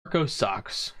Marco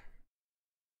sucks.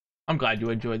 I'm glad you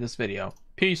enjoyed this video.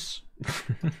 Peace.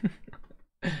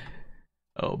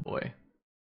 Oh boy.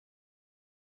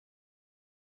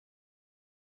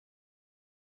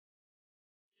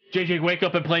 JJ, wake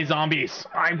up and play zombies.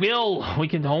 I will. We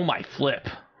can. Oh my flip.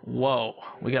 Whoa.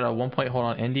 We got a 1-point hold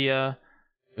on India.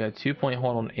 We got a 2-point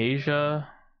hold on Asia.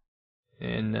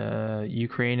 And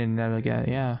Ukraine and then again,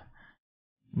 yeah.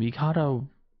 We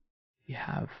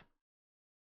have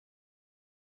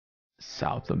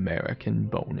South American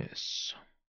bonus.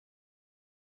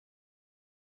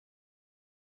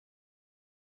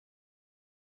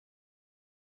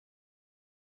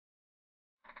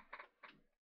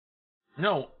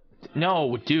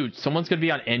 No, dude, someone's gonna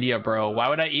be on India, bro. Why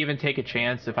would I even take a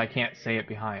chance if I can't see it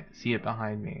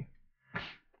behind me?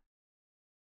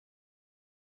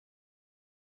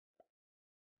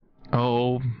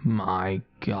 Oh my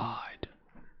god.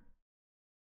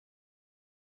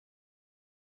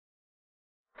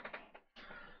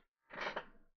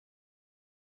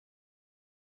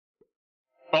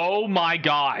 Oh my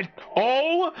god.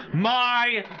 Oh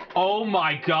my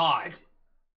god.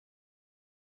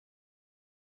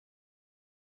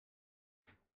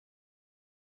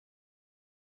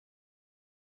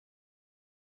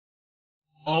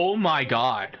 Oh my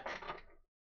god.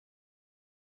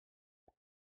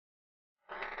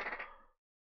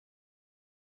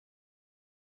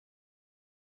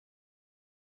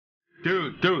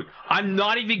 Dude, I'm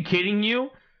not even kidding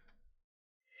you.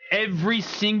 Every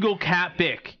single cat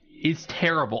pick is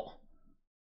terrible.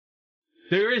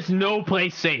 There is no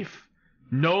place safe.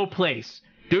 No place.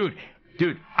 Dude,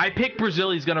 I picked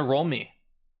Brazil, he's gonna roll me.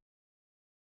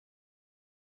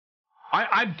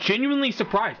 I'm genuinely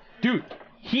surprised. Dude,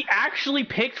 he actually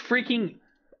picked freaking...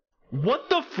 What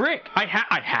the frick? I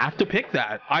have to pick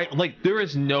that. There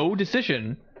is no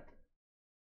decision.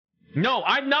 No,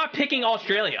 I'm not picking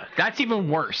Australia. That's even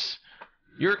worse.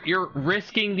 You're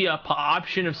risking the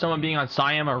option of someone being on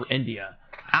Siam or India.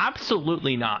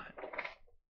 Absolutely not.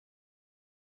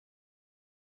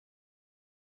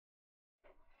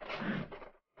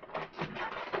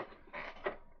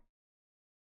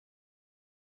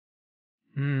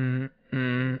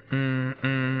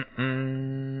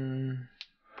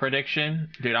 Prediction?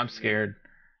 Dude, I'm scared.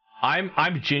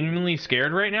 I'm genuinely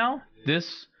scared right now.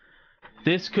 This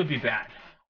could be bad.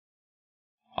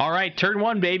 Alright, turn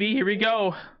 1, baby. Here we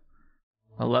go.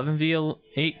 11 via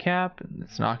 8 cap.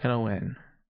 It's not gonna win.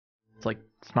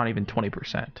 It's not even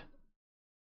 20%.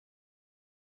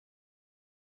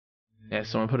 Yeah,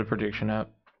 someone put a prediction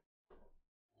up.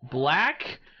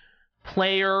 Black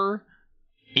player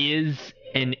is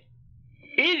an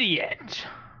idiot.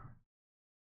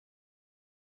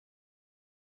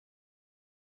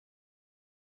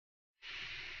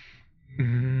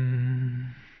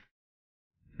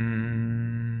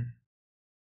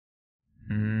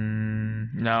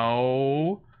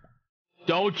 No.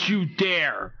 Don't you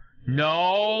dare.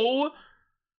 No.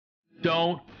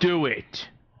 Don't do it.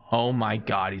 Oh my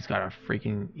god, he's got a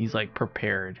freaking... He's like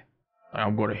prepared.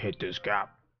 I'm gonna hit this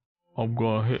gap. I'm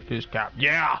gonna hit this gap.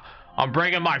 Yeah. I'm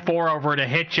bringing my 4 over to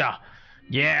hit ya.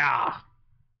 Yeah.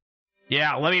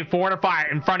 Yeah, let me fortify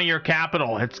it in front of your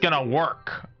capital. It's gonna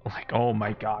work. Like, oh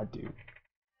my god, dude.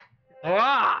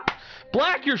 Ah!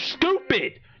 Black, you're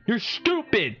stupid! You're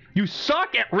stupid! You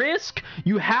suck at Risk!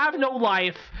 You have no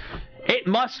life! It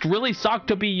must really suck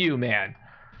to be you, man.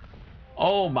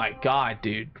 Oh my god,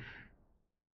 dude.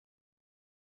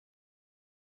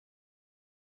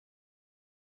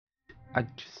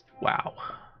 Wow.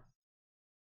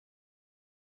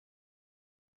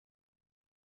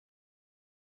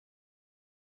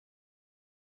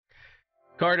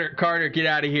 Carter, get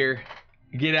out of here.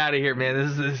 Get out of here,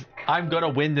 man. I'm gonna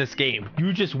win this game.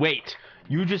 You just wait.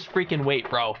 You just freaking wait,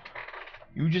 bro.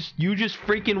 You just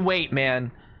freaking wait,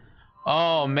 man.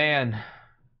 Oh, man.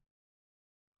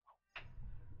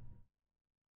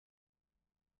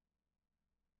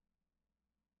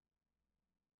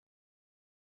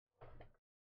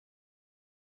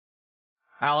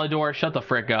 Alador, shut the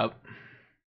frick up.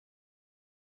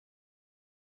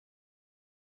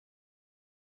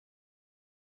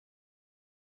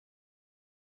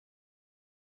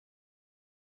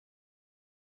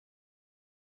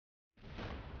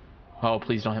 Oh,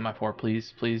 please don't hit my 4.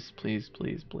 Please. Let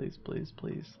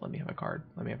me have a card.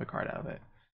 Let me have a card out of it.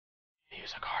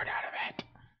 Use a card out of it.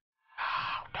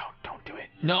 Oh, don't do it.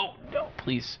 No,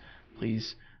 please. Let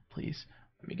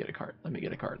me get a card. Let me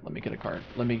get a card.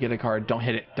 Don't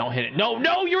hit it.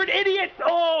 No, you're an idiot.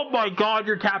 Oh my god,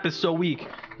 your cap is so weak.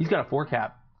 He's got a 4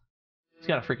 cap. He's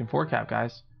got a freaking 4 cap,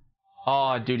 guys.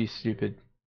 Oh, dude, he's stupid.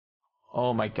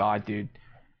 Oh my god, dude.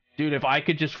 Dude, if I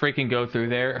could just freaking go through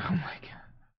there. Oh my god.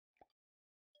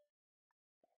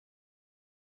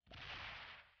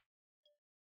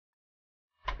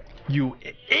 You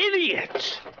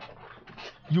idiot!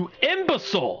 You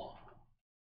imbecile!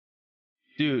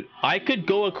 Dude, I could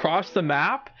go across the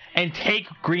map and take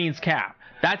Green's cap.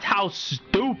 That's how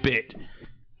stupid.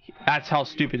 That's how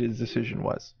stupid his decision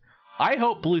was. I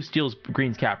hope Blue steals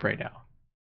Green's cap right now.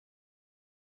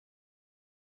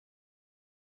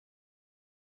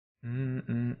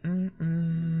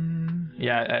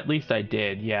 Yeah, at least I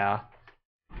did, yeah.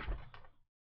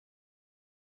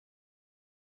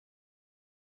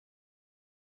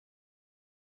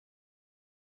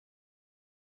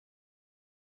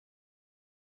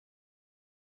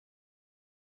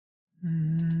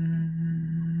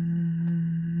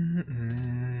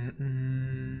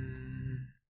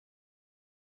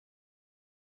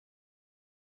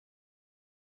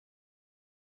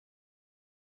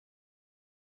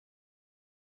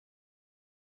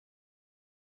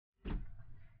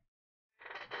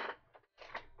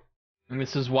 And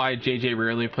this is why JJ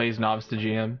rarely plays Novice to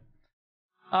GM.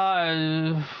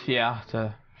 Yeah,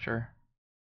 sure.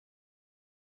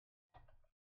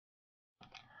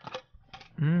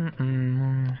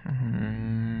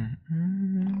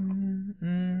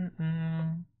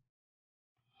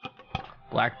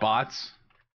 Black bots.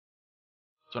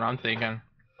 That's what I'm thinking.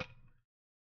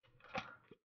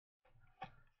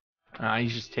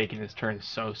 He's just taking his turn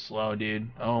so slow,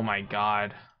 dude. Oh my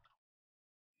god.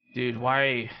 Dude,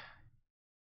 why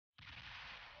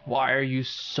are you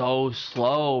so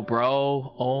slow,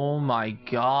 bro? Oh my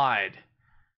god.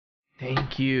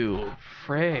 Thank you.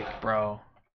 Frick, bro.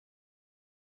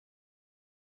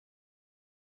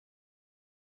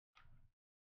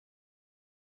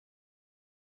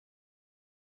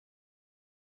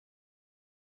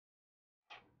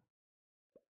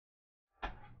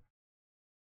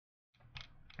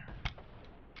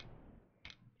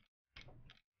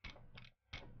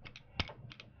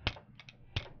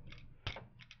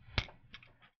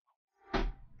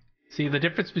 See, the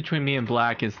difference between me and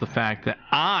Black is the fact that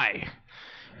I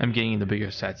am getting the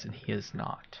bigger sets and he is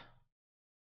not.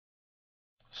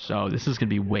 So this is going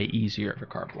to be way easier for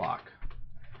card block.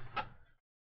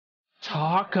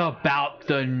 Talk about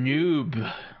the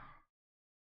noob.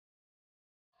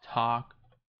 Talk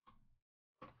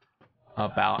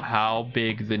about how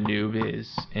big the noob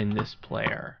is in this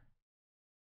player.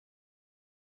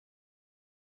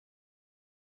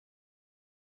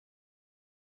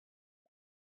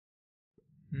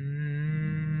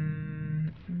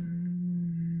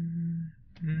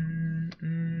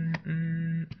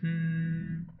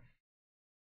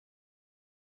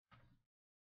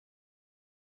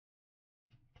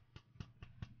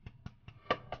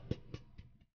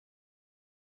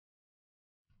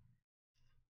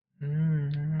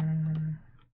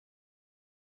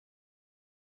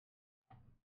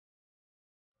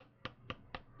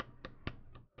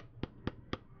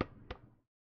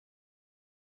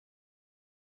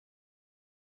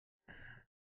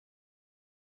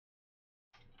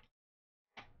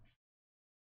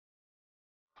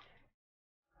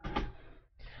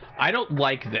 I don't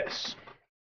like this.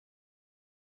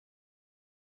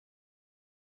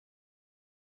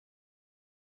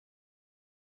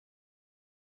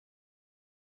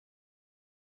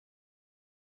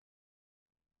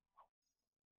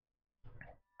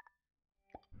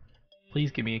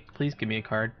 Please give me a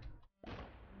card.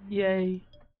 Yay.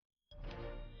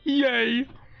 Yay.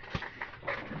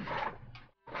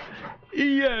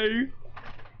 Yay.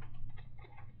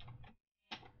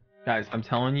 Guys, I'm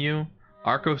telling you,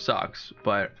 Arco sucks,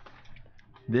 but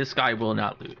this guy will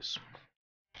not lose.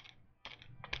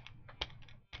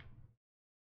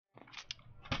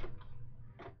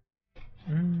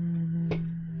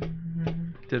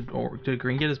 Did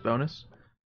Green get his bonus?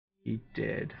 He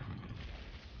did.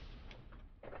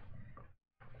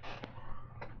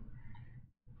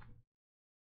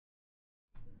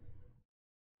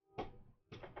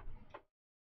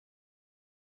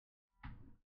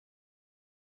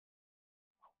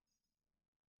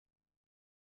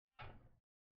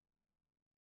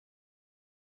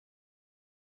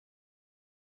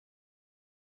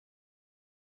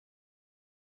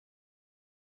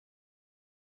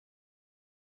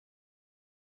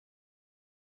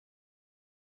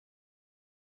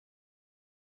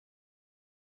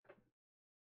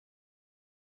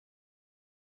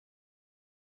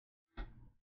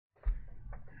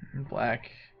 Black,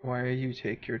 why you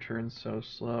take your turn so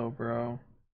slow, bro?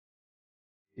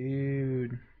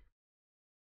 Dude.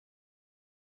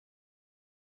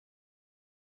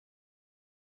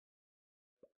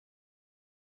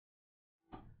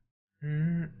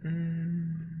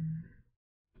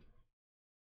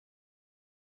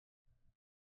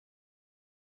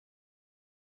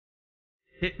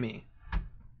 Hit me.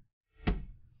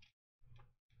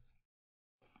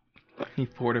 He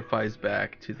fortifies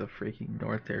back to the freaking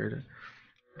north there.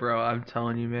 Bro, I'm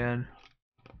telling you, man.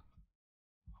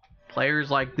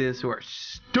 Players like this who are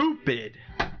stupid.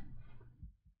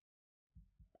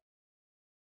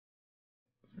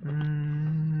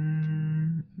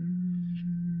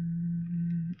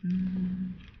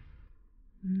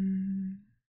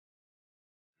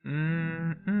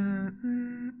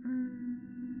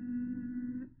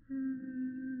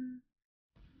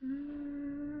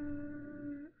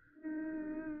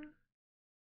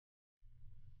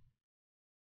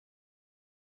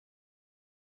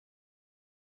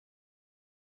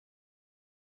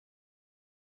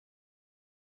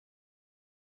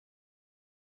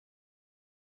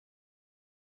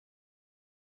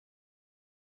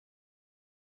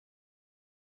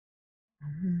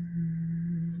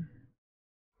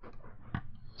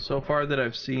 So far that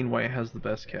I've seen, White has the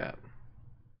best cap.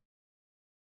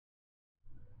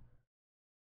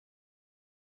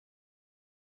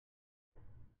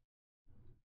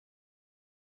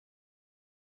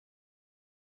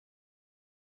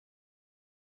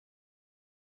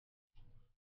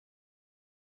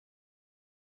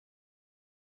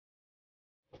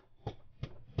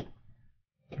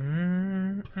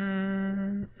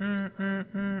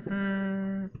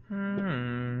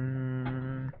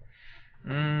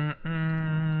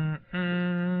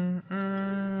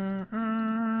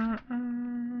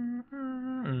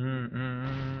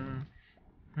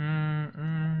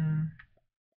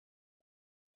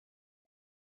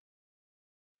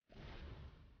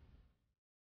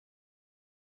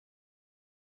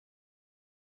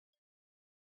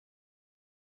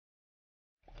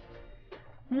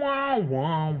 Wow,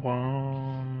 wow,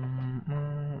 wow.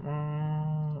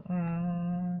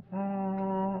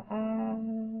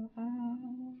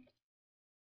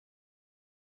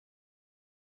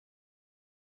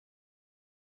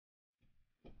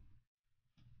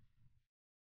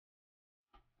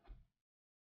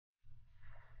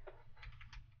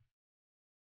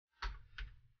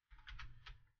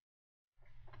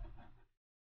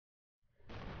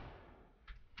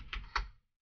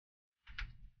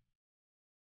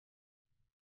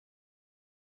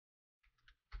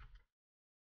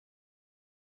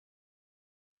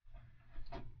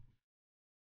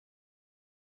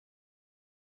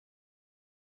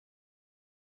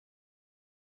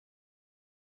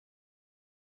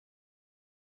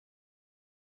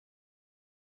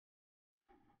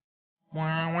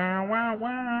 Wow, wow, wow,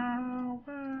 wow,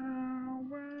 wow,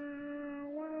 wow,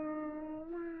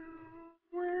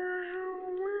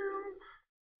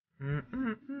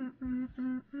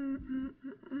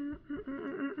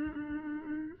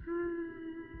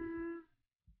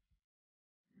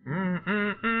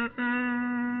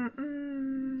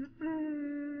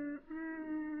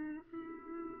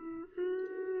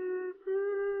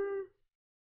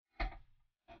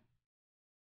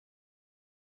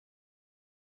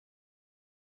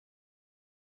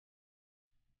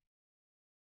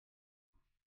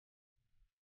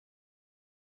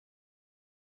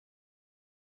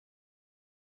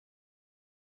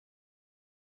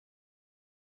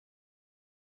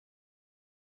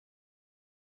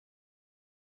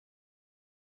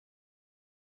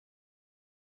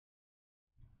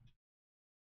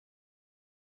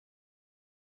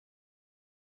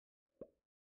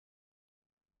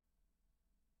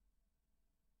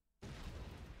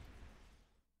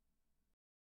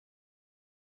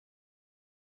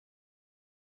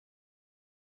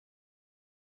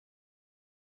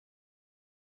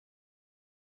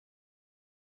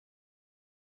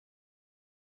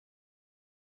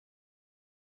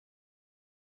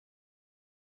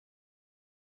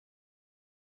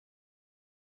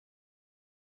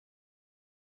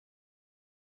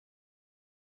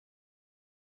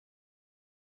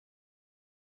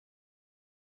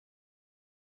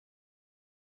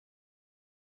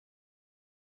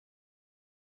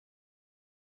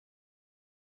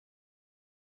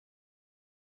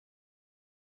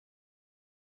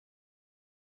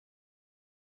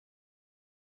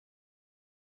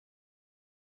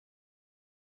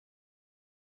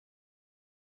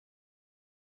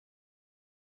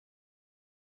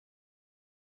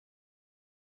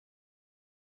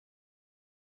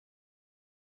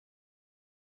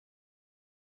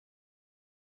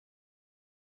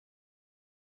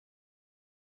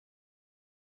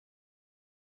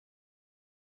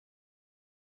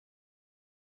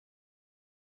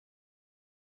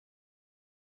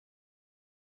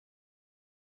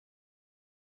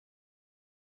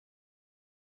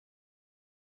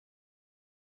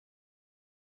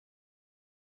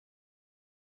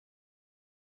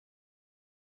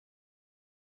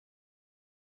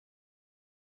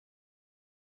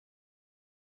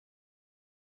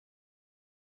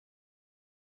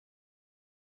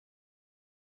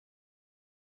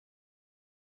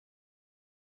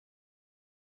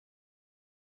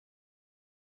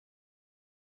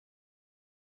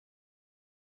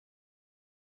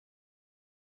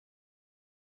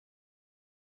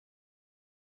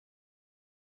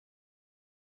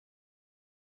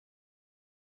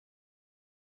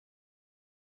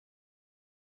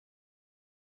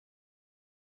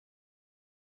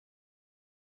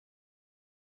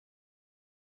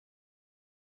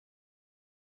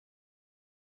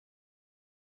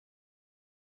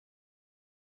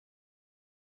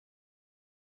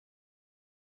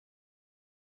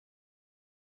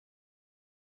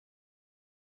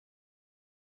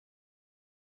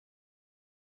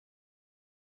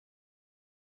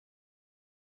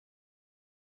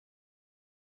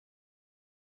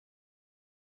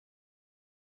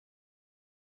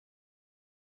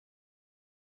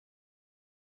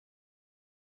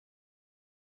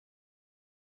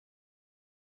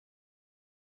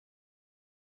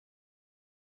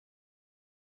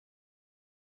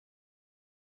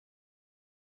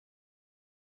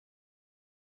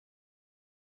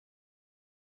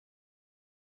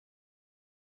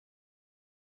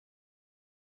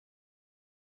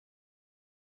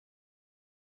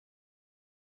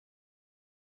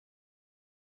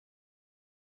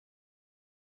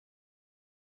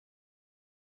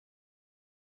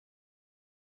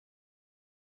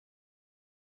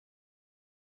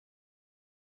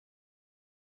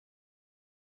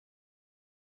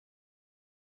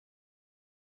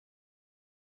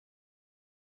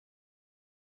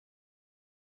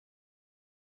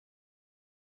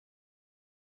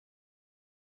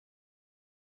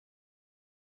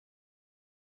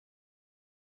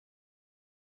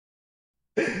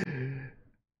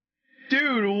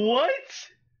 Dude, what?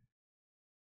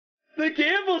 The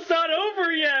gamble's not over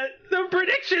yet. The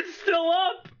prediction's still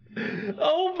up.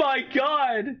 Oh my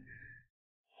god.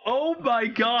 Oh my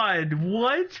god.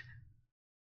 What?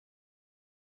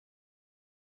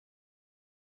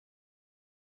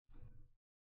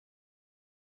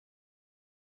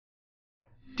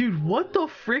 Dude, what the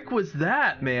frick was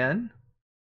that, man?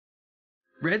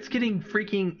 Red's getting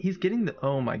freaking... He's getting the...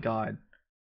 Oh my god.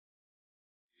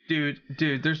 Dude,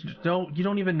 there's no... You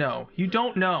don't even know. You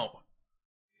don't know.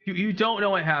 You don't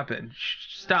know what happened.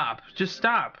 Stop. Just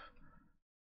stop.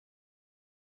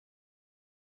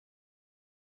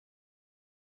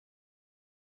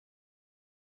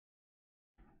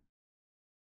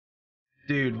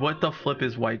 Dude, what the flip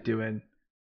is White doing?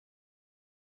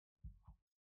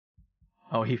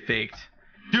 Oh, he faked.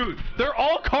 Dude, they're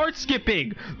all card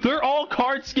skipping. They're all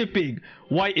card skipping.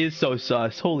 White is so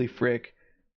sus. Holy frick.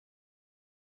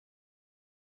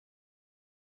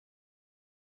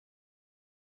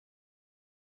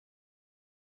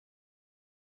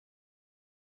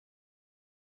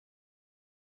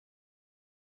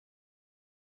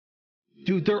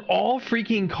 Dude, they're all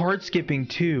freaking card skipping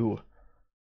too.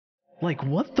 Like,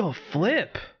 what the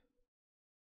flip?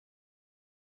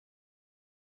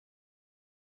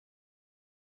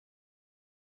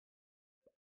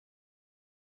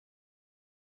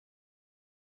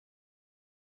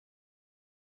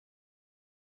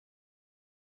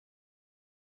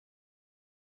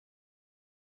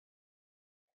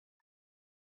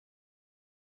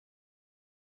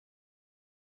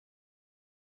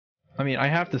 I mean, I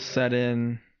have to set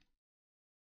in.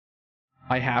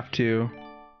 I have to.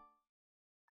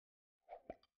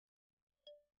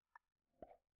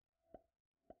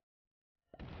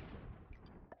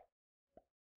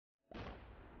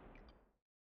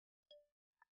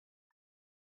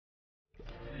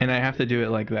 And I have to do it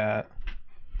like that.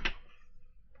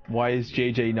 Why is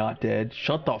JJ not dead?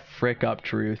 Shut the frick up,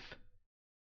 Truth.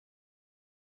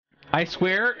 I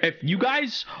swear, if you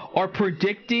guys are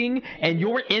predicting and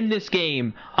you're in this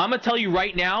game, I'm gonna tell you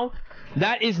right now,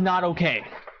 that is not okay.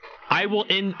 I will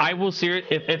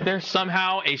if there's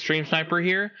somehow a stream sniper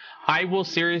here, I will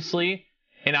seriously,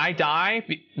 and I die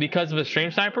because of a stream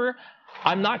sniper,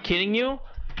 I'm not kidding you,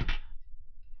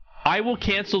 I will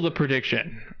cancel the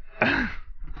prediction.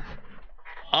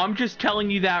 I'm just telling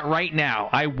you that right now.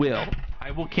 I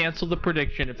will cancel the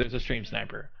prediction if there's a stream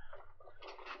sniper.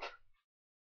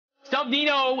 Stop,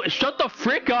 Nino, shut the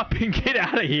frick up and get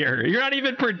out of here. You're not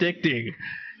even predicting.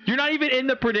 You're not even in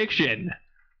the prediction.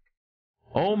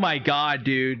 Oh my god,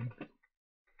 dude.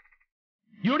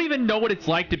 You don't even know what it's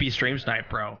like to be stream snipe,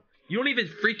 bro. You don't even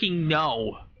freaking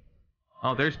know.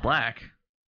 Oh, there's Black.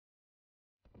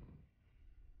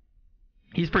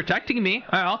 He's protecting me.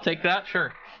 I'll take that,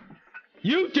 sure.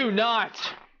 You do not.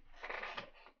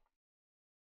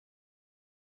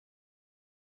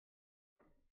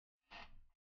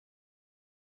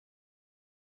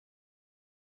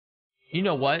 You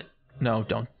know what? No,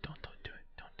 don't do it.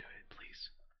 Don't do it, please.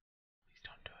 Please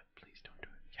don't do it. Please don't do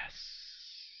it. Yes.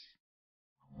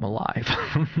 I'm alive.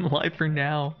 I'm alive for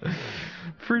now.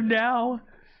 For now.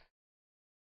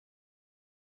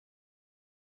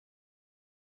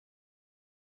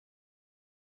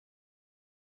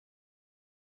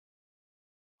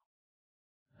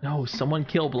 No, someone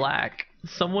kill Black.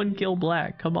 Someone kill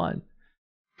Black. Come on.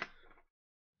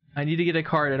 I need to get a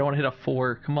card. I don't want to hit a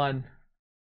 4. Come on.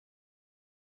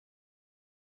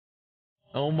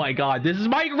 Oh my god, this is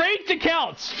my ranked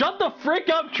accounts! Shut the frick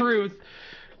up, Truth!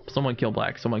 Someone kill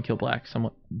Black. Someone kill Black.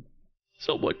 Someone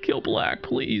kill Black,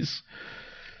 please.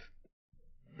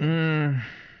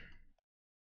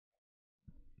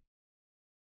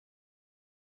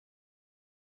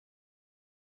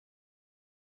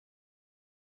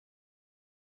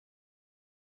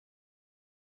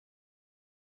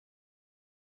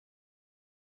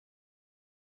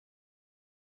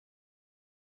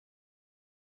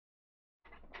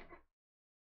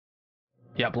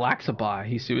 Yeah, Black's a bot.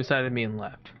 He suicided me and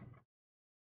left.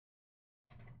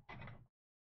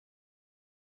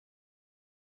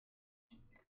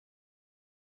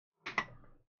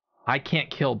 I can't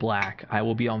kill Black. I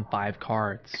will be on 5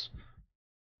 cards.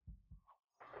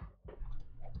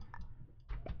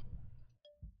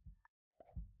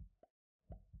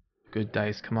 Good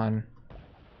dice, come on.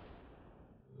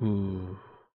 Ooh.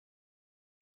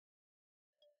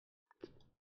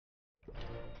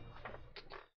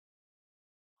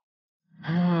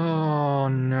 Oh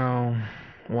no.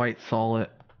 White saw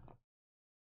it.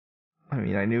 I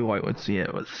mean, I knew White would see it,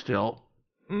 but still.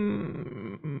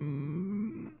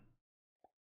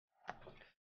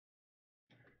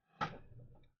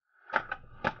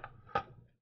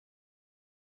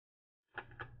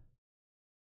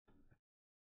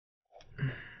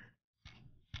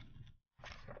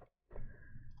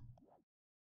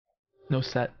 No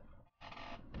set.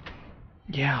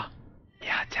 Yeah.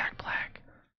 Yeah, attack black.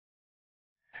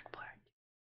 Attack black.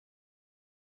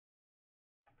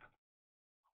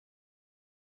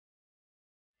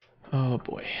 Oh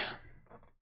boy.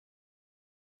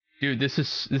 Dude, this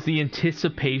is the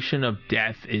anticipation of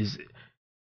death is...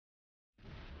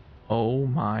 Oh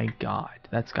my god.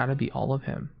 That's gotta be all of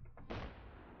him.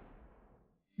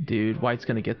 Dude, White's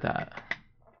gonna get that.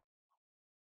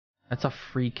 That's a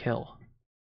free kill.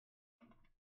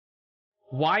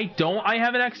 Why don't I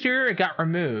have an exterior? It got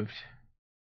removed.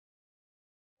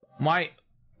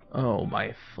 Oh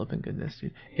my flipping goodness,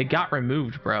 dude. It got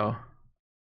removed, bro.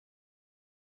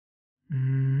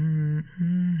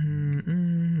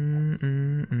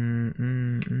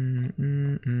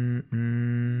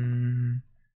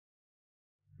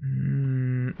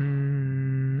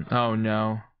 Oh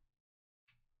no.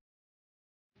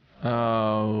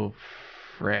 Oh,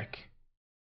 frick.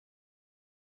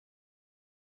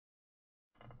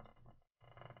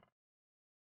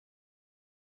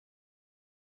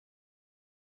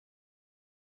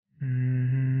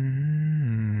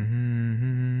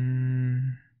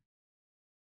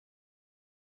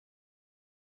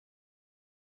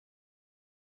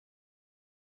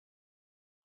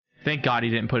 Thank God he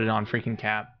didn't put it on freaking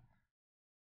cap.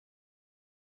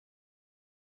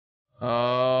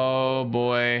 Oh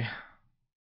boy.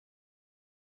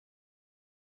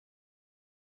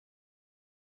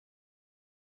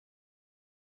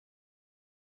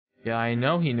 Yeah, I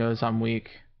know he knows I'm weak.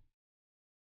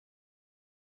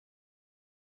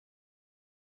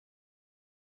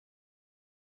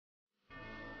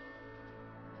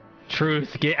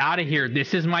 Truth, get out of here.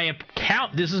 This is my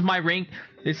account. This is my rank.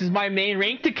 This is my main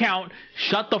ranked account.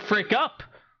 Shut the frick up.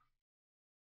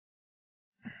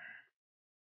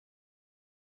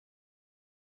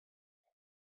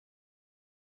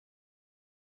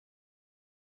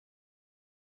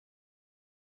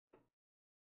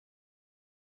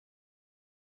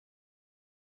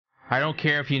 I don't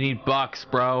care if you need bucks,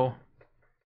 bro.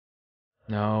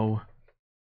 No.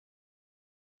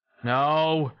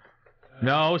 No.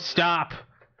 No, stop.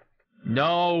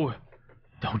 No.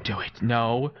 Don't do it.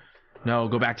 No. No,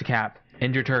 go back to cap.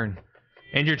 End your turn.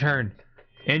 End your turn.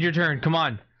 End your turn. Come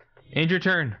on. End your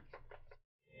turn.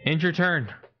 End your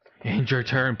turn. End your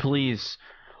turn, please.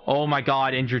 Oh my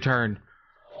god, end your turn.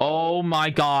 Oh my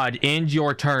god, end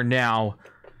your turn now.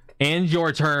 End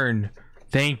your turn.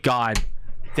 Thank God.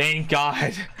 Thank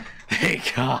God.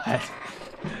 Thank God.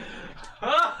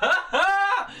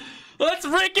 Let's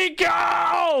freaking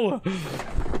go!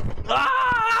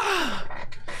 Ah!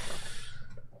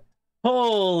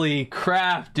 Holy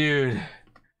crap, dude.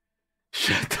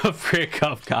 Shut the frick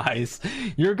up, guys.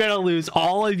 You're gonna lose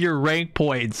all of your rank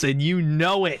points, and you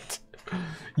know it.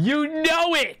 You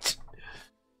know it!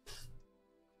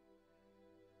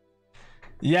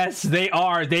 Yes, they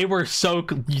are. They were so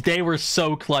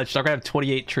clutch. They're gonna have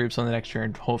 28 troops on the next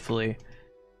turn, hopefully.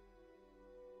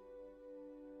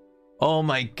 Oh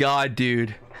my god,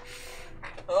 dude.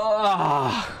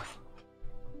 Ugh.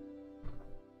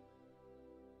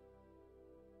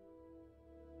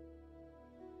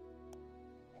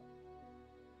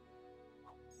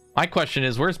 My question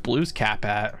is, where's Blue's cap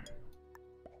at?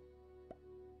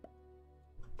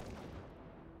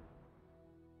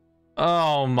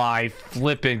 Oh my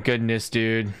flippin' goodness,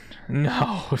 dude.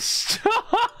 No,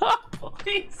 stop,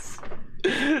 please.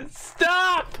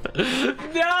 Stop!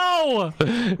 No!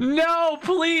 No,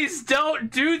 please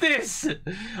don't do this!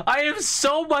 I have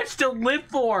so much to live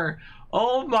for!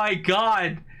 Oh my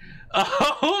god!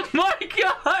 Oh my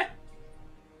god!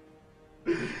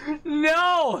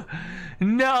 No!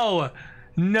 No!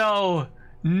 No!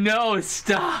 No!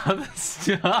 Stop!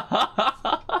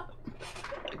 Stop!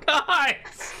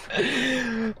 Guys!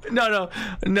 No, no,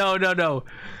 no, no, no.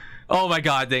 Oh my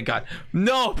god, thank God.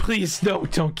 No, please, no,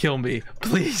 don't kill me.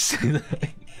 Please.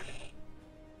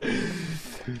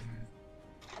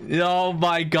 Oh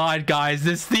my god, guys.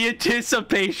 This the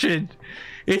anticipation.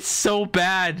 It's so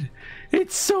bad.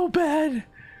 It's so bad.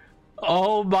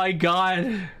 Oh my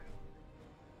god.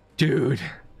 Dude.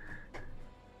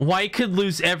 White could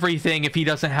lose everything if he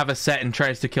doesn't have a set and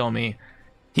tries to kill me.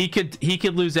 He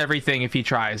could lose everything if he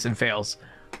tries and fails.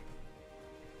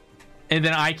 And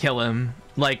then I kill him.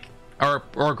 Like,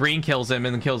 or green kills him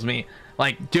and then kills me.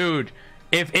 Like, dude,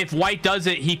 if white does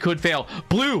it, he could fail.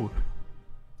 Blue.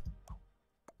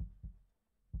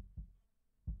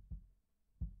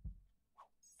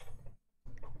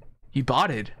 He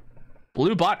botted.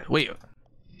 Blue bot. Wait,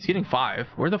 he's getting 5.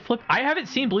 Where the flip? I haven't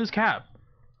seen Blue's cap.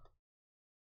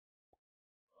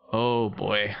 Oh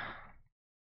boy.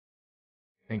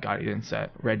 Thank God he didn't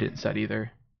set. Red didn't set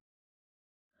either.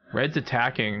 Red's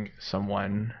attacking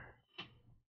someone.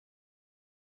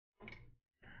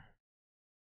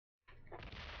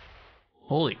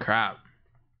 Holy crap.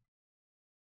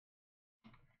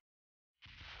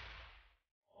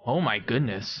 Oh my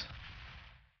goodness.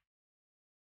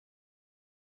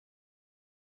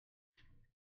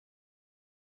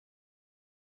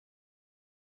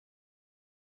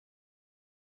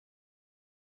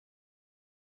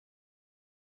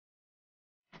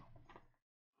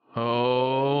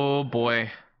 Oh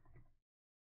boy.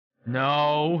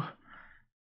 No.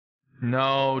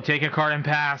 No, take a card and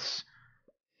pass.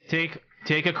 Take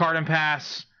a card and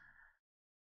pass.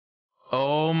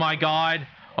 Oh my god.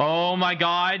 Oh my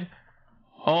god.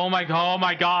 Oh my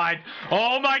god.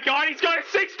 Oh my god, he's got a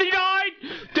 69.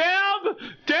 Damn.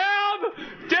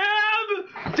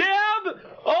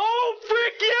 Oh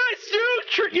frick yes,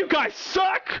 you guys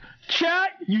suck.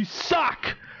 Chat, you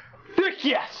suck. Frick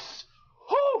yes.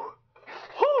 Whew.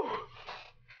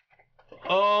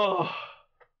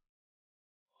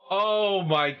 Oh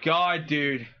my god,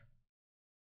 dude.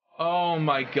 Oh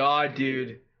my god,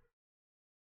 dude.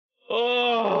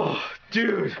 Oh,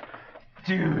 dude.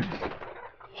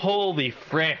 Holy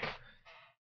frick.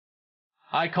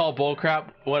 I call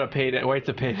bullcrap. What a payday. Wait, it's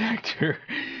a payday.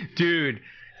 Dude,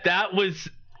 that was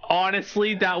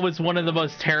honestly, that was one of the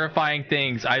most terrifying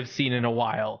things I've seen in a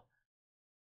while.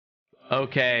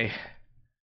 Okay.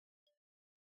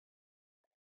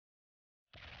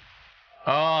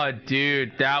 Oh,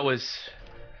 dude, that was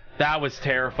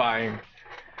terrifying.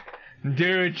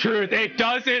 Dude, truth, it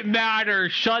doesn't matter.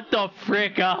 Shut the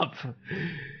frick up.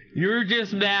 You're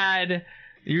just mad.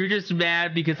 You're just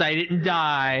mad because I didn't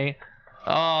die.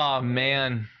 Oh,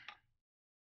 man.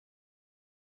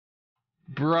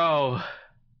 Bro,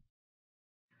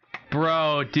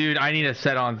 dude, I need a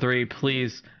set on 3,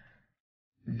 please.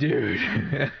 Dude.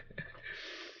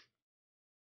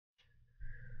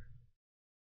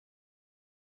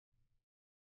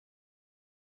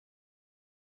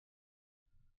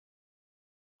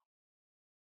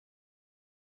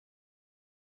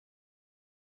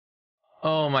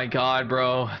 Oh my god,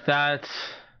 bro. That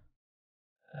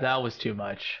was too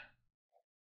much.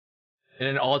 In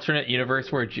an alternate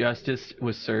universe where justice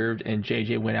was served and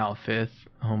JJ went out 5th.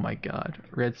 Oh my god.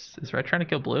 Is Red trying to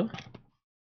kill Blue?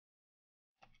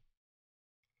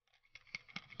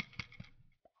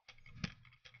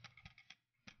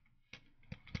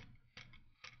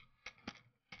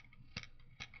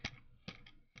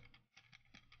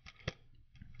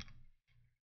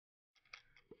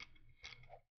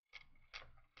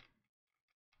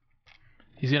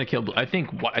 He's gonna kill Blue. I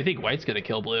think White's gonna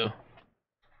kill Blue. If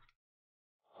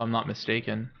I'm not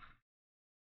mistaken.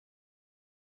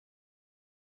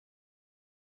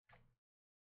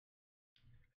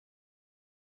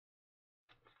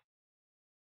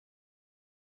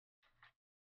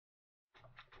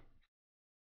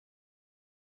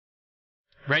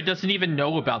 Red doesn't even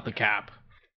know about the cap.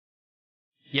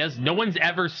 Yes, no one's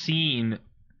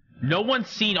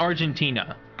seen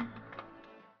Argentina.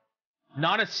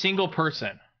 Not a single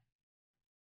person.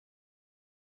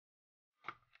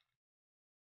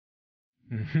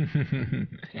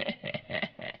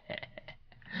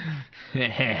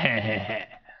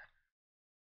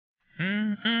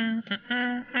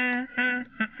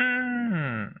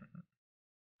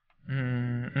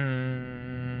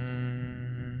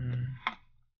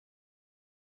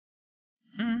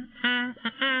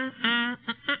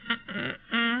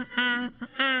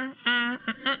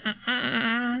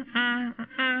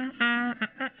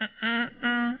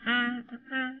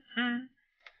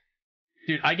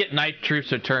 Dude, I get night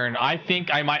troops return. I think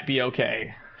I might be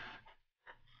okay.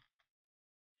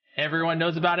 Everyone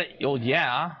knows about it? Oh,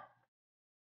 yeah.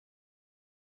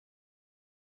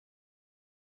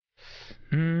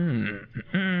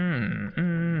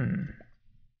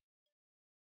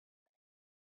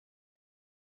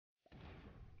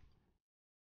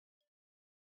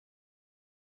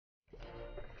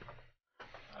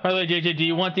 By the way, JJ, do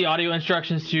you want the audio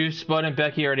instructions too? Spud and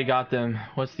Becky already got them.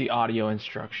 What's the audio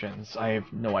instructions? I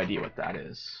have no idea what that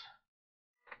is.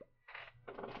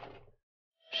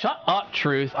 Shut up,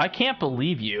 Truth. I can't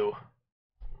believe you.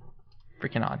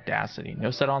 Freaking audacity.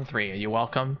 No set on 3. Are you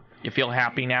welcome? You feel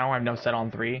happy now? I'm no set on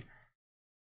 3.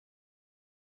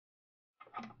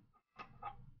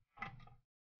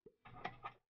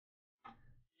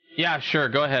 Yeah, sure.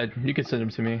 Go ahead. You can send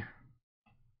them to me.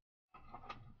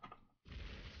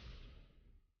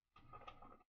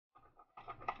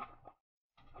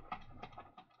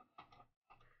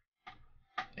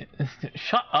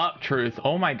 Shut up, Truth.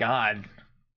 Oh my god.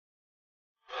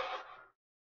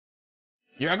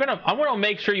 I'm gonna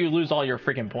make sure you lose all your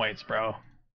freaking points, bro.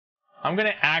 I'm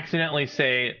gonna accidentally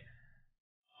say.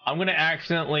 I'm gonna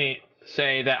accidentally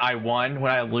say that I won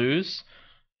when I lose,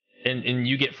 and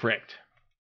you get fricked.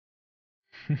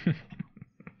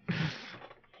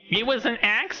 It was an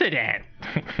accident.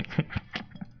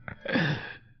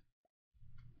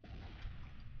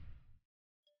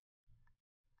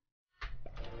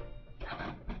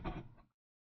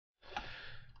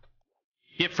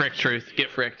 Get fricked, Truth. Get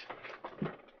fricked.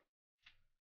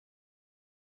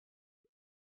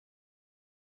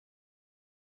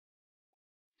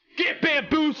 Get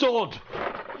bamboozled!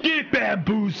 Get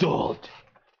bamboozled!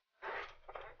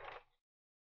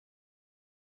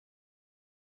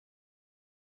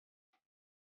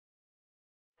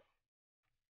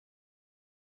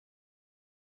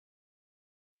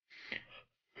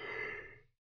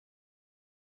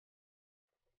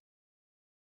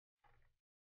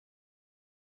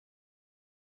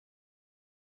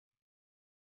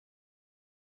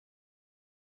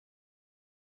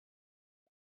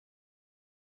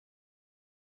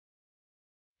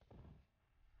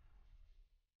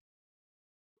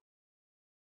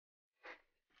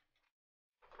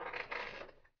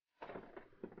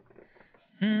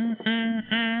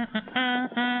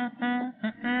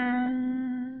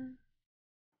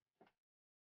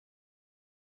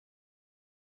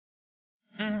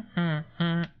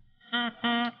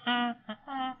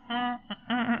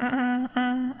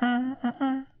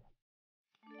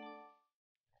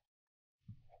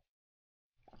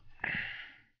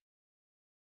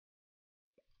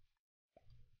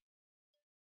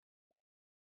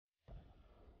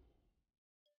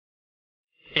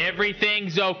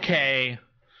 Everything's okay.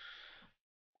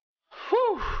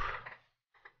 Whew.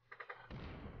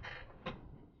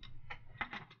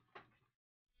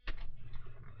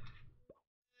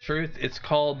 Truth, it's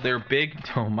called They're Big.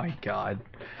 Oh my god.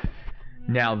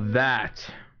 Now that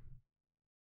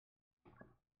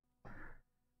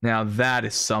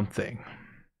is something.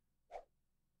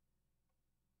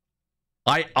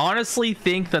 I honestly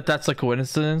think that that's a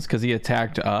coincidence because he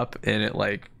attacked up and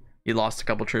he lost a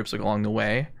couple troops along the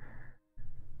way.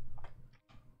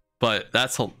 But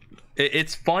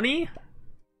it's funny.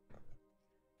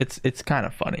 It's kind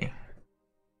of funny.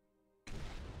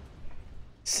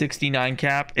 69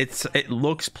 cap. It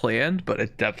looks planned, but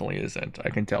it definitely isn't.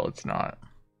 I can tell it's not.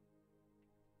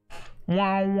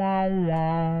 Wow, wow,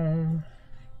 wow.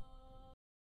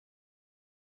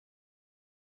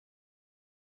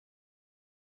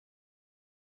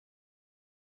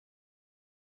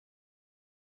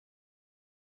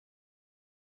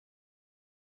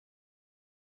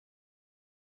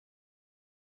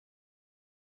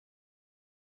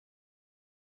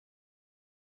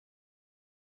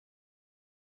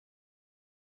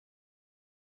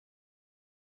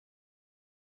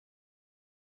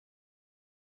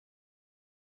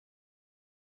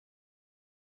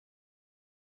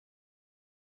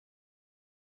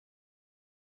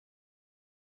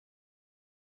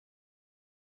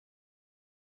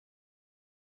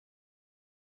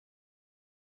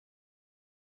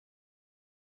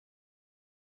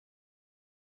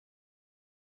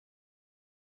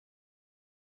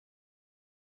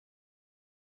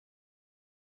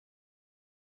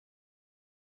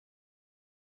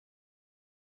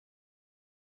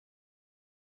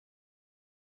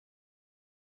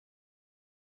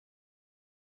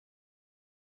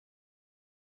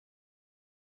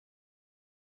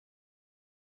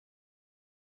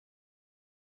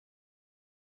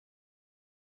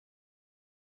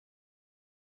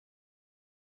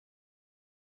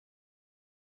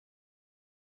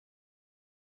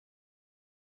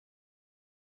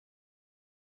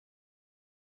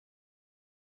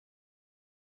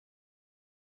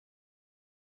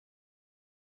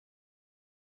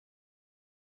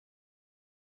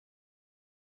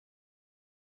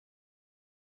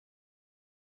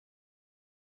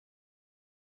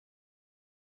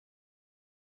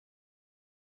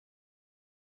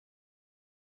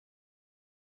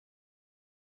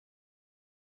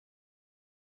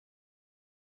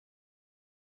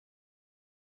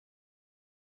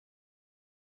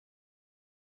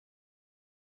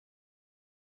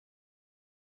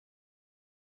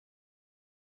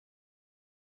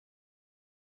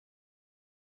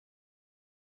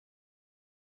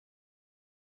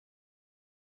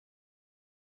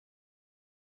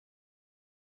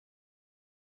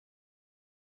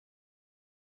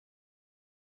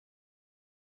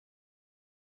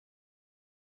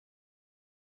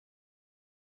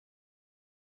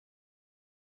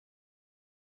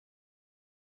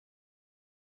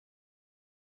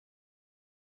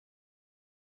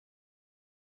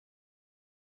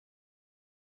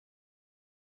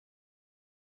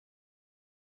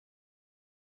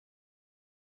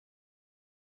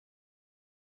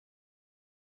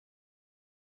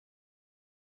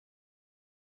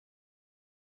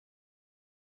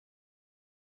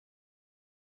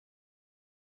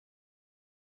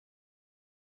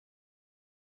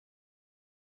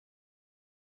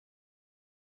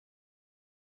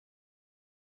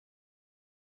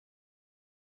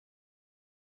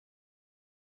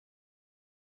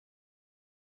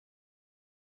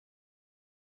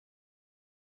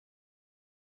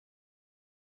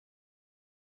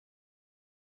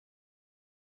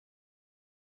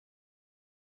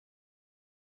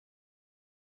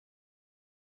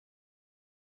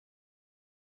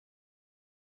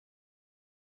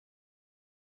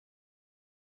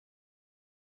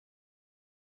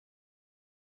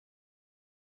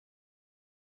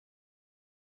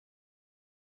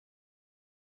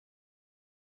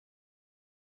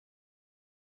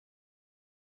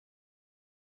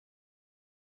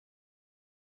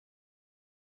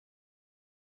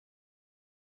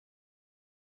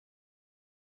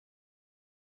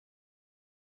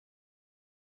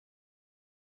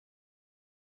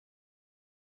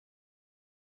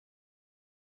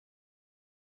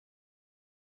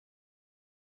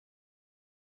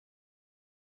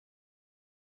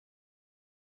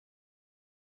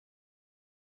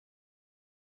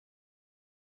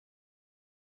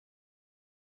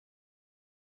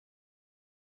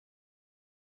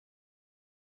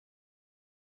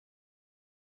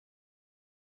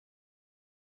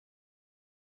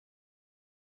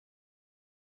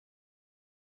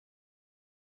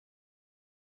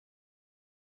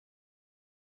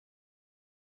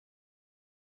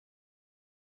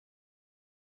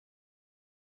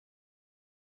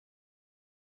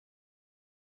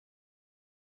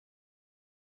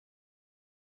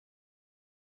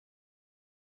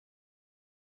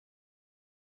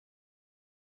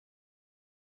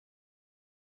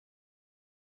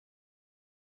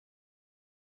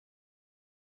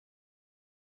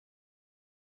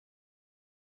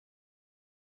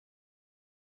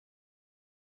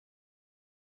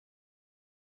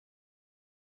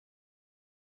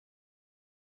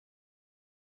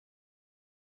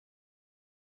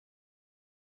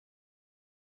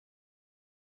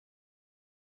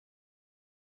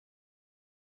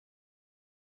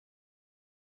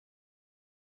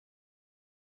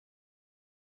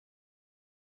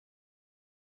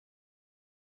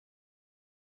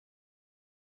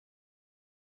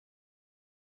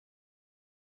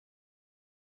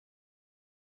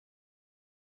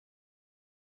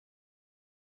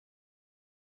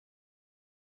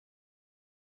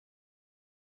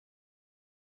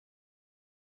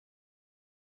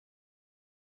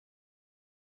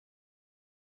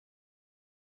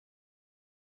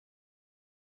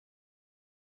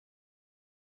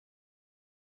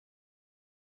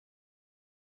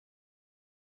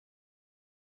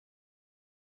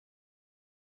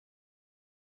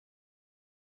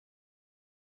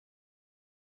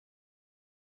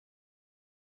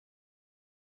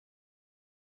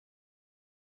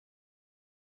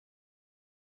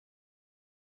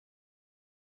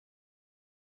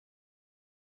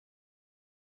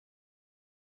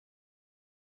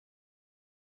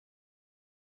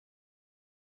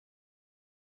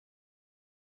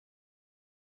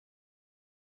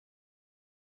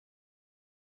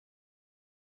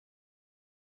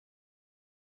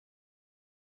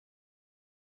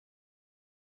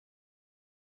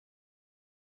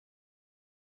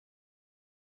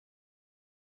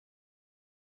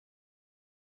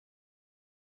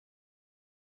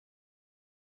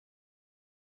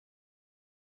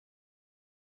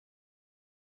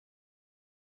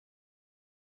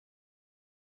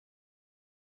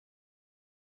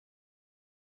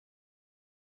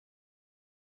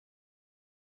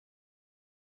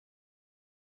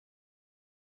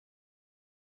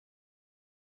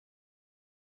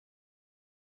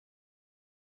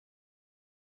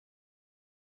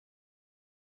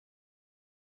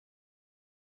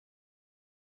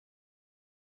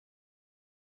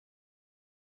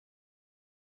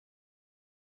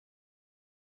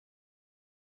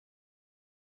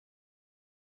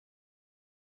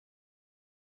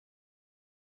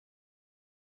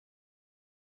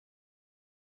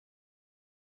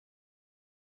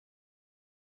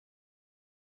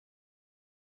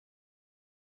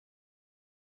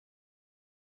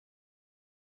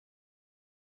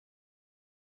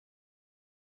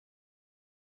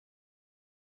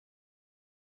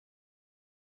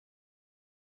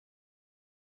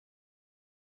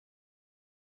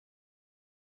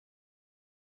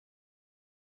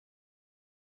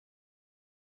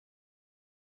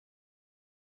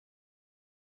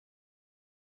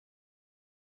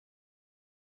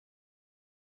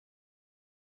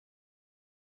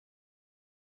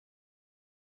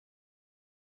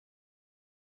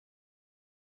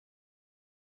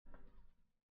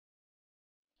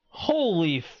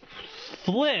 Holy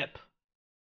flip.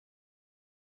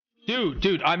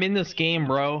 Dude, I'm in this game,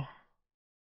 bro.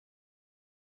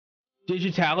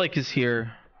 Digitalic is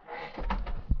here.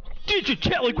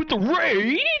 Digitalic with the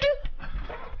raid?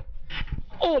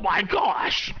 Oh my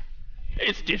gosh!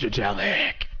 It's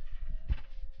Digitalic.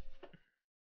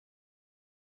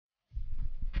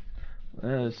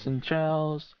 Listen,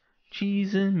 Charles,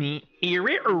 cheese and meat.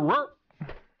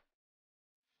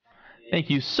 Thank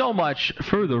you so much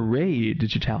for the raid,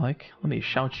 Digitalic. Let me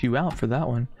shout you out for that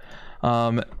one.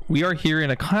 We are here in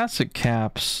a Classic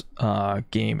Caps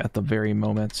game at the very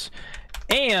moment,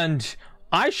 and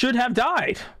I should have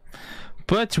died,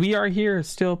 but we are here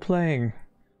still playing.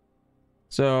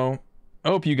 So I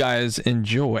hope you guys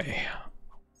enjoy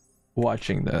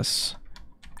watching this.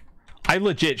 I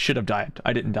legit should have died.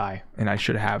 I didn't die, and I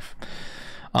should have.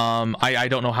 I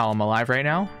don't know how I'm alive right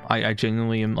now. I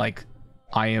genuinely am like,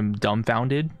 I am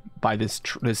dumbfounded by this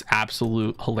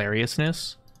absolute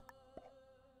hilariousness.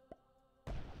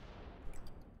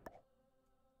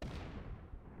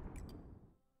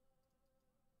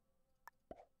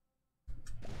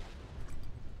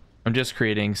 I'm just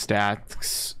creating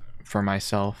stats for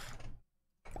myself.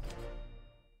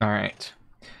 All right.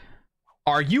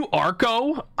 Are you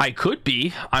Arco? I could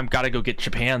be. I've got to go get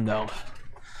Japan though.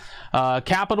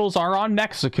 Capitals are on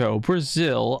Mexico,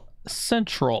 Brazil,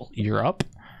 Central Europe,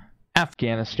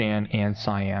 Afghanistan, and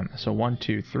Siam. So 1,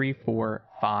 2, 3, 4,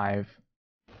 5,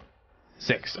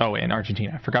 6. Oh, and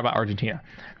Argentina. I forgot about Argentina.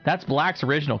 That's Black's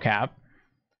original cap.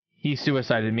 He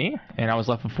suicided me, and I was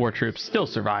left with 4 troops. Still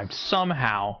survived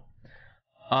somehow.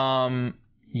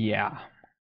 Yeah.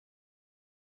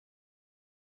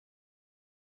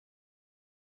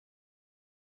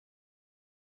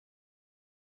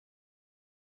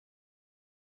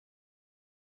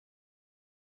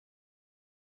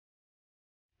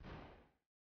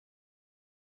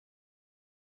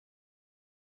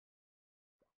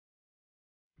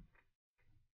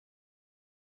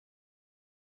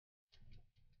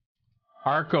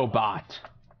 Arcobot.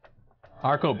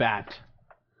 Arcobat.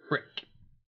 Frick.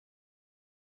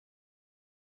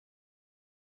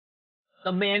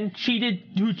 The man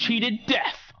who cheated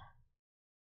death.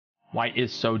 White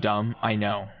is so dumb. I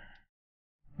know.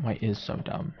 White is so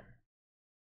dumb.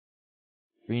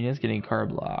 Green is getting card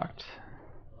blocked.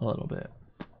 A little bit.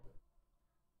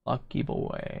 Lucky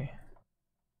boy.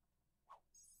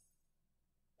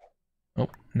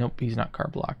 Nope, he's not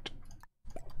card blocked.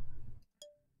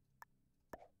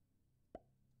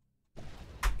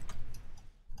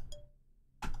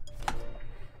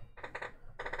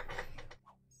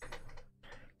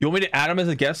 You want me to add him as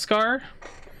a guest star?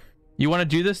 You want to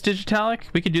do this, Digitalic?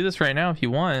 We could do this right now if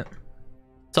you want.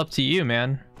 It's up to you,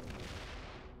 man.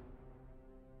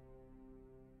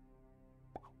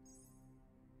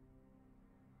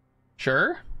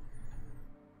 Sure?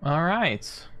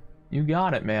 Alright. You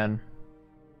got it, man.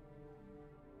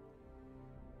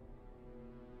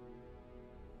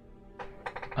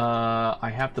 I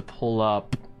have to pull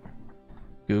up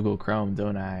Google Chrome,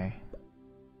 don't I?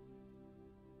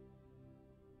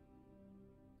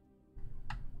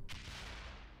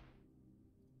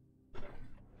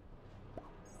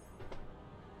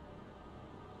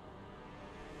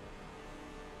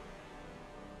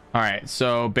 All right,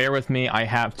 so bear with me. I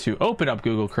have to open up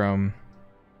Google Chrome.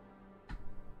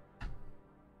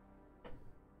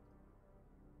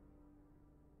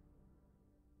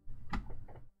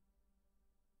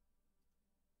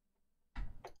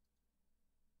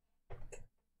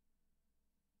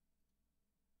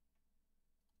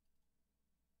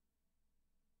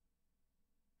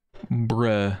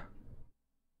 Bruh.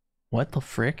 What the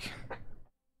frick?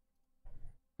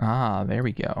 Ah, there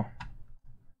we go.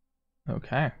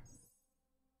 Okay.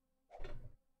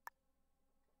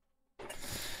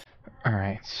 All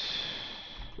right.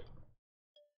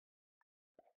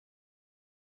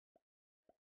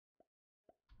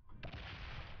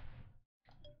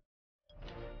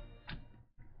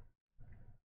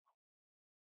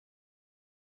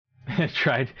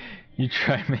 You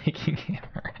tried making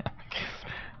hammer.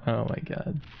 Oh my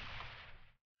god.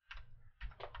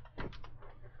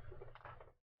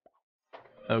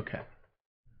 Okay.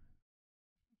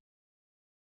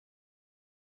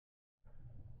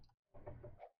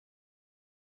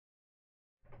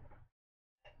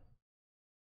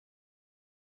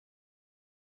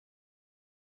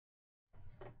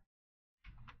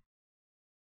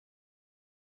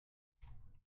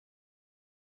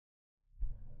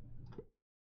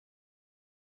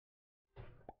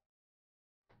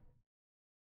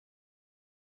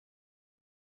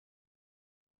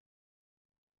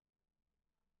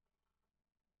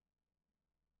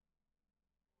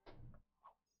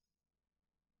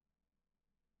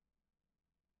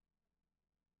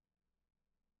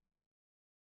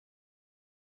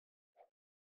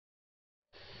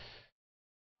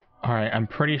 Alright, I'm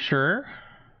pretty sure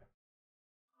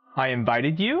I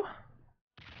invited you.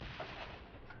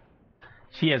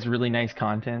 She has really nice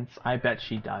contents. I bet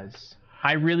she does.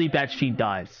 I really bet she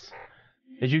does.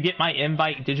 Did you get my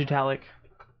invite, Digitalic?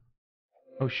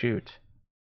 Oh shoot.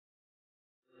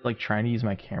 Like trying to use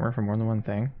my camera for more than one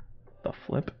thing? The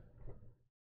flip?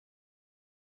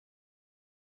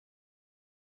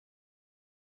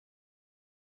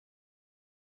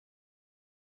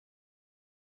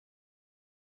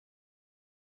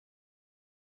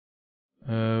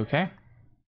 Okay.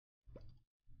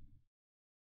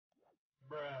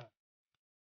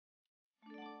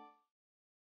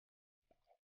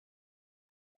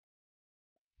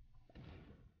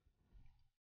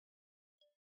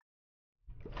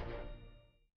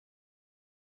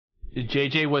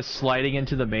 JJ was sliding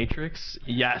into the Matrix?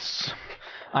 Yes.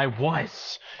 I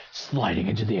was sliding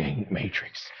into the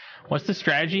Matrix. What's the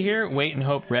strategy here? Wait and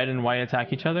hope red and white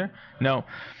attack each other? No.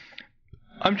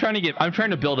 I'm trying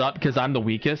to build up because I'm the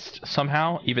weakest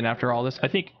somehow, even after all this. I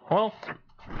think, well,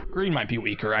 green might be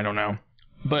weaker, I don't know.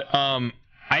 But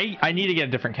I need to get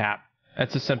a different cap.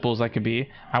 That's as simple as I could be.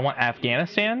 I want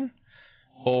Afghanistan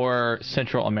or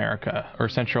Central America or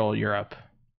Central Europe.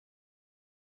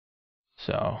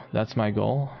 So that's my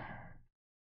goal.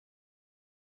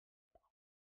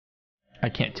 I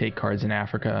can't take cards in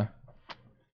Africa.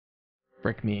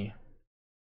 Frick me.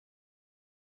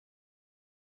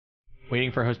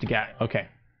 Waiting for host to get. Okay.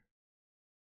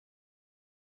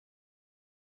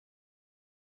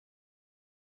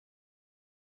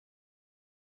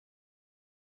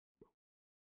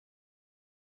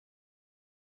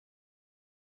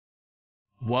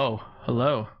 Whoa.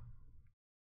 Hello.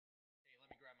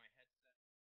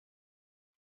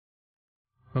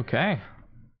 Okay.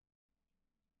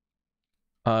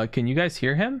 Can you guys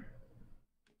hear him?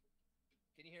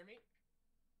 Can you hear me?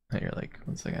 Oh, you're like,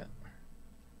 1 second.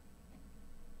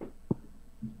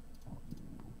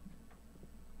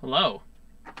 Hello.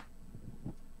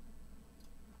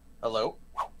 Hello?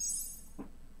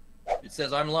 It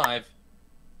says I'm live.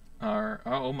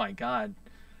 Oh my god.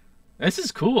 This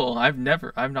is cool. I've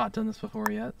not done this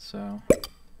before yet, so.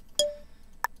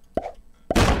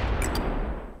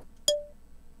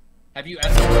 Have you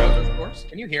added the browser course?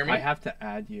 Can you hear me? I have to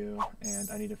add you, and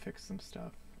I need to fix some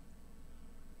stuff.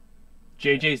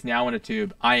 JJ's now in a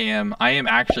tube. I am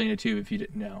actually in a tube if you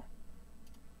didn't know.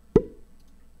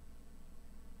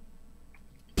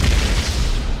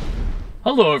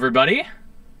 Hello, everybody.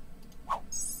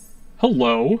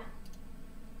 Hello.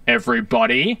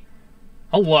 Everybody.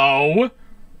 Hello.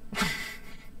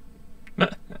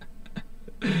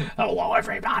 Hello,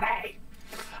 everybody.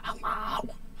 Hello.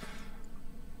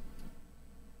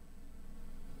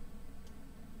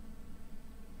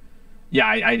 Yeah,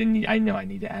 I know I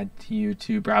need to add you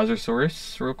to browser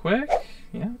source real quick.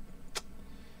 Yeah.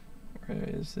 Where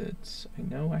is it? I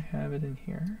know I have it in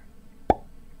here.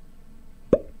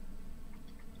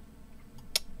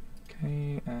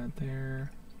 Okay, add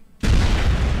there.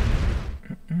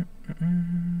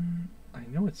 I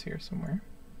know it's here somewhere.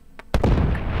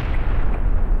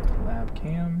 Lab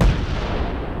cam.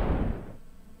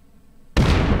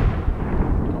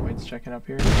 Oh wait, it's checking up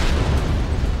here.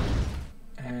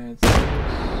 Add source.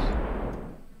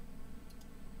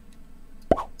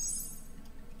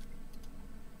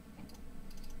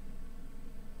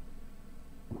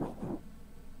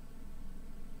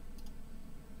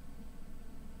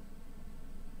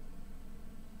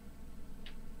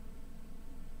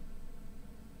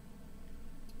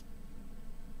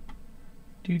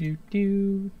 Do do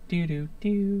do do do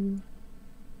do.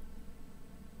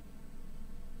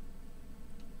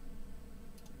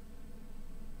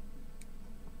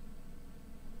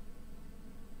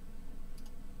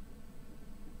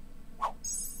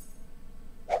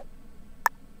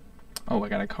 Oh, I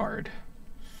got a card.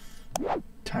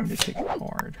 Time to take a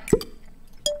card.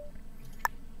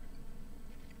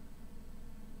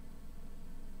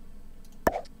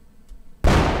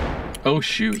 Oh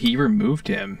shoot, he removed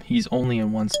him. He's only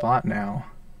in one spot now.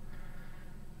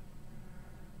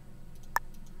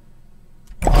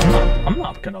 I'm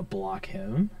not gonna block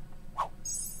him.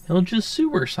 He'll just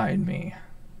suicide me.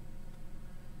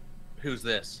 Who's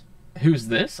this? Who's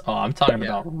this? Oh, I'm talking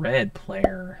about red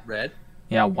player. Red?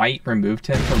 Yeah, white removed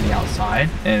him from the outside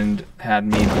and had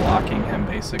me blocking him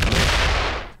basically.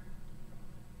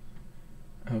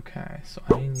 Okay, so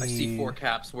I see 4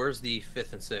 caps. Where's the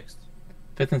 5th and 6th?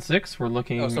 5th and 6th, we're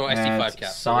looking I see 5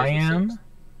 caps. Siam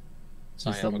So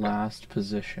is the last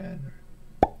position.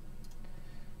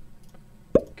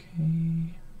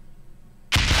 Okay.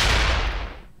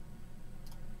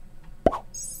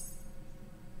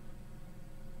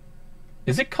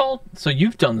 Is it called? So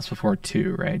you've done this before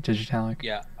too, right, Digitalic?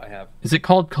 Yeah, I have. Is it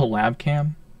called collab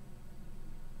cam?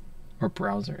 Or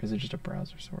browser? Is it just a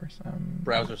browser source?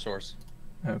 Browser source.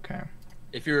 Okay.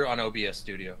 If you're on OBS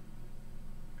Studio.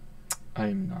 I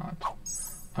am not.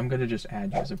 I'm gonna just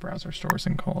add you as a browser source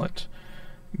and call it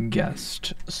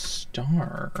guest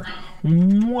star.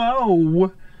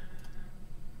 Whoa.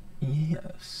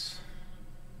 Yes.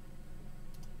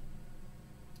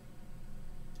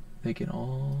 They can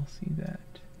all see that.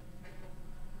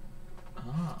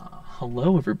 Ah,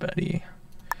 hello everybody.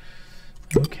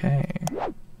 Okay.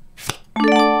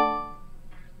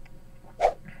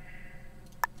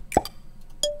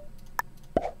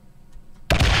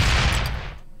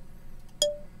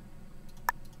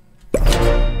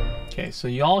 Okay, so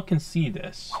y'all can see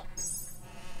this.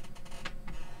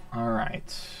 All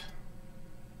right.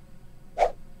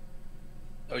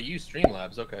 Oh, you use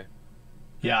Streamlabs, okay.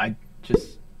 Yeah, I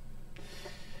just...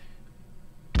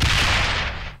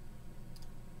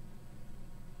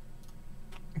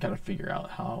 gotta figure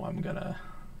out how I'm gonna...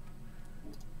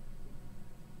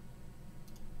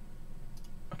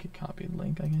 Okay, copy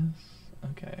link, I guess.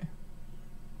 Okay.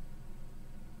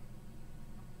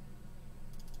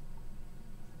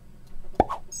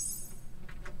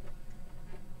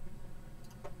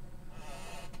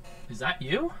 Is that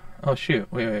you? Oh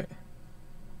shoot, wait.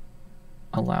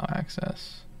 Allow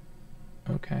access.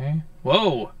 Okay.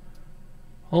 Whoa!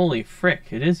 Holy frick,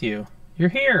 it is you. You're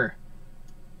here!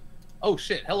 Oh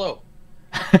shit, hello.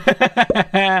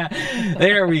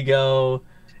 There we go.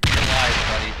 You're live,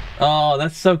 buddy. Oh,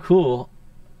 that's so cool.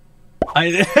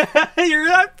 You're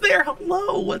up there.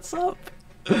 Hello, what's up?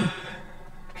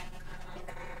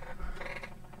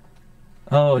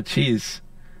 Oh, jeez.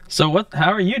 So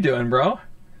how are you doing, bro?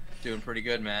 Doing pretty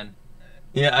good, man.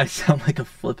 Yeah, I sound like a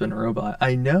flippin' robot.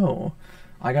 I know.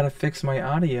 I gotta fix my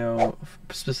audio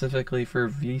specifically for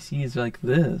VCs like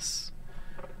this.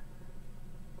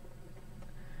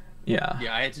 Yeah.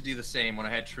 Yeah, I had to do the same when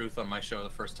I had Truth on my show the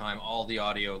first time. All the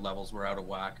audio levels were out of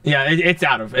whack. Yeah,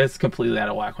 it's completely out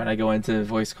of whack when I go into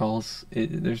voice calls.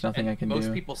 There's nothing I can do.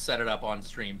 Most people set it up on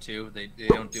stream too. They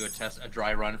don't do a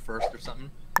dry run first or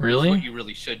something. Really? That's what you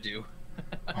really should do.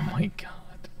 Oh my god.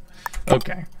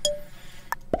 Okay.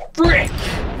 Frick!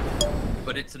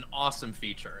 But it's an awesome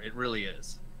feature. It really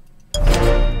is.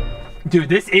 Dude,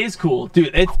 this is cool.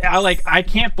 Dude, I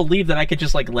can't believe that I could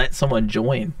just like let someone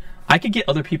join. I could get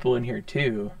other people in here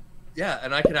too. Yeah,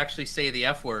 and I could actually say the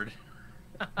F word.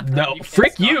 No,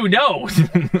 frick you, no.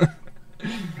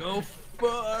 Go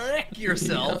frick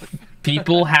yourself. Yeah.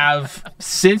 People have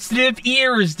sensitive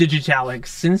ears, Digitalic.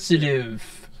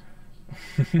 Sensitive.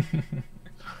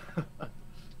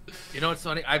 You know what's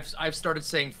funny? I've started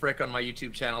saying frick on my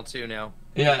YouTube channel too now.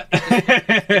 Yeah.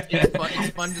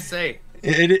 It's fun to say.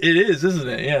 It is, isn't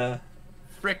it? Yeah.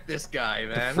 Frick this guy,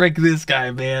 man. Frick this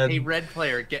guy, man. Hey, red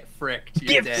player, get fricked.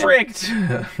 You're Get dead. fricked.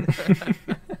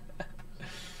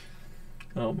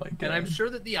 Oh my god. And I'm sure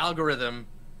that the algorithm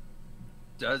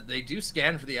they do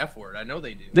scan for the F word. I know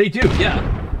they do. They do,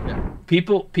 yeah. Yeah.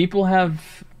 People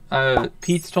have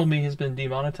Pete's told me he's been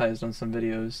demonetized on some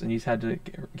videos and he's had to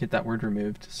get that word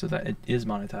removed so that it is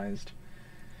monetized.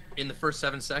 In the first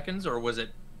 7 seconds, or was it?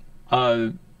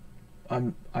 I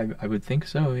would think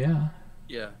so, yeah.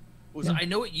 Yeah. Yeah. I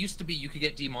know it used to be you could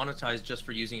get demonetized just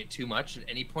for using it too much at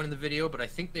any point in the video, but I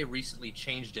think they recently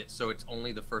changed it so it's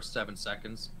only the first 7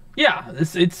 seconds. Yeah,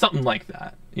 it's something like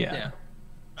that. Yeah. Yeah.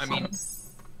 I mean,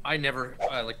 I never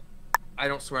I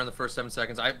don't swear in the first 7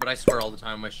 seconds. But I swear all the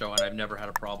time on my show, and I've never had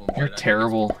a problem. You're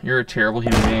terrible. You're a terrible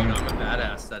human being. I'm a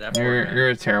badass. That F word, man. You're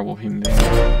a terrible human being.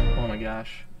 Oh my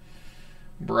gosh,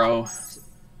 bro.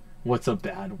 What's a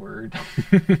bad word?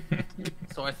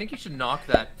 So I think you should knock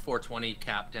that 420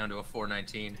 cap down to a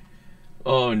 419.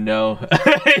 Oh no.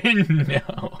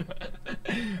 No.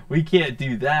 We can't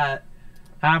do that.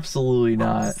 Absolutely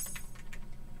not.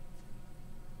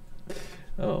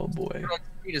 Oh boy.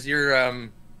 Because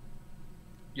you're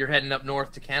heading up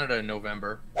north to Canada in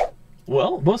November.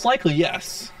 Well, most likely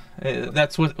yes.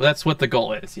 That's what the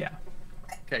goal is. Yeah.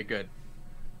 Okay, good.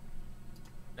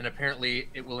 And apparently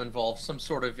it will involve some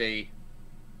sort of a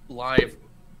live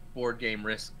board game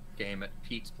Risk game at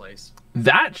Pete's place.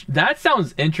 That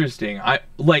sounds interesting. I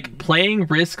like playing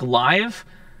Risk live.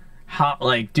 How,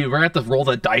 like, dude, we're gonna have to roll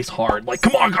the dice hard. Like,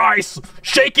 come on, guys,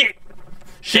 shake it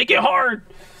hard.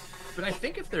 But I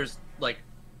think if there's like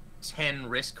 10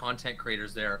 Risk content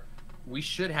creators there, we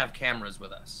should have cameras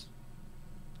with us.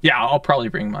 Yeah, I'll probably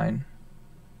bring mine.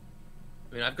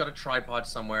 I mean, I've got a tripod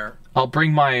somewhere. I'll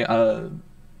bring my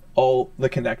all the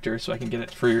connector so I can get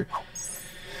it for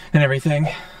and everything.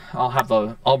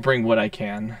 I'll bring what I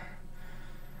can.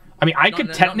 I mean, I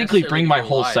could technically bring my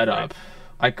whole live, setup. right?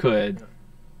 I could. Yeah.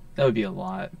 That would be a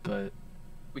lot, but...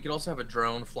 We could also have a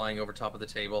drone flying over top of the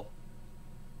table.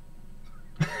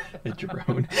 A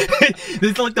drone.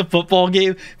 This is like the football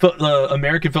game,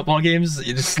 American football games.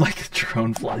 It's just like a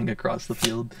drone flying across the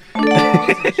field.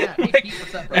 Hey, Pete,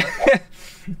 what's up, brother?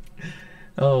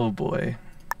 Oh boy.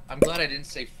 I'm glad I didn't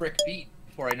say frick Pete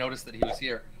before I noticed that he was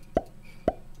here.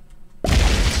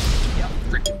 Yeah,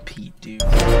 frickin' Pete, dude.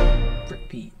 Frick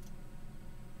Pete.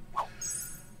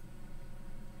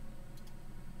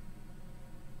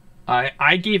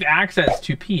 I gave access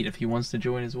to Pete if he wants to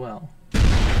join as well.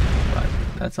 But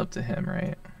that's up to him,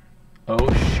 right?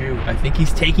 Oh shoot, I think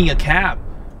he's taking a cap.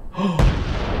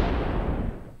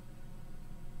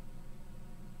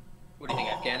 What do you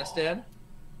think, Afghanistan?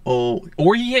 Oh,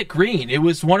 or he hit green. It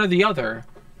was one or the other.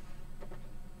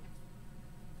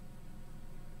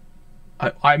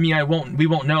 I mean, we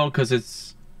won't know because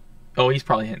it's... Oh, he's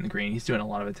probably hitting the green. He's doing a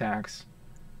lot of attacks.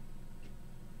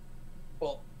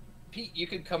 Well, Pete, you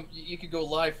could go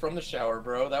live from the shower,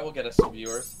 bro. That will get us some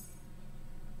viewers.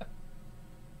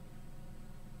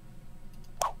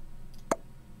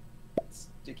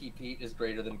 Sticky Pete is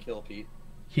greater than Kill Pete.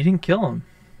 He didn't kill him.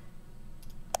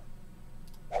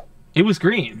 It was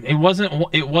green. It wasn't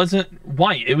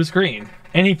white. It was green.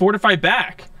 And he fortified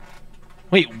back.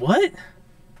 Wait, what?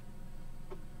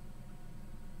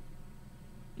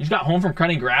 You just got home from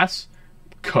cutting grass?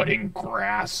 Cutting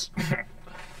grass.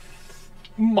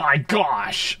 My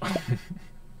gosh.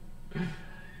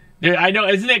 Dude, I know,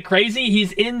 isn't it crazy?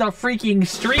 He's in the freaking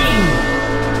stream.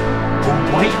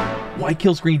 Oh, white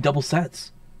kills green double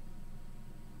sets.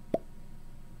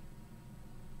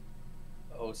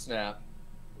 Oh, snap.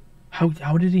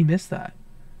 How did he miss that?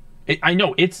 I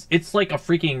know, it's like a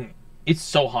freaking... It's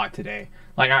so hot today.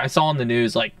 Like, I saw on the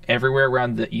news, like, everywhere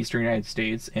around the eastern United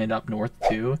States and up north,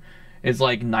 too, is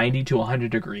like 90 to 100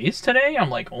 degrees today. I'm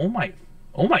like, oh my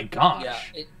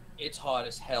gosh. Yeah, it's hot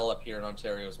as hell up here in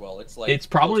Ontario as well. It's like... It's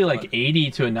probably like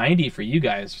 80 to a 90 for you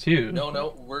guys, too.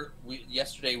 No,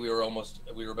 yesterday we were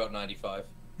about 95.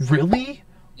 Really?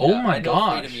 Yeah, oh my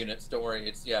gosh. Freedom units, don't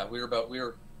worry. We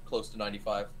were close to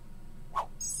 95.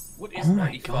 What is Oh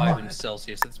 95 in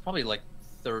Celsius? It's probably like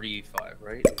 35,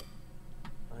 right?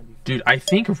 95. Dude, I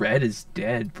think Red is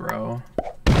dead, bro.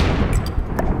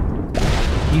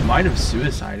 He might have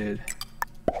suicided.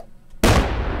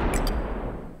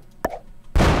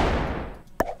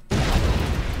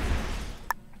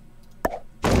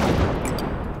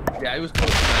 Yeah, it was close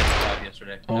to 95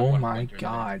 yesterday. Oh my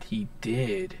god, he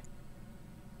did.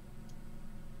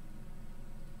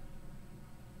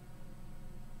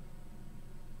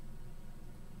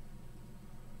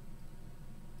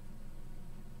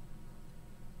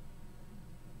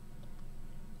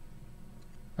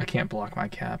 I can't block my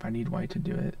cap. I need white to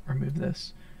do it. Remove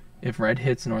this. If red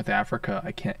hits North Africa,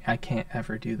 I can't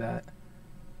ever do that.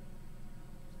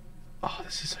 Oh,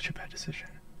 this is such a bad decision.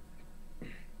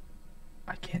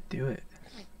 I can't do it.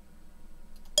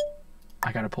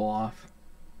 I gotta pull off.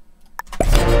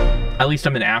 At least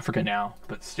I'm in Africa now,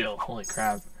 but still, holy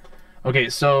crap. Okay,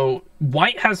 so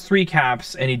white has 3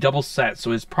 caps and he double set,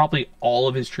 so it's probably all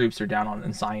of his troops are down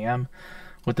in Siam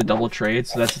with the double trade,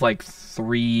 so that's like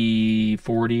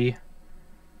 340.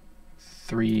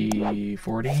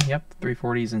 340, yep,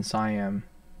 340s in Siam.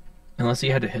 Unless he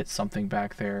had to hit something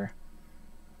back there.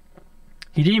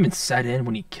 He didn't even set in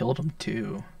when he killed him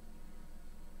too.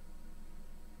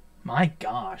 My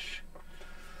gosh.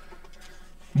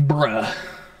 Bruh.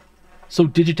 So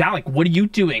Digitalic, what are you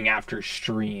doing after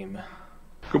stream?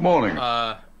 Good morning.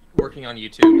 Working on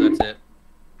YouTube, that's it.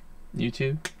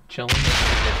 YouTube? Chilling?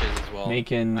 Well.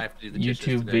 Making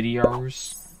YouTube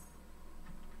videos?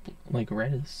 Like,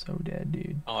 Red is so dead,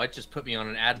 dude. Oh, it just put me on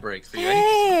an ad break for you.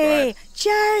 Hey,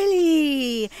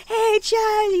 Charlie! Hey,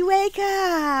 Charlie, wake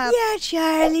up! Yeah,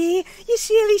 Charlie, you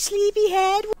silly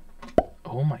sleepyhead.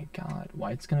 Oh my god,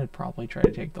 White's gonna probably try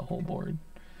to take the whole board.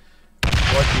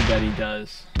 What you bet he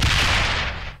does?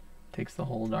 Takes the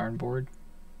whole darn board.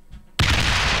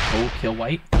 Oh, kill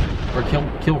White? Or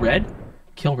kill Red?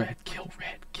 Kill Red, kill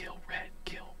Red, kill Red,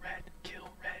 kill Red, kill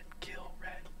Red, kill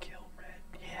Red, kill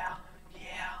Red. Yeah,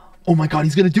 yeah. Oh my god,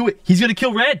 he's gonna do it! He's gonna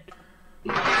kill Red!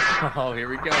 Oh, here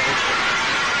we go.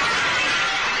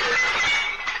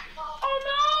 Oh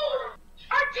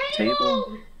no! Our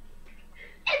table!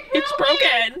 It's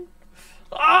broken!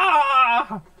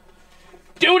 Ah!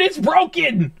 Dude, it's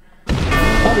broken!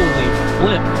 Holy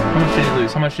flip. How much did he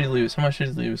lose? How much did he lose? How much did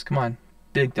he lose? Come on.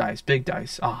 Big dice, big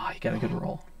dice. Ah, he got a good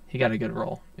roll. He got a good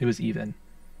roll. It was even.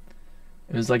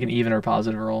 It was like an even or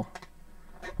positive roll.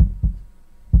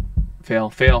 Fail,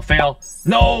 fail, fail.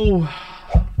 No!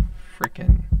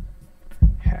 Frickin'.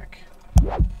 heck?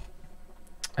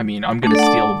 I mean, I'm gonna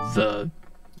steal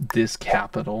this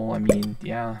capital. I mean,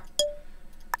 yeah.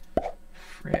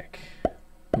 Frick.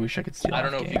 I wish I could steal. I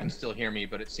don't know if you can still hear me,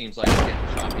 but it seems like it's getting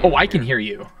choppy. Oh, I can hear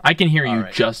you. I can hear you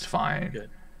right. just fine. Good.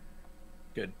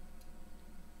 Good.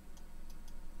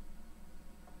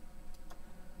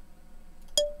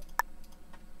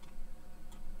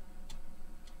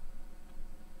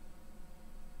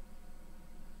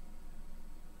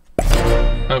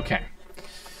 Okay.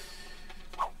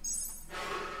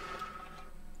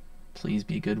 Please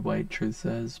be good, White Truth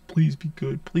says. Please be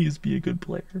good. Please be a good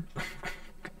player.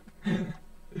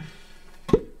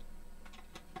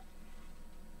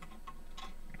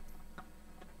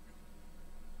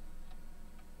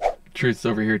 Truth's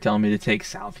over here telling me to take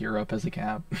South Europe as a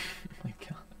cap. Oh my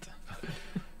god.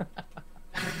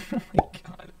 Oh my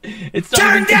god. It's not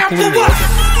Turn even down for concluded. what?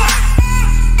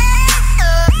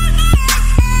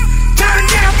 Turn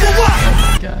down for what?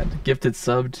 Oh my god. Gifted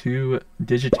sub to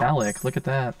Digitalic. Look at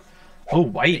that. Oh,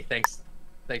 White. Hey, thanks.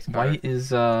 Thanks, Carter. White is,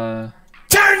 Turn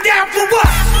down for what?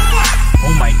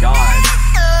 oh my god.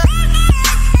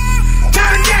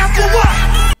 Turn down for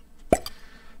what?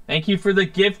 Thank you for the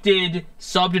gifted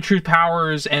sub to Truth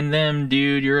Powers and them,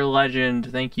 dude. You're a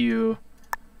legend. Thank you.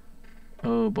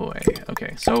 Oh boy.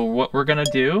 Okay, so what we're gonna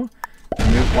do,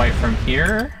 remove White from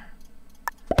here.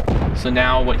 So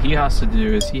now what he has to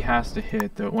do is he has to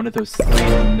hit one of those 3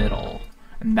 in the middle.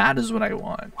 And that is what I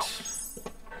want.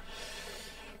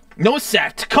 No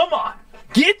set. Come on.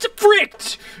 Get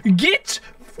fricked. Get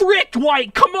fricked,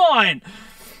 White. Come on.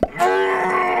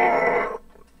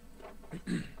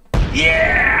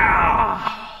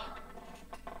 Yeah.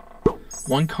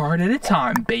 One card at a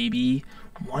time, baby.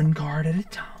 One card at a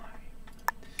time.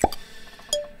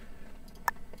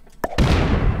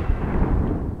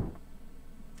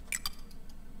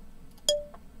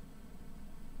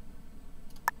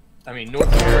 I mean,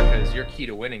 North America is your key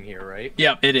to winning here, right?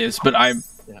 Yep, it is. But I'm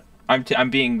Yeah. I'm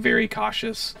being very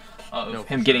cautious of No, for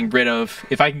him getting rid of.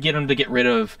 If I can get him to get rid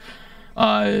of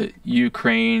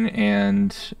Ukraine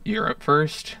and Europe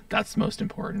first, that's most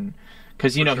important.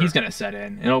 Because you know sure. he's gonna set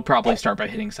in, and he'll probably start by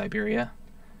hitting Siberia.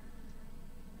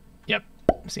 Yep.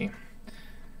 See.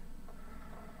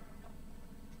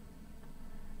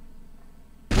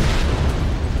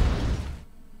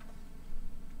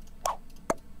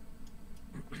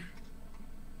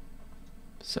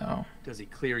 So. Does he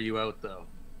clear you out, though?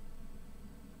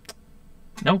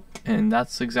 Nope, and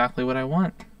that's exactly what I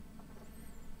want.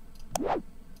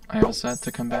 I have a set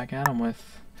to come back at him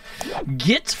with.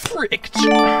 Get fricked!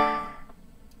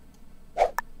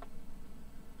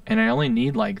 And I only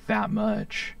need like that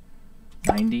much.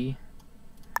 90.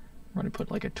 We're gonna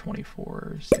put like a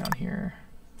 24s down here.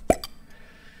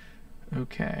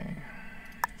 Okay.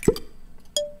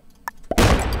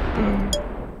 Boom.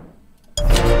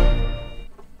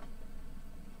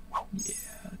 Yeah,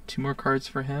 2 more cards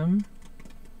for him.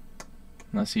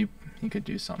 Unless he could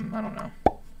do something, I don't know.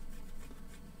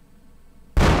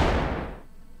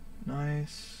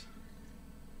 Nice.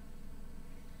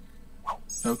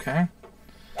 Okay.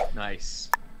 Nice.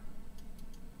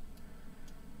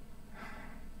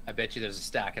 I bet you there's a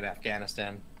stack in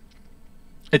Afghanistan.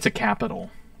 It's a capital.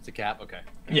 It's a cap? Okay.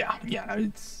 Yeah,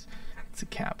 it's a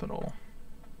capital.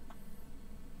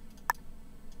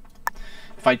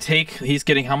 If I take, he's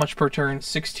getting how much per turn?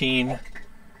 16.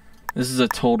 This is a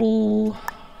total.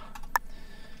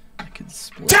 I could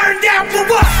split. Turn down for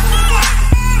what?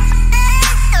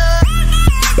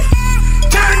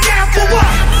 Turn down for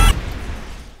what?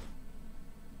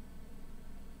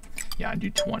 Yeah, I do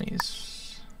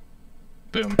 20s.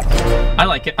 Boom. I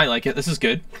like it. I like it. This is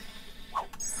good.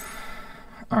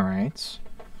 All right.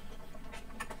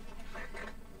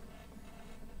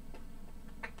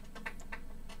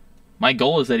 My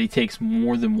goal is that he takes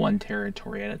more than 1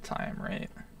 territory at a time, right?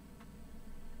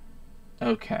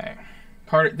 Okay.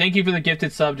 Carter, thank you for the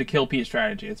gifted sub to Kill Pete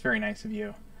Strategy. It's very nice of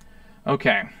you.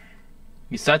 Okay.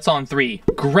 He sets on 3.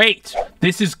 Great!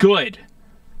 This is good.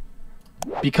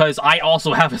 Because I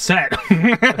also have a set.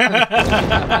 This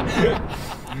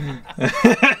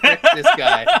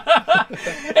guy.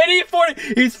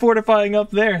 And he's fortifying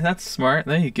up there. That's smart.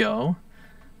 There you go.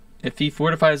 If he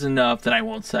fortifies enough, then I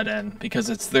won't set in because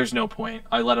there's no point.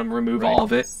 I let him remove all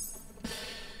of it.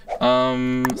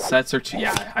 Sets are 2.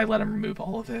 Yeah, I let him remove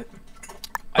all of it.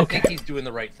 I think he's doing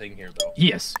the right thing here, though.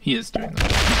 He is doing the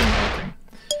right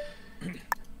thing.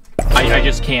 I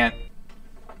just can't.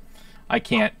 I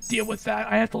can't deal with that.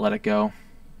 I have to let it go.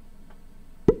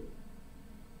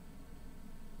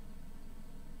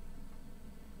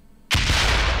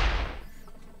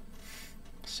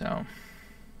 So.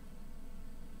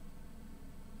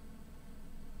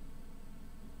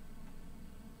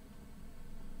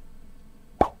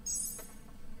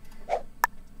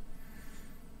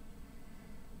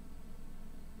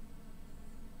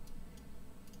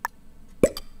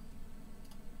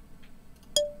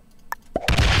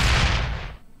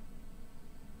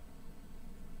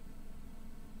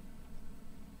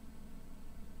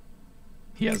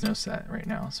 He has no set right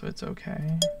now, so it's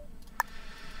okay.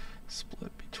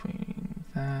 Split between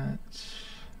that.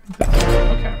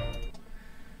 Okay.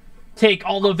 Take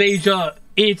all of Asia.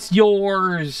 It's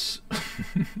yours.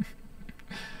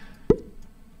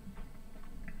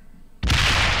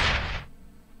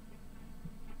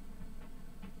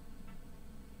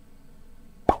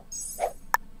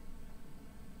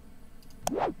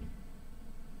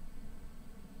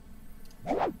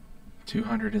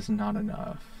 $200 is not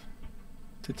enough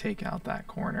to take out that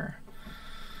corner.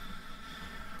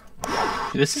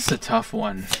 This is a tough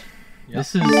one. Yep.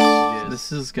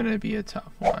 This is gonna be a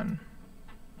tough one.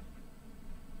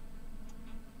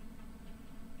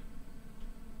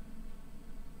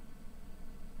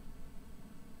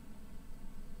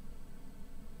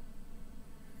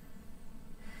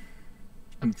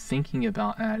 I'm thinking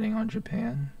about adding on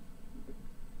Japan.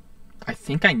 I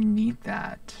think I need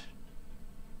that.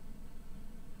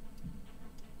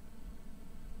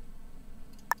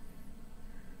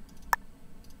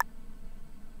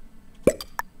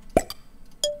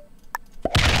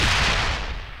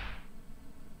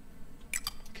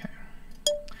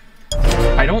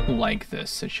 I don't like this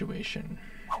situation.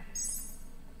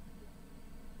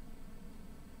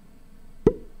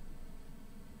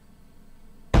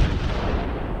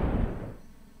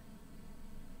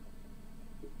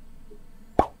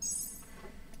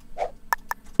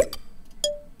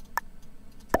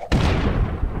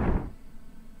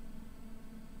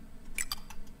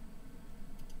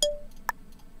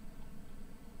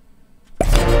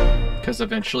 Because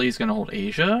eventually he's going to hold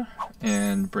Asia,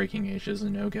 and breaking Asia is a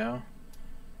no-go.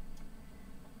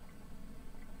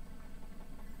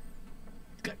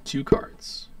 Got 2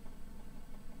 cards.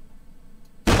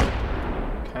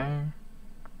 Okay.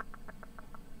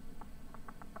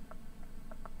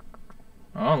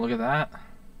 Oh, look at that.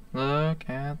 Look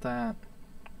at that.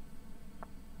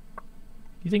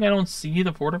 You think I don't see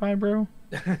the fortify, bro?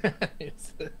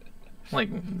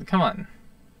 Like, come on.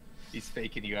 He's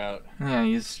faking you out. Yeah,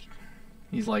 he's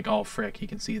like, oh frick, he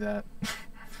can see that.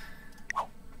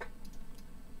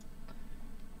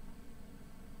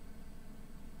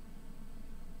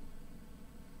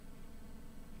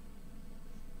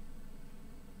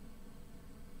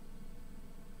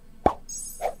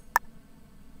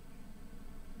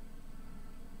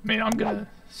 I mean, I'm gonna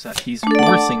set. He's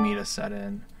forcing me to set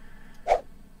in.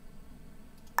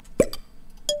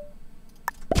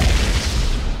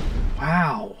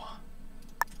 Wow.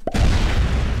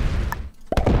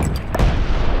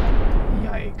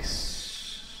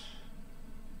 Yikes.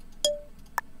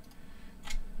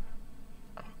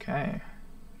 Okay.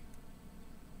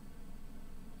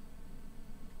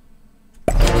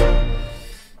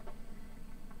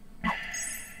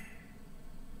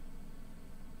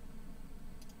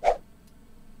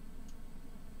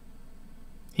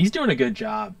 He's doing a good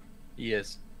job. He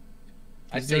is.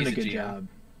 He's doing a good job.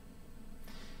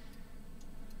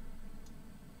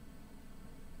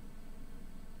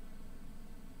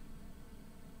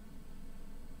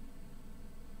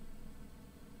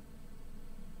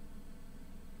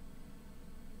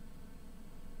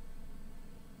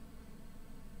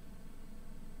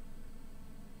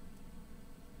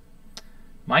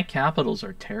 My capitals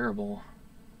are terrible.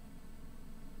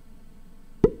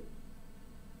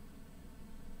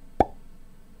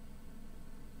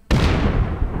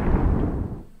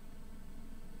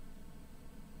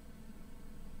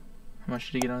 How much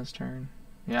did he get on his turn?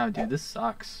 Yeah, dude, this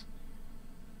sucks.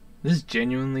 This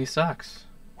genuinely sucks.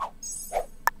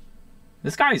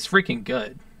 This guy is freaking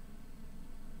good.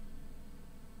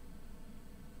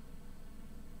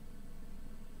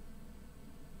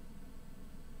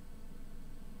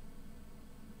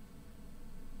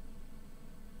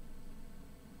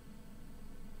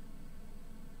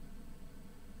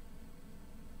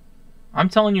 I'm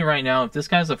telling you right now, if this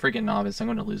guy's a freaking novice, I'm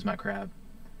going to lose my crap.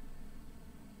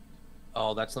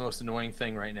 Oh, that's the most annoying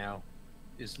thing right now,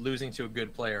 is losing to a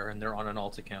good player and they're on an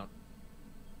alt account.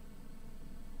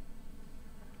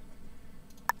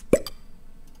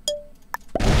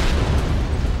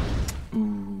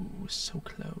 Ooh, so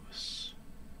close.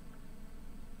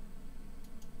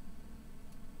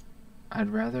 I'd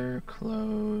rather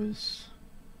close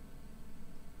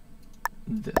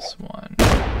this one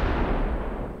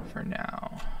for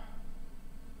now.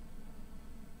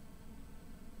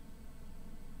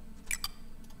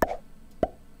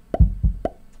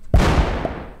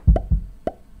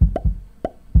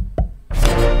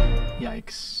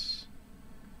 Yikes.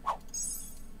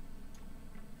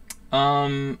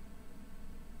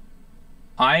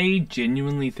 I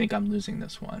genuinely think I'm losing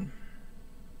this one.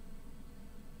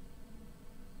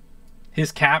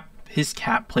 His cap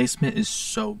placement is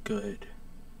so good.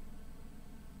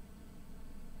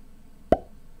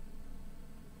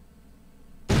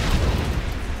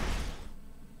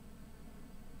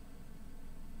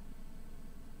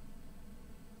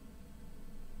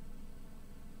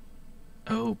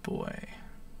 Oh boy.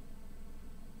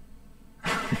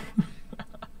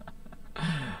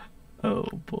 Oh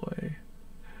boy.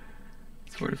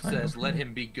 Truth says, let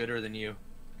him be gooder than you.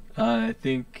 I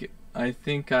think I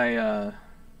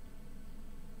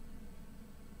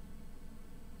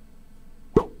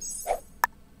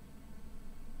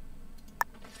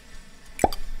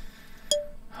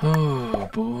Oh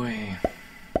boy.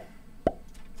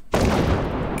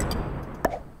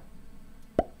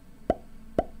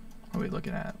 What are we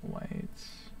looking at? Whites.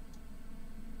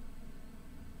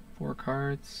 4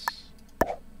 cards.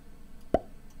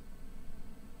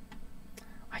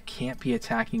 I can't be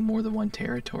attacking more than 1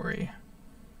 territory.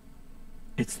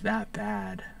 It's that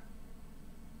bad.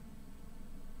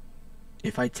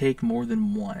 If I take more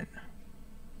than 1.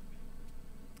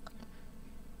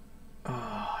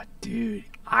 Oh, dude.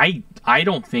 I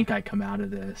don't think I come out of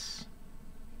this.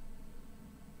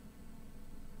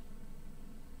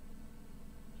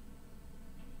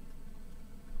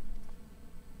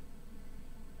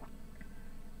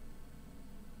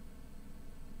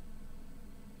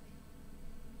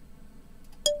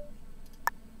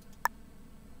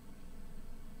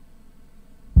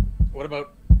 What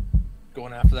about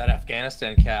going after that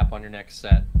Afghanistan cap on your next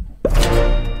set?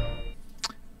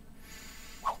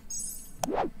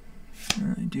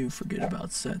 I do forget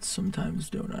about sets sometimes,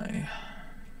 don't I?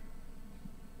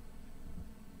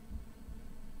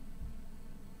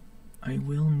 I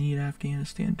will need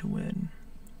Afghanistan to win.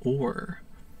 Or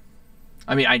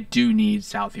I mean, I do need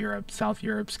South Europe. South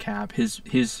Europe's cap.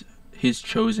 His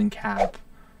chosen cap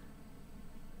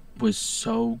was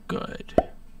so good.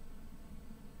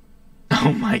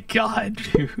 Oh my god,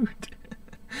 dude.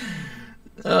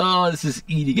 Oh, this is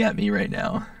eating at me right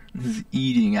now. This is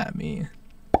eating at me.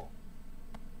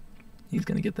 He's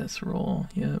gonna get this roll.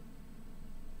 Yep.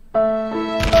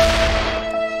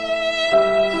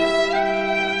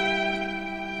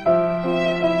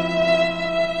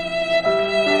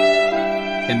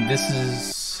 And this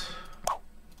is...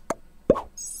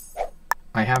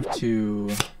 I have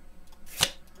to...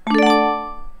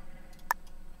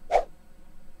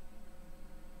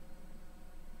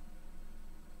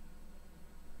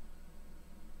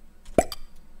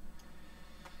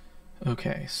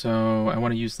 Okay, so I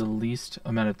want to use the least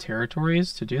amount of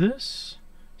territories to do this.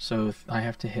 So I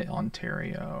have to hit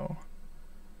Ontario.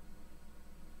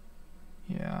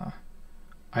 Yeah.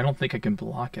 I don't think I can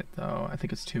block it though. I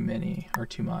think it's too many or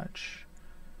too much.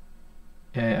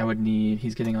 Yeah, I would need,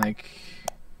 he's getting like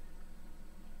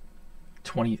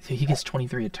 20, he gets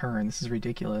 23 a turn. This is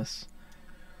ridiculous.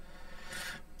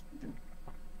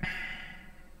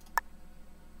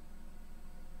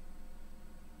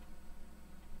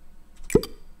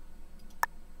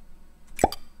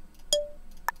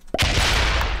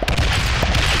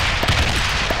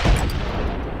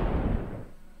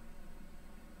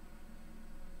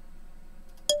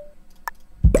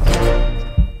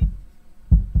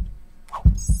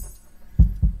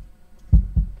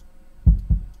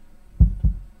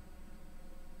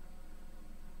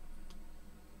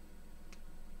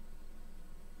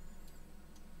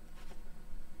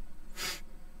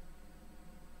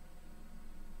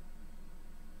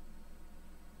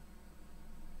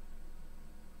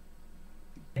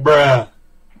 Bruh.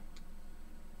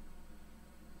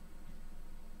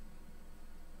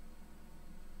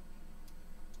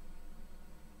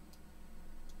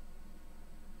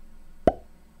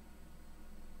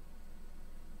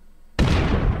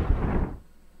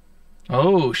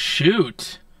 Oh,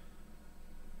 shoot.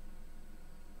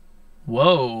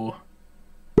 Whoa.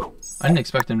 I didn't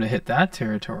expect him to hit that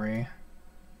territory.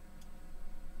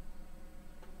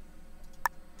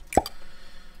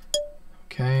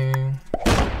 Okay.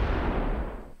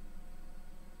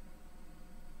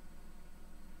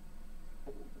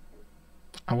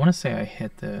 I want to say I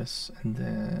hit this, and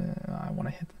then I want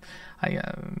to hit...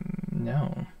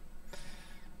 no.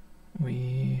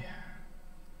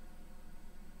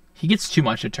 He gets too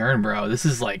much a turn, bro. This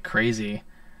is like crazy.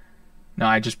 No,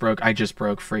 I just broke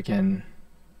freaking...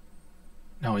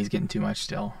 No, he's getting too much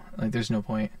still. Like, there's no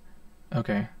point.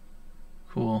 Okay.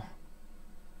 Cool.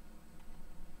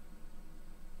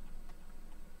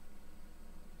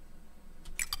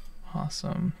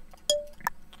 Awesome.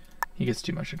 He gets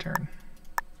too much a turn.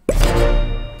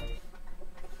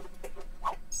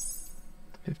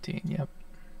 15, yep.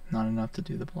 Not enough to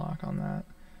do the block on that.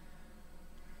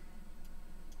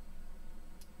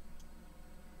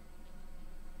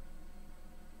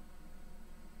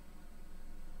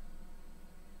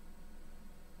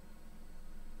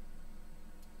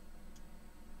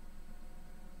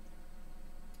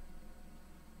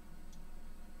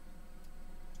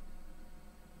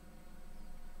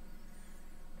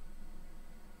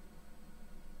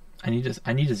 I need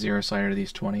a zero slider to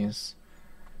these 20s,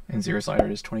 and zero slider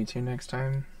to 22 next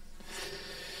time.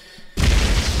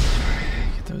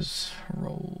 Get those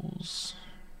rolls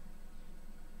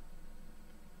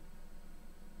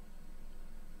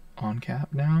on cap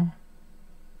now.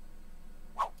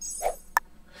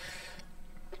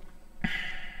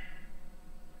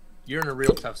 You're in a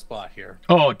real tough spot here.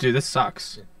 Oh, dude, this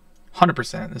sucks.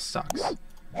 100%, this sucks.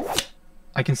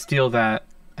 I can steal that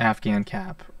Afghan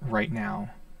cap right now,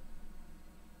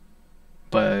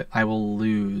 but I will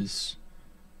lose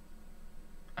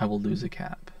a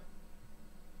cap.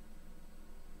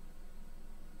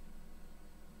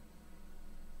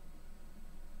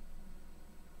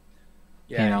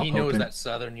 Yeah, And I'll he knows open- that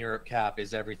Southern Europe cap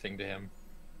is everything to him.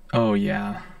 Oh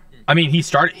yeah. I mean,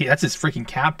 that's his freaking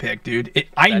cap pick, dude.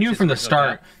 I That's knew his from the original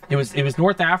start cap. it was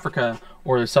North Africa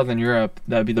or Southern Europe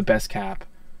that would be the best cap.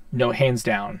 No, hands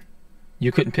down.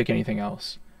 You couldn't pick anything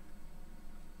else.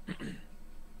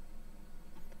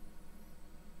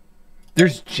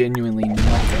 There's genuinely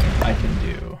nothing I can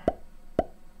do.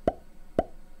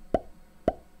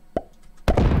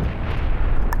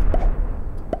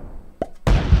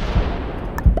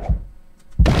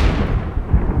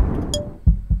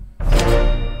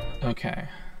 Okay.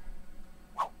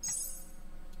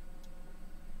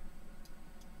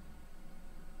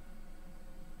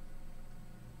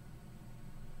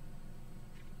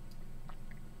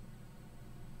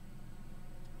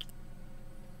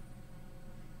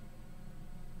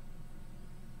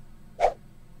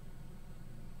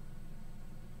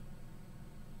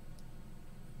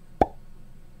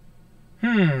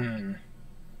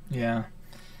 Yeah.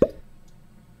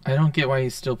 I don't get why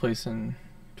he's still placing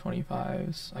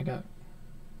 25s.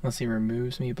 Unless he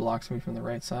removes me, blocks me from the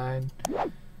right side.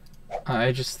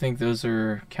 I just think those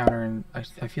are counter, and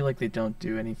I feel like they don't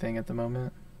do anything at the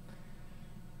moment.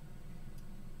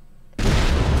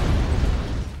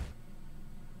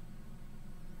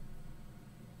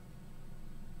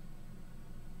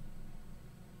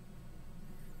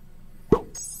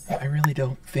 I really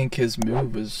don't think his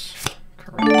move was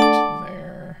correct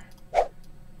there.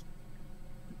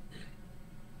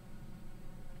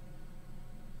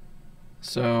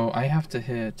 So I have to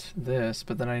hit this,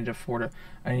 but then I need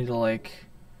to like,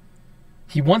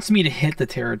 he wants me to hit the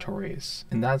territories,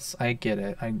 and I get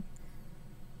it.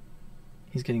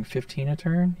 He's getting 15 a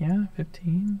turn, yeah,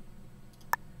 15.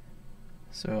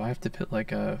 So I have to put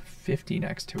like a 50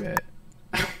 next to it.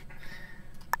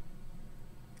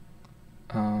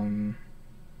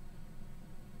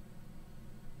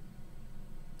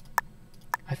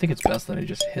 I think it's best that I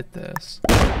just hit this.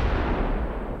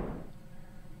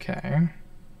 Okay.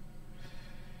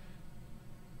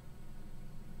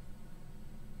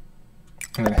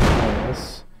 I'm gonna hit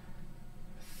this.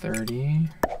 30.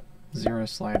 Zero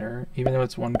slider. Even though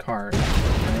it's one card.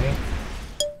 Right?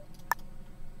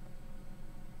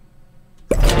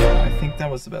 Yeah, I think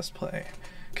that was the best play.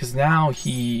 Because now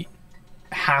he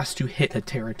has to hit a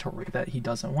territory that he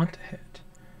doesn't want to hit.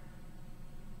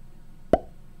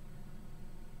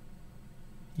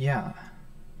 Yeah.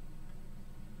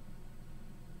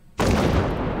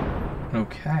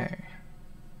 Okay.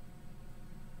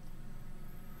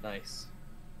 Nice.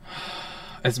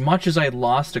 As much as I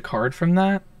lost a card from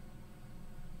that,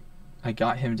 I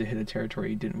got him to hit a territory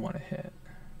he didn't want to hit.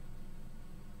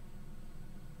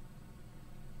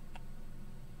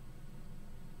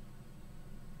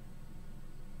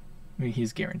 I mean,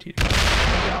 he's guaranteed to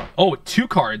go. Oh, 2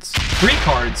 cards. 3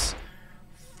 cards.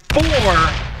 4.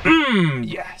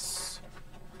 Yes.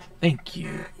 Thank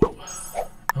you.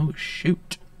 Oh,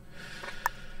 shoot.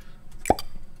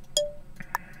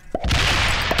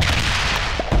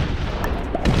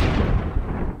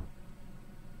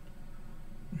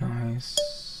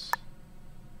 Nice.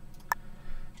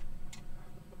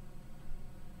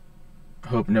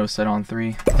 Hope no set on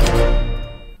 3.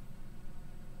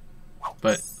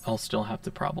 But I'll still have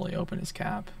to probably open his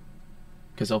cap.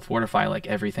 Because he'll fortify like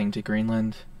everything to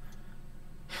Greenland.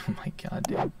 Oh my god,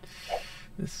 dude.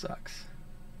 This sucks.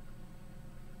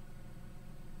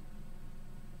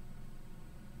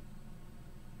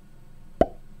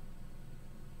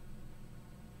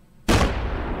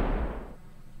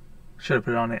 Should have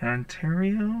put it on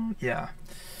Ontario? Yeah.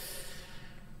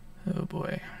 Oh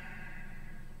boy.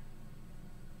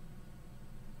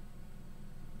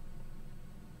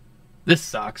 This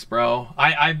sucks, bro.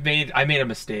 I made a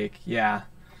mistake. Yeah.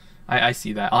 I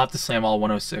see that. I'll have to slam all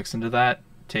 106 into that,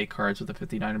 take cards with a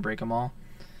 59 and break them all.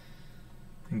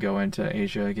 And go into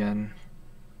Asia again.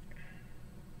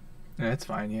 Yeah, it's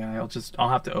fine. Yeah, I'll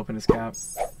have to open his cap.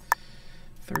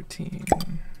 13.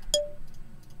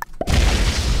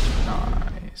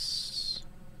 Nice.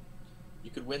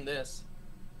 You could win this.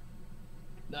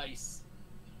 Nice.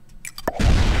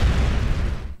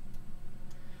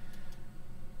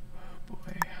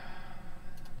 Boy.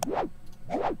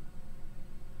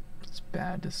 It's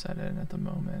bad to set in at the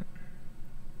moment.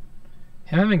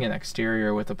 Him having an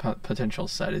exterior with a potential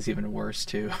set is even worse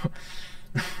too.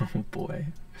 Oh boy.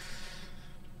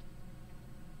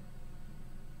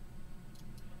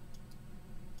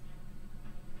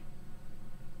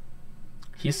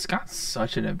 He's got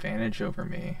such an advantage over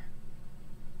me.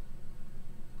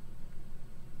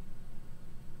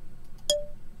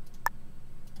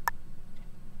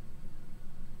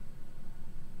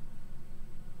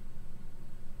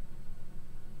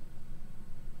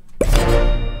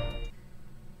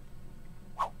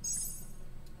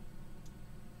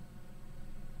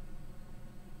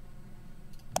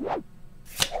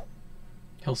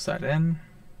 He'll set in.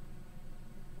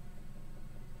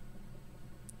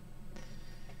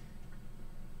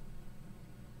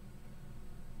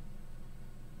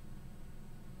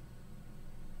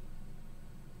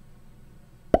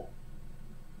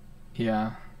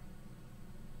 Yeah.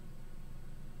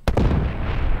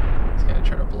 He's gonna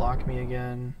try to block me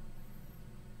again.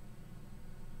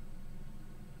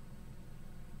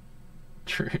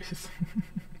 Truth.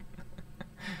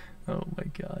 Oh my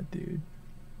god, dude.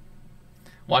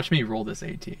 Watch me roll this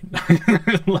 18.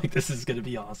 Like, this is gonna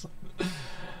be awesome.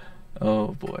 Oh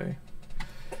boy.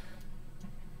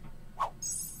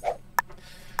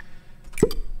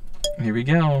 Here we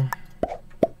go.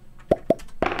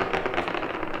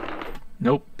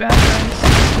 Nope, bad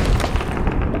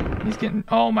dice. He's getting...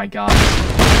 Oh my god.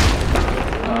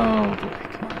 Oh boy,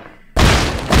 come on.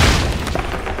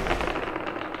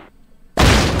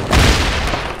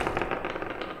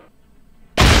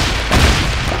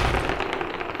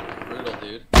 Brutal,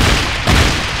 dude.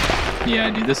 Yeah,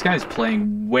 dude, this guy's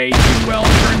playing way too well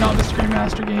for a novice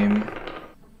Grandmaster game.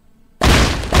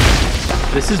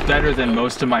 This is better than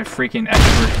most of my freaking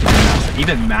expert Grandmaster,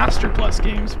 even Master Plus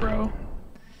games, bro.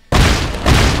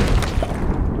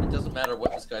 It doesn't matter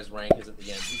what this guy's rank is at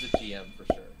the end. He's a GM for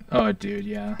sure. Oh, dude,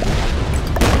 yeah.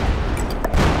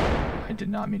 I did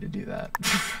not mean to do that.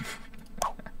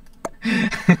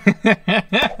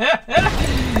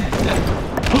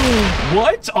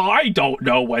 What? I don't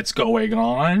know what's going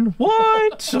on.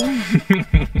 What?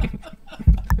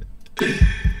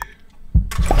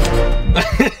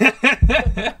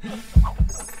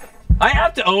 I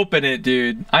have to open it,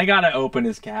 dude. I gotta open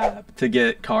his cap to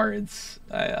get cards.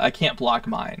 I can't block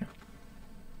mine.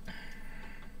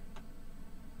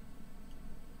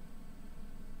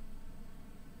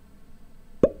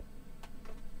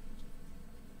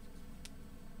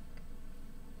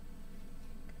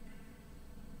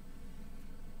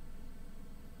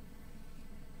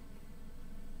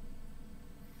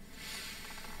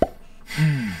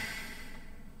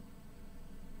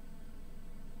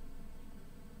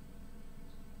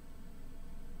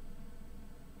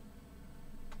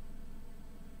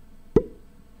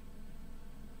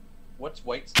 What's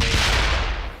White's name?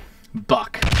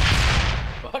 Buck.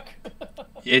 Buck?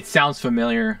 It sounds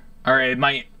familiar. Or it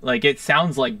might, like, it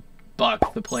sounds like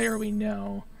Buck, the player we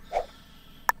know.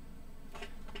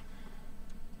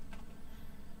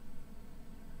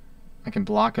 I can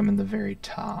block him in the very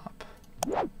top.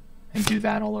 And do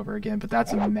that all over again, but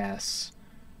that's a mess.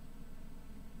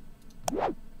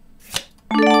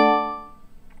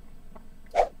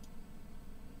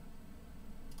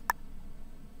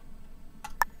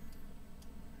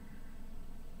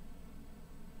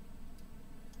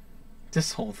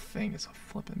 This whole thing is a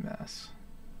flippin' mess.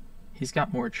 He's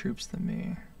got more troops than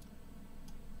me.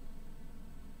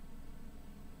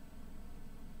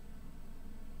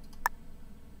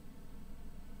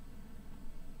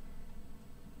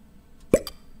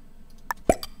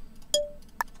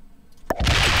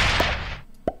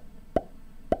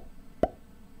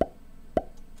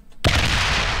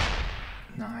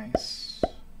 Nice.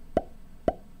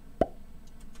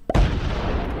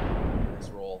 Nice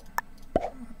roll.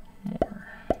 More.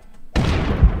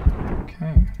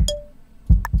 Okay.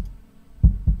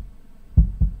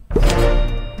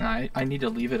 I need to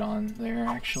leave it on there,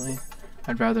 actually.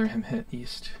 I'd rather him hit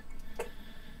east.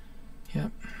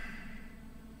 Yep.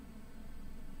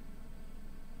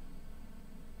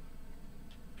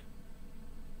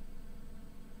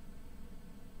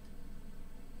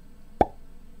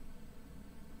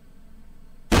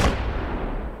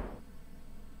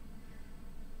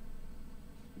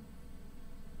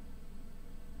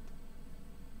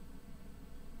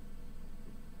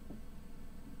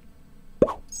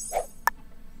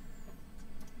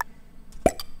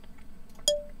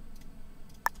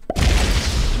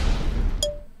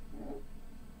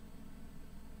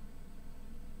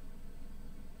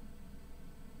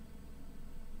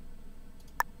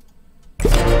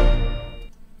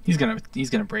 He's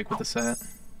gonna break with the set.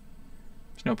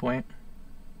 There's no point.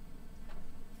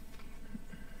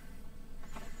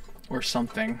 Or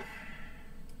something.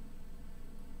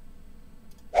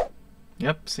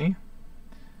 Yep, see?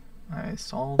 I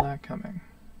saw that coming.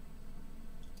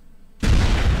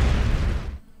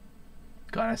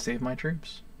 Gotta save my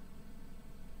troops.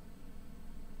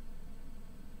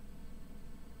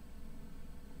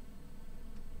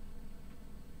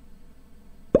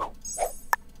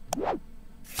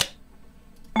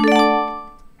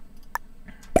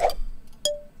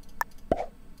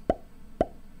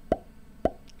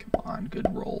 Come on,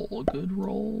 good roll, good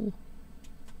roll.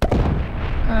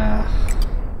 That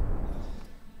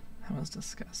was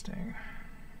disgusting.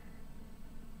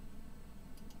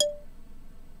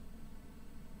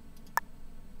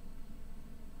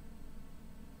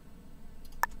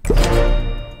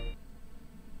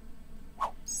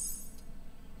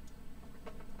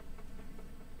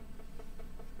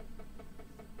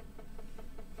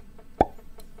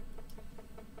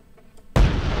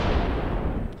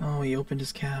 Oh, he opened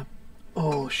his cap.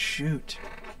 Oh, shoot.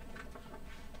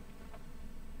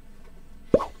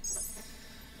 Boy.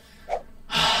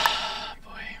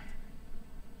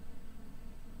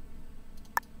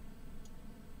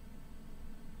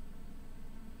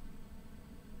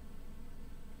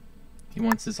 He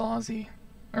wants his Aussie.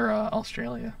 Or,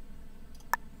 Australia.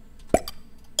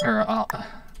 Or,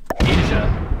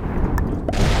 Asia.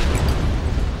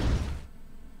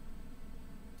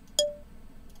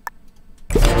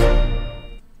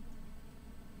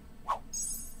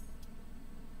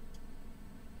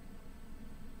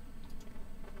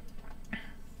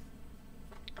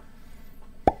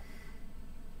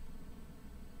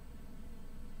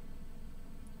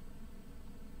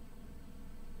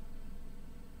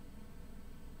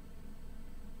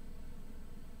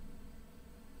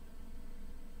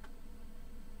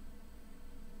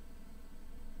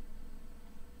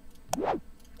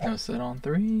 No set on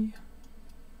 3.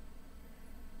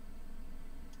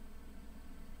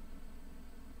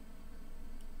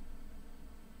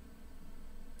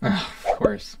 Oh, of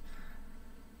course.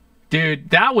 Dude,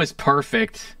 that was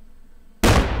perfect.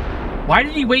 Why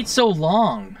did he wait so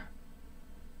long?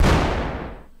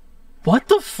 What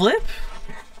the flip?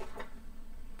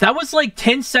 That was like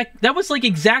 10 sec. That was like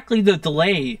exactly the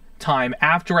delay time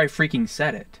after I freaking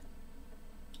said it.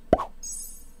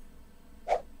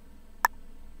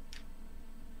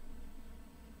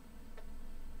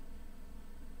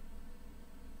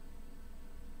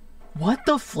 What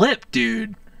the flip,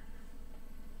 dude?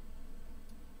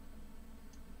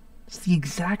 It's the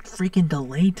exact freaking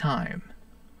delay time.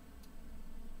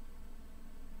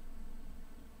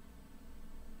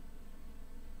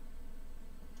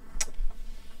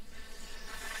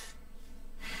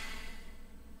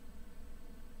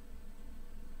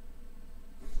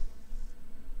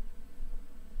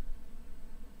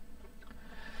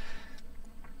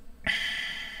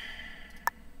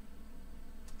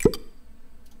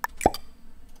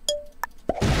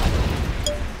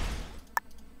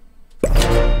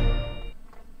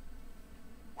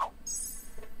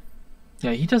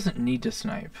 Yeah, he doesn't need to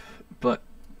snipe, but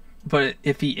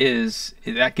if he is,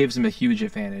 that gives him a huge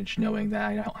advantage, knowing that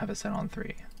I don't have a set on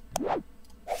 3.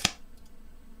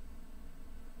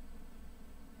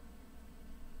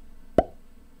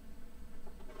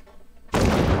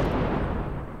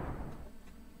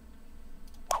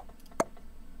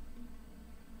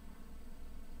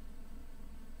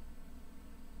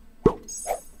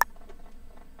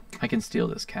 I can steal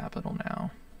this capital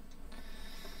now.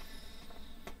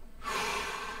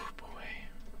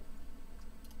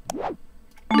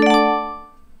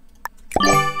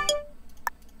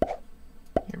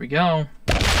 Here we go.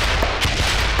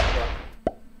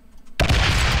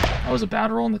 That was a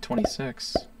bad roll in the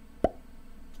 26.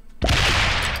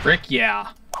 Frick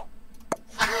yeah.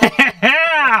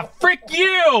 Frick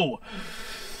you!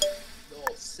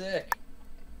 Oh, sick.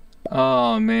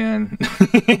 Oh, man.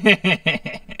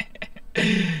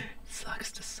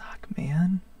 Sucks to suck,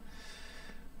 man.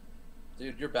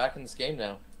 Dude, you're back in this game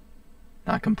now.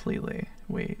 Not completely.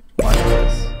 Wait, watch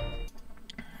this.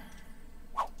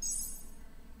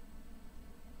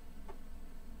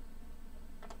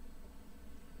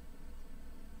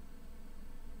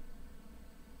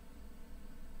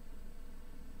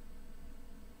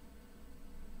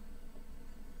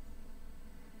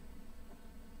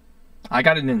 I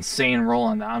got an insane roll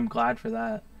on that. I'm glad for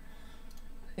that.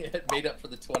 It made up for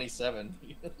the 27.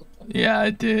 Yeah,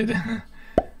 it did.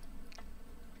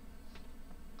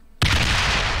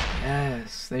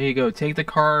 Yes, there you go. Take the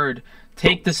card.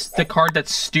 Take the card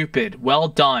that's stupid. Well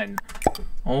done.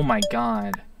 Oh my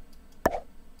god.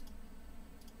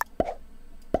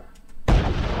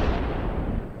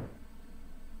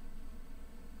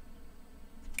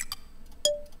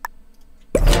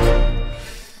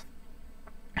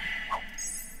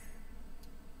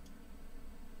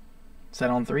 Set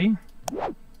on 3?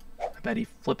 I bet he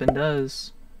flippin'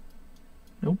 does.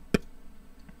 Nope.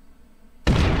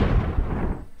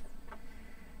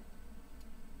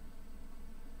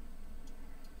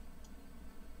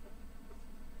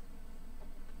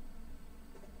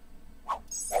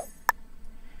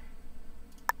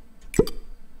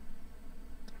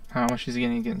 How much is he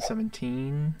getting? Getting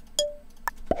 17?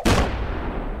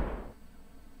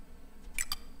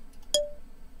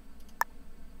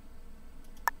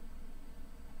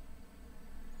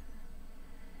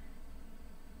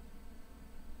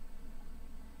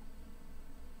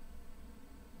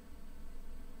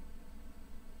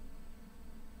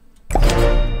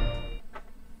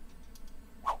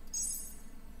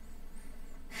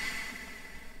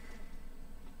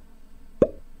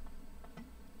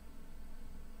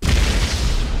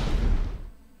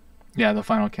 Yeah, the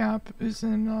final cap is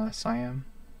in Siam,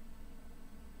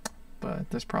 but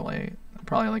there's probably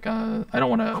like I don't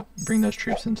want to bring those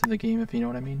troops into the game, if you know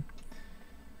what I mean.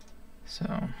 So.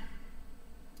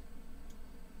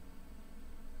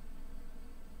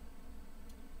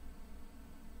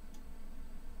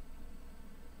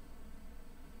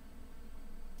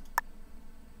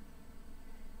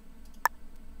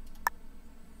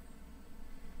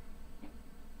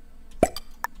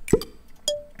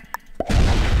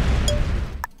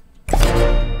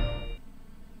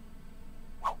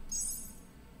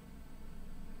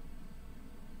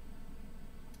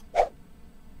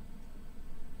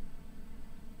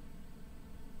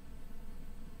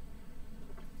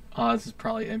 This is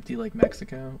probably empty like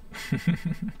Mexico.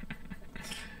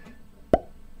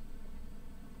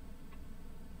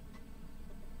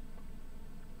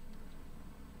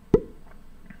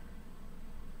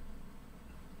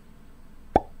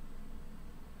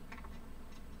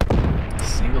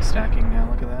 Single stacking now,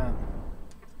 look at that.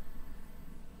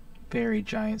 Very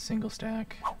giant single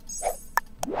stack.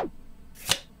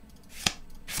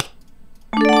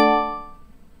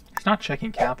 He's not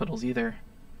checking capitals either.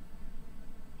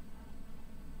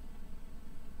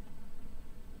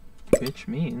 Which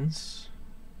means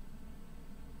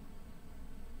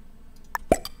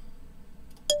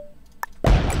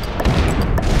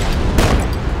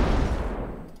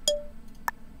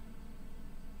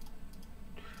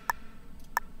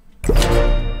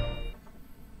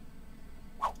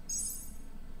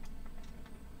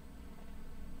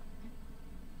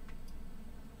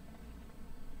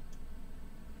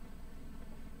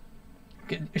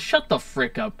shut the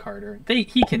frick up, Carter.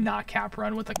 He cannot cap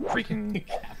run with a freaking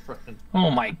Cap run. Oh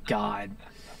my god.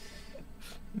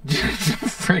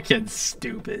 Freaking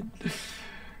stupid.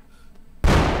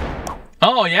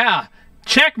 Oh yeah.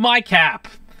 Check my cap.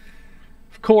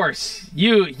 Of course.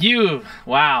 You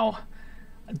wow.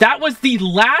 That was the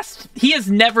last. He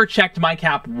has never checked my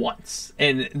cap once.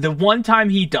 And the one time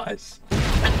he does.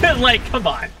 Like, come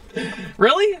on.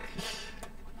 Really?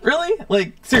 Really?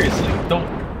 Like, seriously.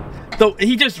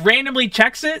 He just randomly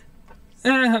checks it?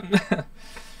 I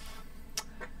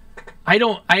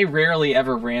rarely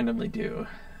ever randomly do.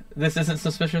 This isn't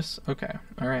suspicious? Okay,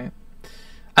 alright.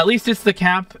 At least it's the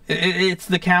cap. It's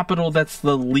the capital that's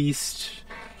the least,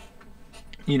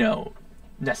 you know,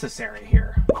 necessary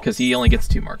here. Because he only gets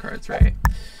 2 more cards, right?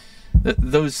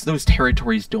 Those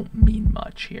territories don't mean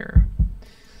much here.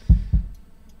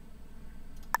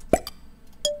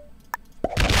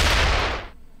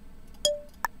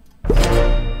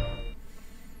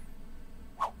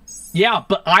 Yeah,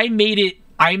 but I made it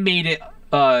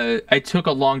I took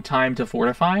a long time to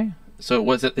fortify, so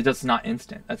it does not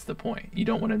instant. That's the point. You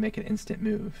don't want to make an instant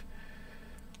move.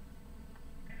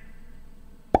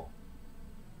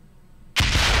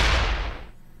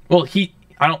 Well, you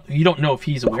don't know if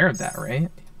he's aware of that, right?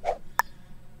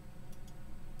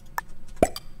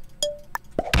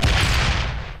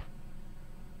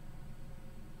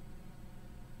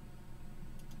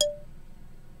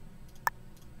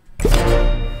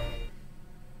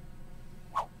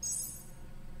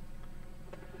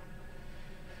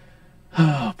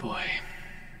 Oh boy.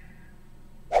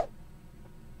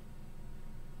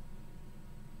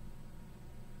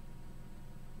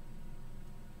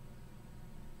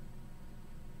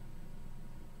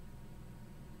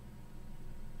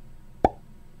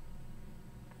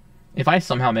 If I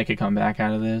somehow make a comeback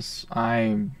out of this,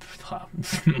 I'm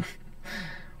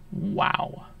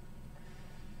wow.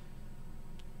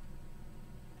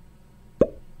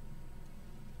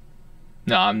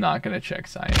 No, I'm not gonna check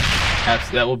science.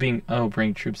 That will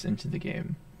bring troops into the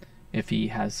game if he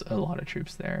has a lot of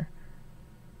troops there.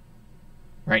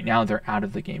 Right now they're out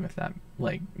of the game, if that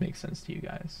like makes sense to you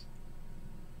guys.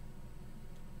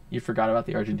 You forgot about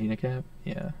the Argentina cap?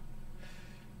 Yeah.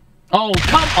 Oh,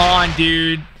 come on,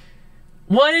 dude.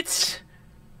 What?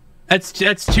 That's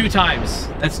 2 times.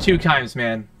 That's 2 times,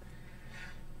 man.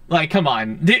 Like, come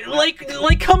on. Like,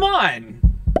 come on.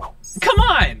 Come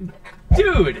on.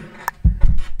 Dude.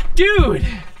 Dude.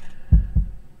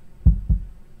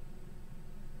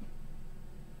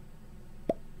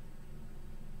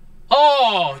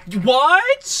 Oh,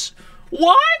 what?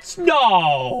 What?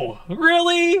 No.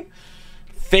 Really?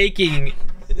 Faking.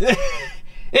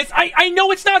 I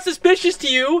know it's not suspicious to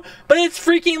you, but it's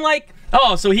freaking like,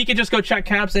 oh, so he can just go check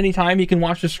caps anytime he can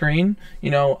watch the screen?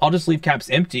 You know, I'll just leave caps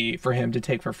empty for him to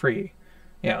take for free.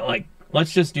 Yeah, like,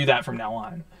 let's just do that from now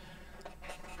on.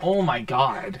 Oh my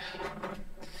god.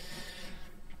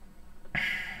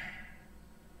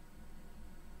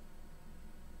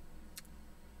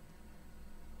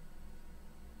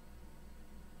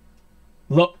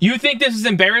 Look, you think this is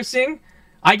embarrassing?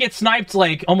 I get sniped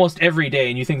like almost every day,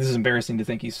 and you think this is embarrassing to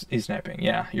think he's sniping.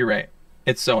 Yeah, you're right.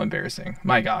 It's so embarrassing.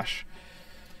 My gosh.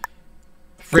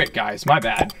 Frick, guys, my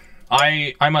bad.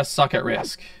 I must suck at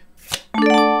Risk.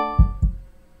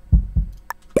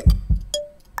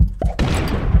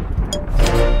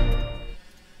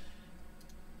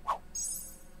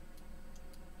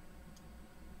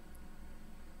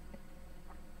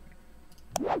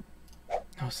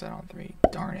 No set on 3.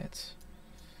 Darn it.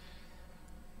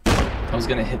 I was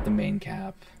gonna hit the main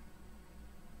cap.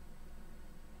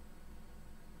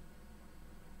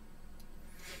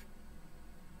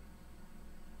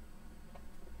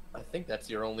 I think that's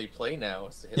your only play now.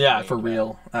 Is to hit Yeah, the main for cap.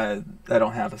 real. I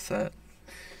don't have a set.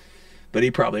 But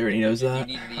he probably already knows that.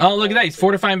 You need Oh, look at that. He's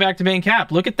fortifying back to main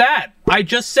cap. Look at that. I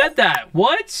just said that.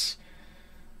 What?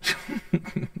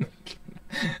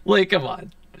 Like, come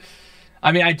on.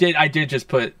 I mean, I did just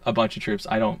put a bunch of troops.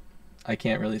 I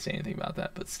can't really say anything about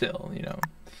that, but still, you know.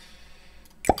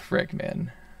 Frick,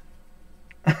 man.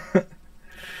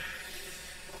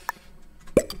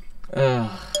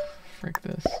 Ugh, frick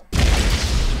this.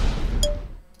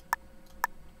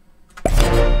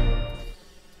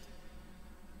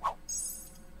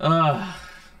 Ugh.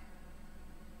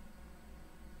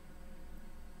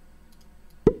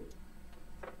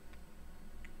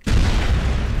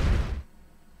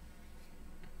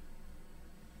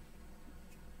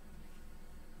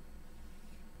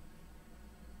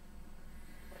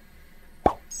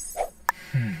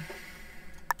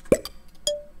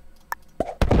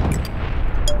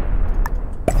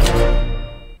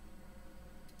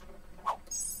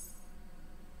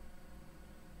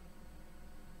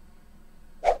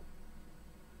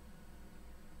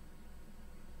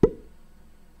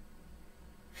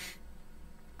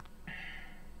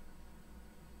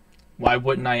 Why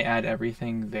wouldn't I add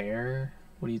everything there?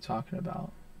 What are you talking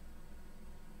about?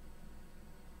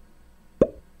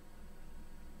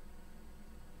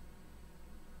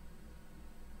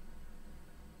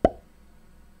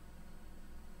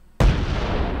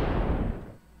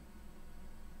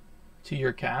 To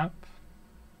your cap?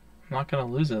 I'm not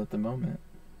gonna lose it at the moment.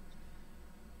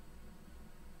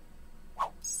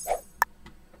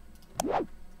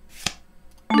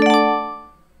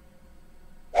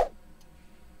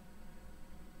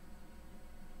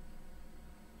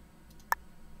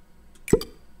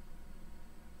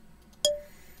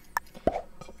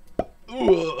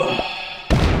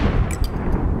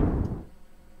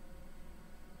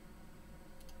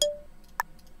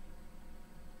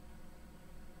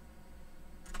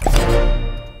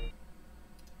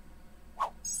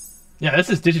 Yeah,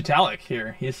 this is Digitalic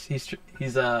here. He's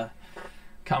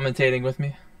commentating with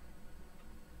me.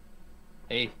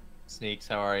 Hey, Sneaks,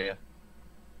 how are you?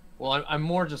 Well, I'm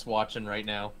more just watching right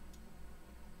now.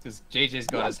 Because JJ's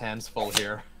got his hands full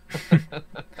here.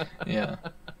 Yeah.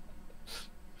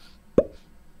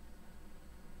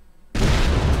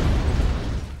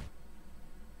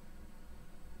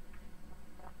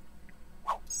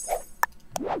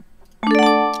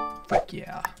 Frick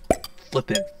yeah.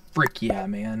 Flip it. Frick yeah,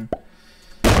 man.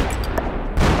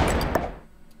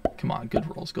 Come on,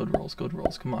 good rolls, good rolls, good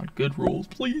rolls. Come on, good rolls,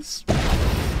 please.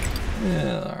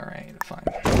 Yeah, alright, fine.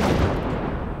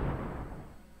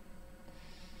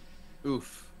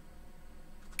 Oof.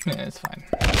 Yeah, it's fine.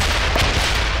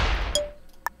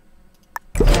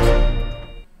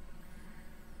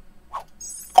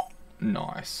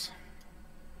 Nice.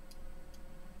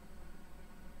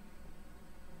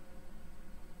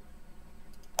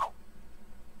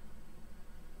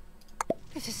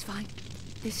 This is fine.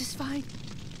 This is fine.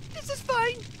 This is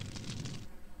fine.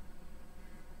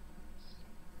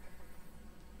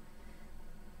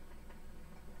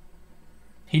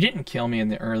 He didn't kill me in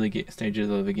the early stages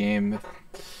of the game.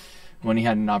 When he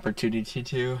had an opportunity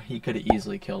to, he could have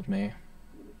easily killed me.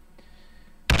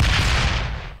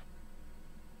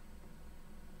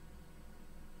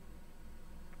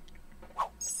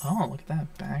 Oh, look at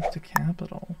that. Back to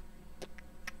capital.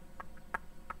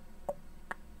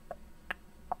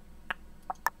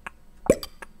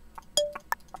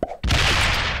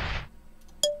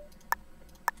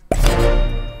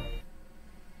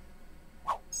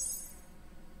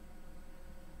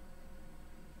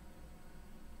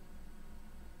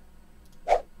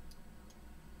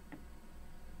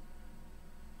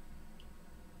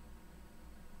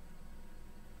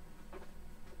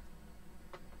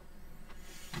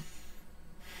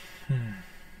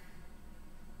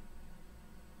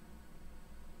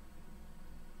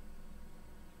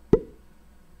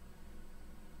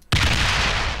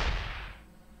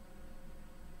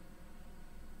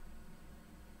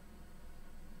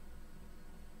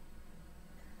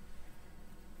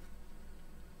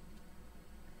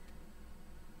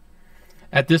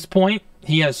 At this point,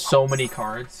 he has so many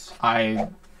cards.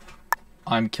 I'm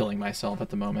killing myself at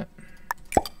the moment.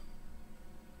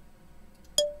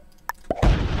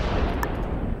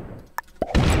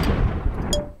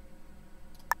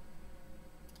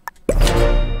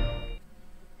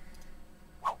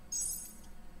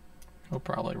 He'll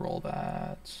probably roll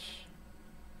that.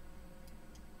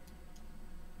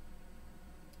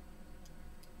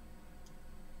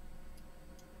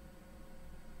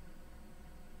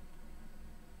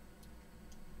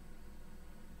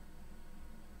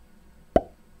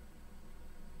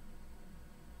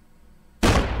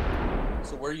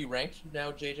 So where are you ranked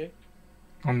now, JJ?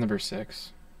 I'm number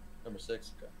 6. Number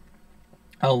 6. Okay.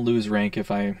 I'll lose rank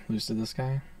if I lose to this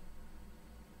guy.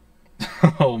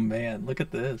 Oh man, look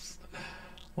at this.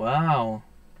 Wow.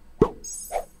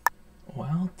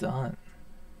 Well done.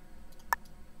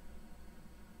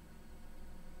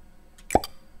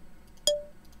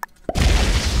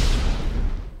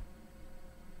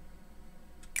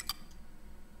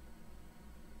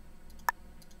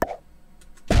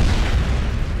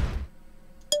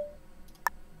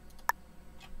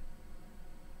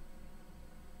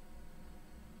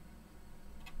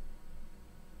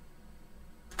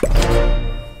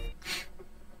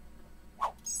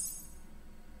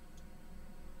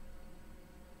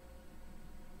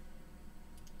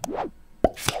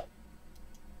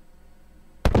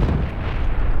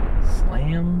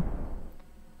 Slam.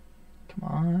 Come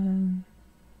on.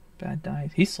 Bad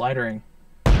dice. He's slidering.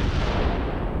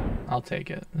 I'll take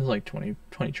it. There's like 20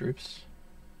 troops.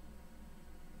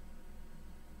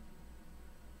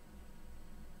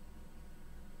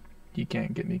 He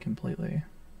can't get me completely.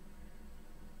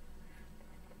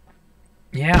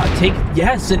 Yeah, take...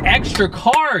 Yes, an extra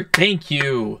card! Thank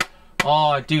you!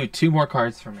 Oh, dude, 2 more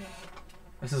cards for me.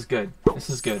 This is good. This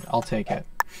is good. I'll take it.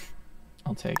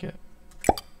 I'll take it.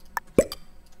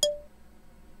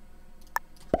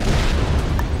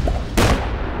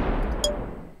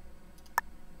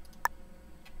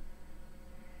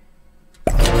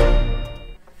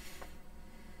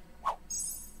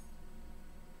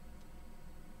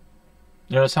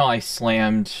 Notice how I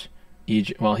slammed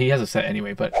Egypt. Well, he has a set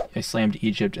anyway, but I slammed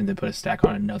Egypt and then put a stack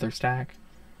on another stack.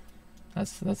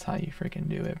 That's how you freaking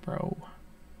do it, bro.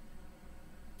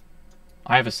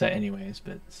 I have a set anyways,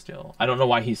 but still. I don't know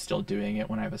why he's still doing it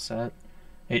when I have a set.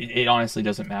 It honestly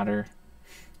doesn't matter.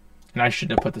 And I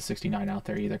shouldn't have put the 69 out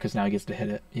there either, because now he gets to hit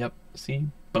it. Yep, see?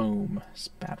 Boom.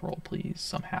 Spat roll, please.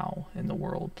 Somehow in the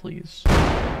world, please.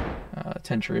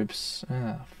 10 troops.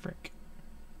 Ah, frick.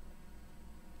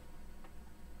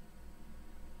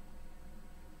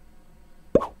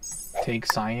 Take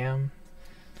Siam.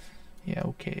 Yeah,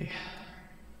 okay.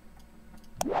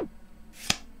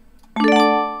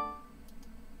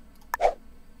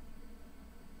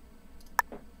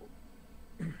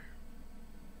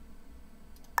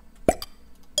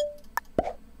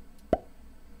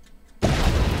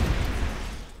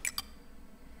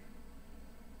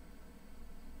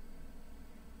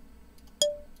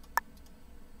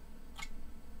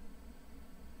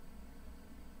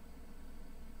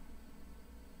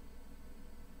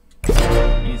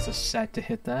 He's a set to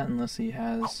hit that unless he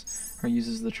has or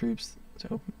uses the troops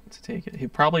to take it. He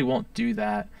probably won't do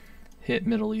that. Hit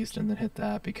Middle East and then hit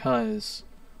that because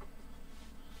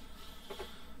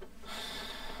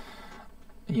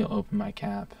he'll open my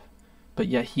cap. But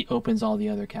yet he opens all the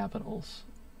other capitals.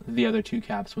 The other 2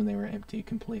 caps when they were empty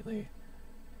completely.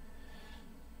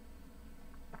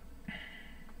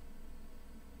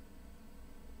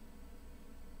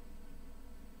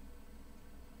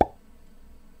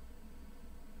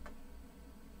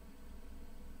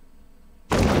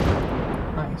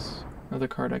 Nice. Another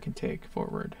card I can take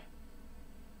forward.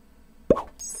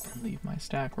 And leave my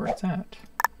stack where it's at.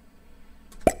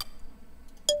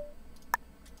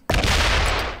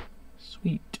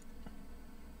 Sweet.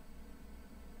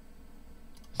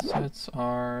 Sets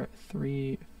are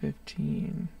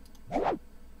 315.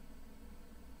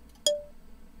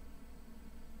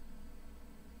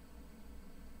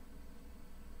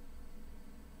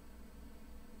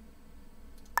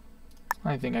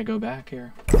 I think I go back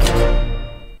here.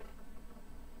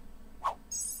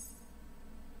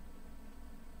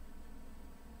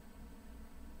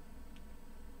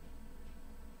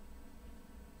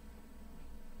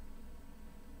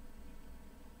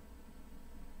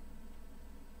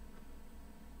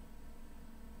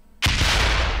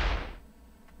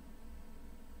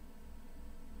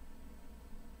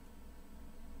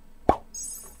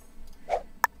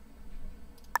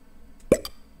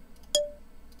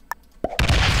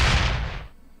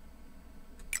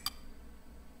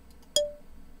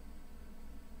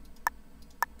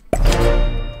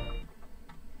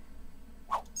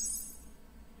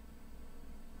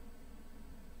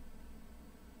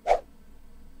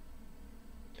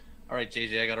 All right,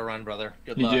 JJ, I gotta run, brother.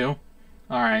 Good You luck. do?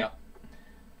 All right. Yep.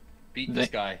 Beat this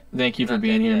guy. Thank you You're for not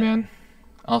being dead here, yet. man.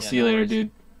 I'll Yeah, see you no later, worries.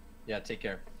 dude. Yeah, take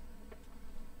care.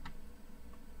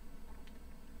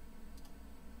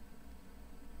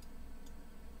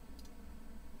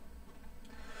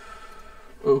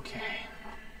 Okay.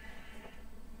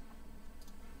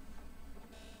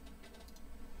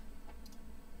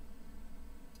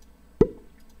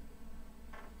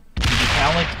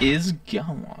 Metallic is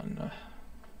gone.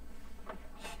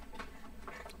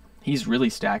 He's really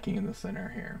stacking in the center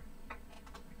here.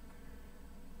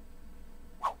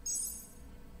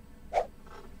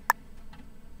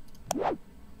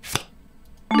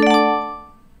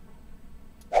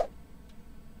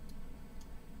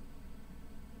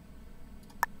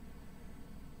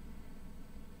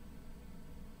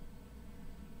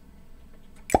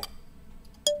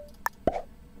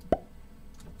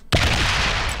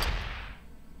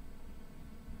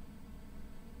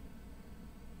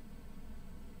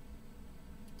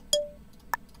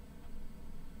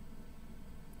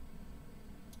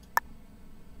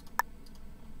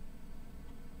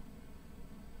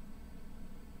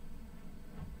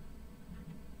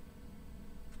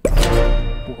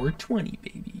 Board 20,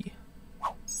 baby.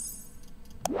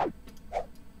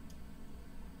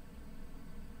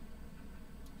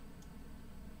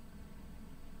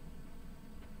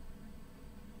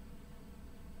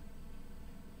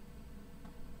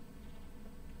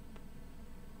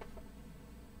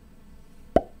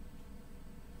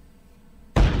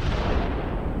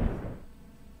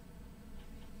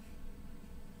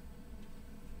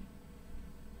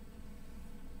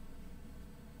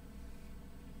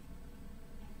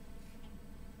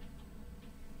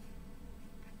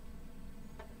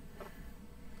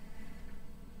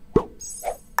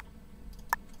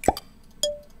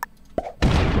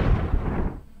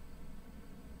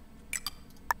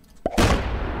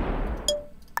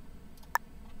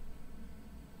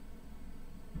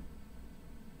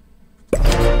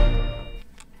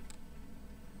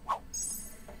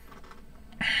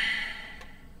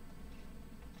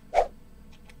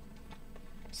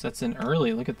 Sets in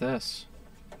early. Look at this.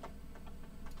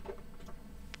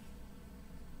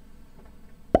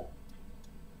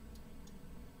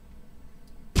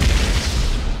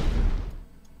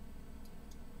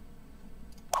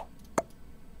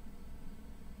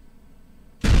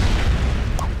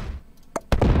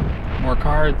 More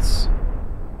cards.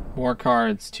 More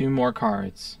cards. 2 more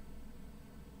cards.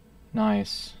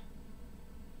 Nice.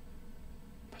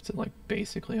 Puts it like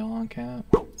basically all on cap.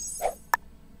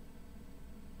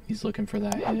 He's looking for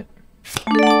that hit.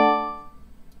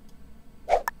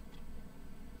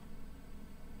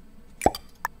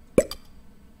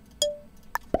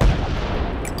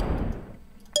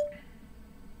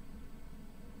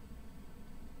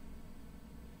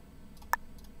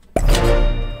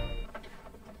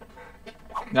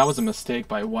 That was a mistake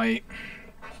by White.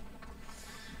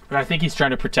 But I think he's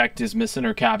trying to protect his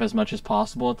mid-center cap as much as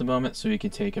possible at the moment so he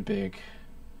could take a big...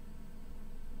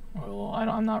 Well,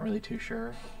 I'm not really too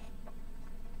sure.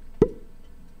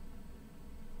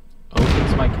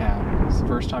 Opens my cap. It's the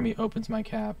first time he opens my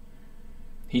cap.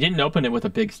 He didn't open it with a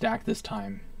big stack this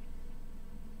time.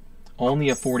 Only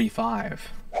a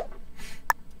 45.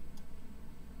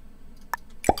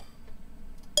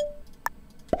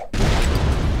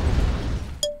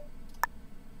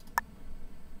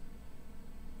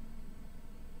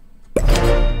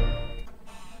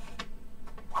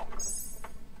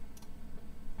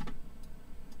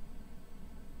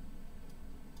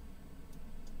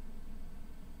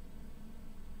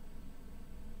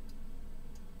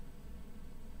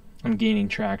 I'm gaining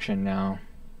traction now.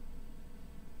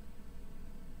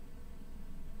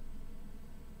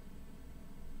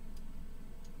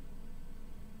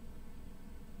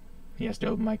 has to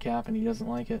open my cap and he doesn't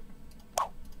like it.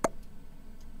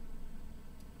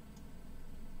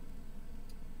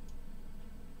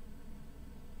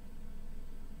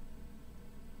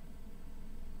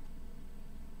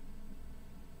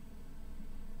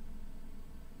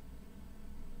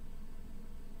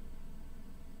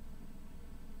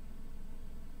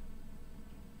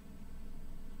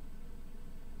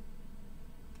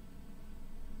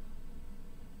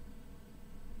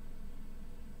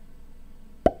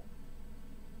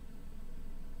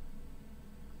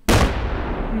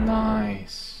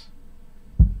 Nice.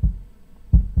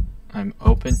 I'm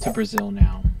open to Brazil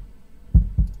now.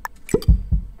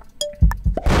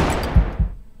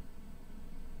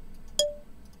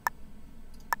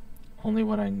 Only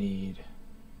what I need.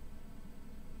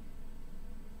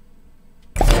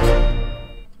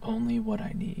 Only what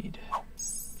I need.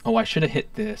 Oh, I should have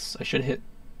hit this. I should have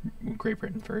hit Great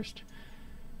Britain first.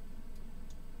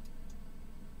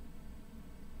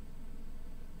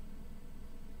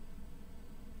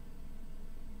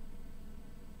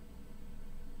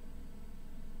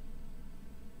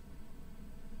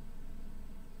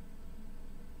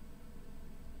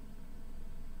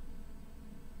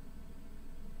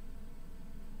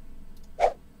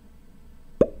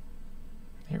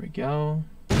 There we go.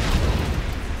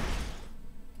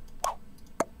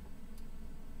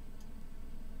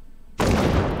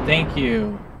 Thank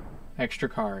you. Extra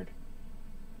card.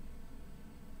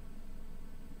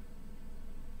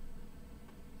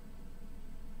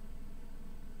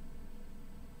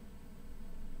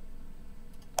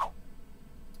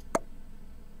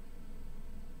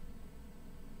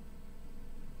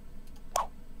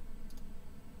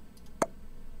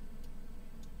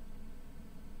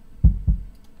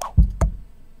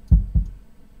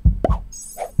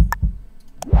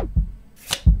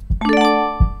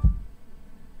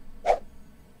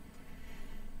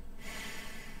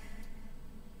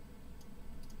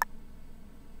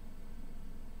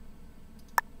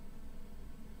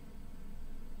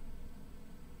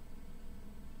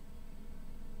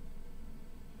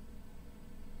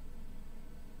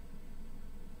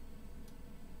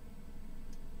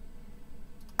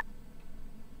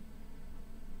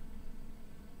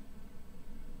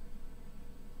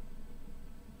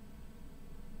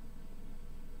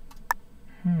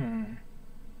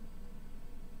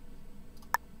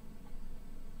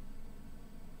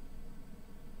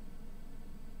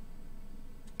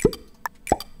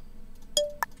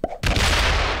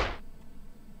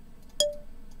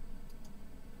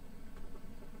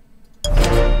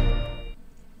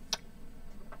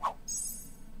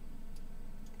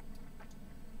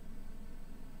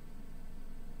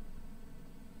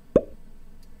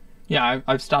 Yeah,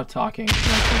 I've stopped talking.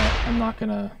 I'm not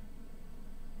gonna.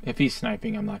 If he's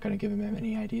sniping, I'm not gonna give him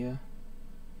any idea.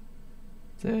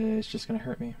 It's just gonna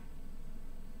hurt me.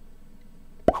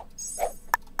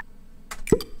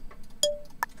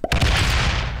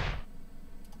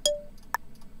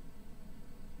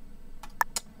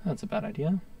 That's a bad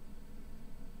idea.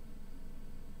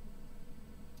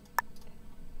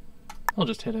 I'll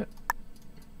just hit it.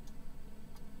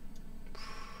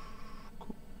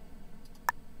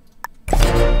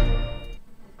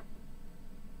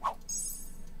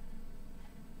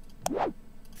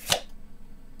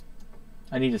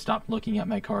 I need to stop looking at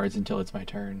my cards until it's my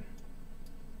turn,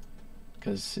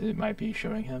 because it might be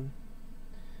showing him.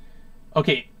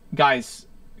 Okay, guys,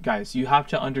 you have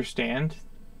to understand.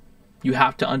 You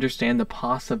have to understand the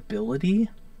possibility.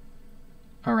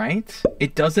 All right?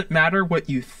 It doesn't matter what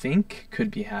you think could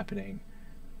be happening.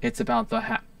 It's about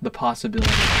the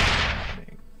possibility of it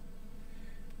happening.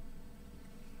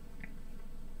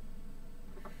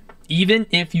 Even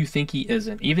if you think he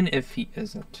isn't, even if he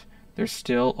isn't, there's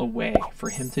still a way for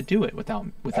him to do it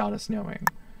without us knowing.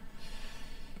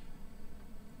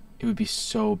 It would be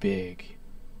so big.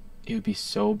 It would be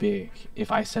so big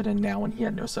if I set in now and he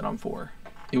had no set on 4.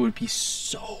 It would be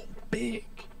so big.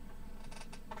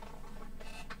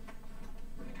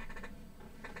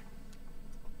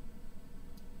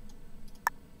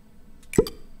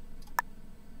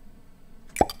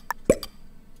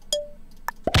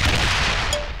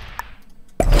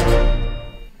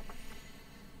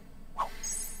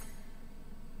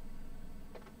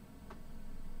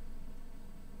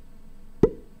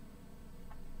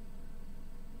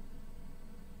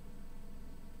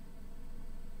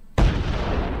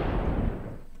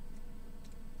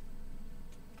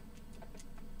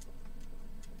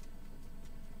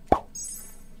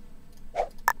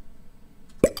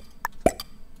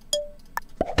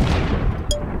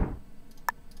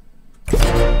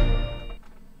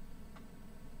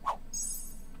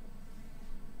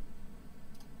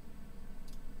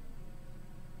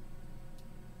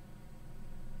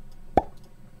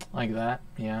 Like that,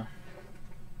 yeah.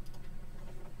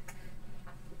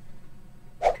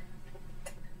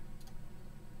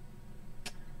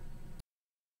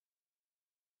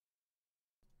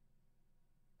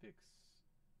 Fix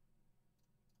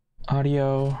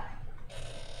audio.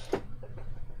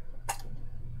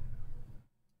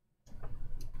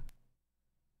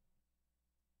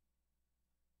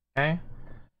 Okay.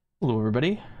 Hello,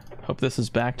 everybody. Hope this is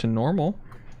back to normal.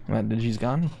 That Digi's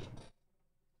gone.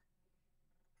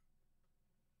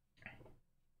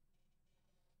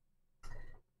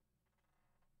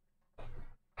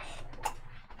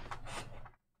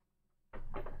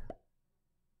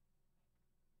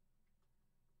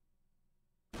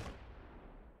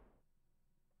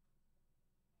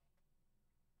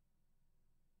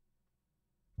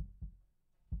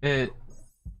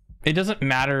 It doesn't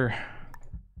matter.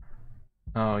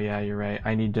 Oh yeah, you're right.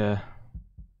 I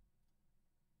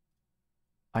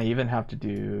even have to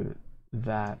do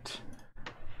that.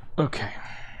 Okay.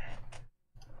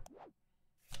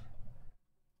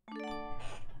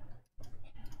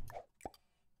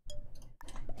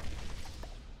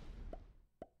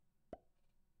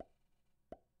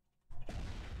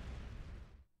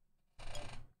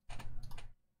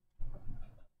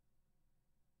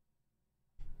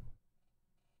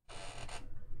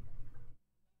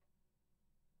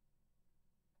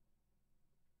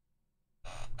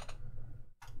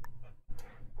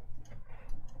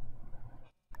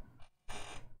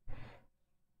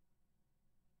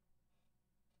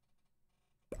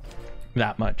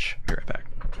 That much. Be right back.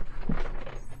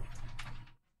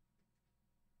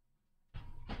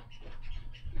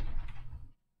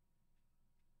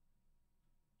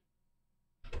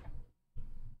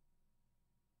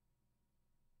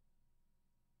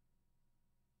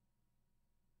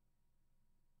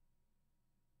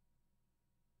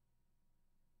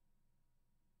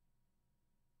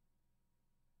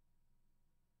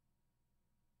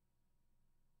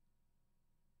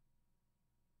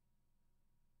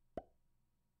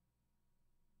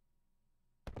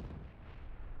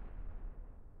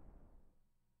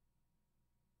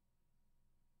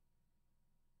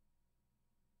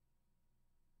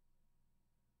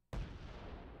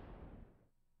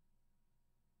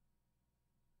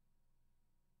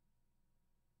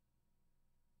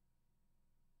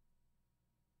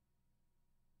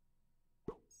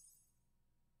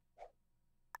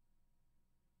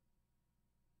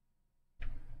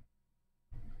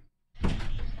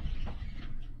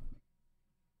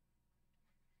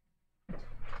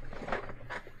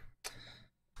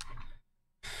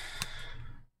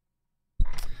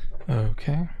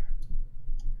 Okay.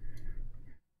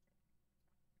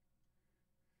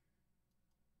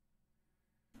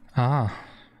 Ah.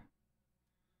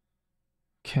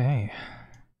 Okay.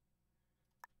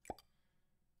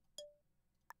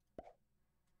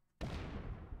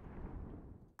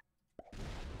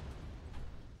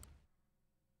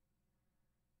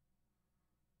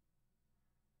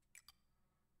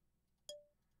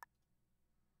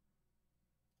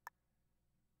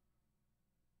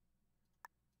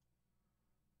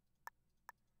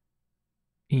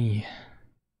 E.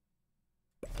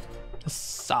 This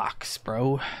sucks,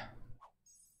 bro.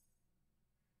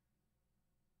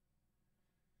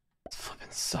 This flipping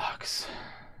sucks.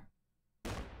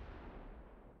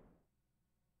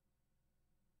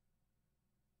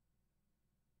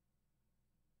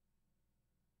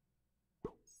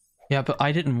 Yeah, but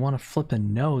I didn't want to flip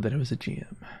and know that it was a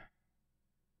GM.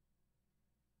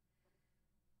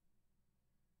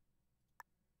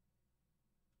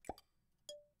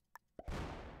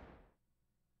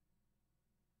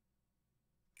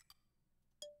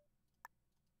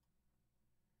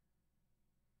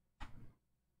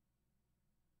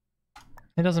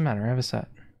 It doesn't matter, I have a set.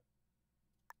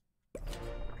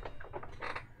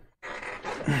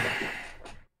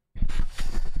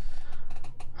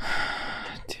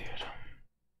 Dude.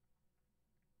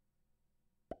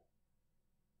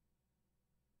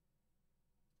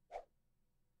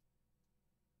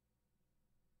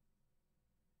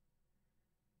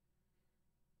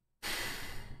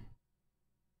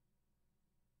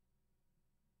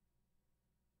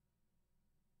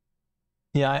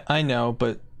 Yeah, I know,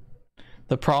 but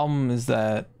the problem is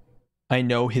that I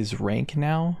know his rank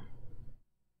now.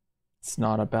 It's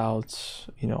not about,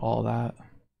 you know, all that.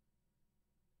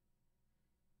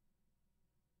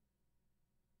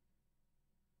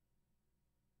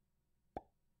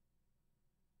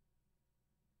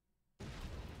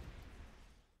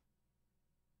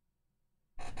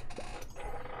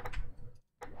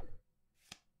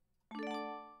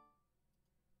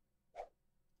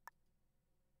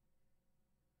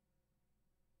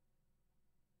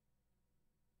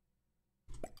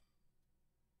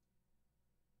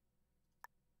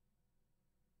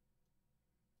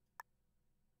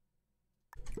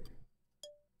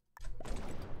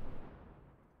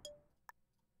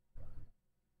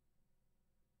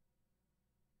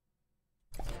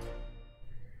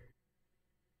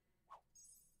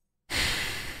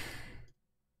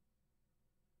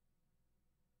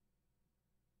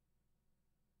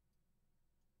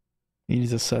 He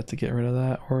needs a set to get rid of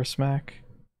that, or a smack,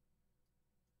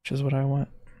 which is what I want.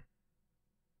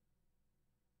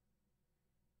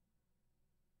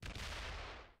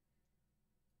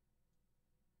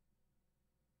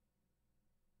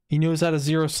 He knows how to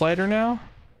zero slider now?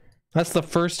 That's the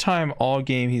first time all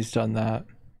game he's done that.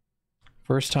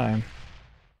 First time.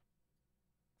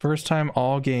 First time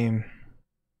all game.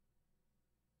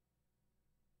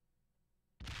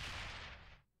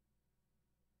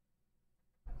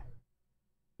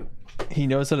 He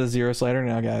knows how to zero slider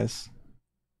now, guys.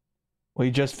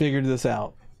 We just figured this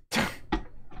out.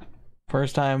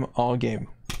 First time all game.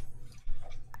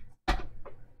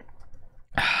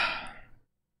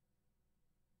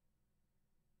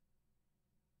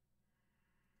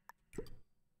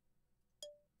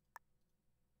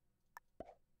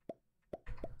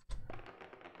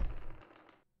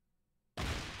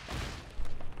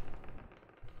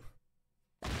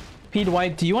 Pete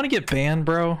White, do you want to get banned,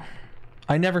 bro?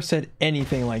 I never said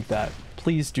anything like that.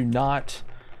 Please do not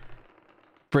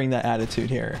bring that attitude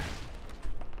here.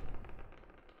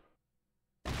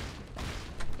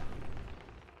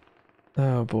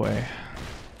 Oh boy.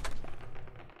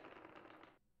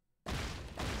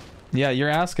 Yeah, you're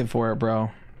asking for it,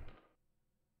 bro.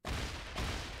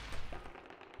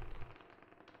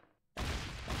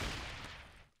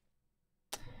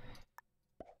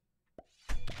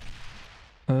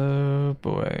 Oh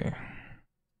boy.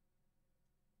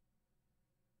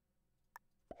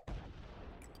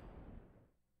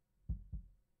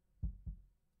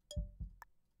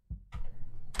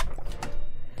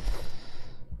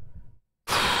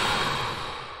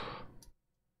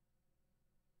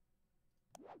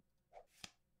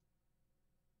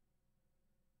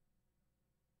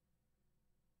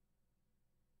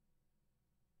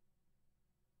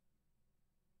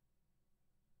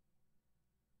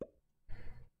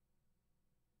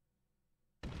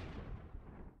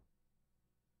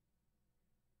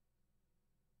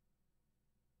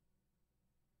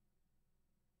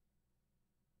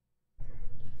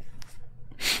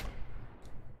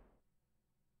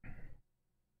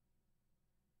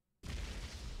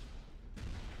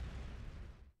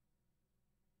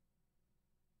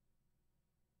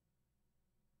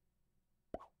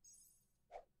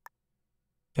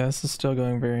 Yeah, this is still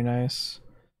going very nice.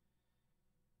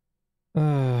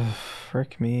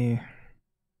 Frick me.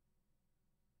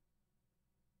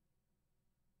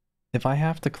 If I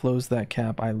have to close that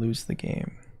cap, I lose the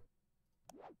game.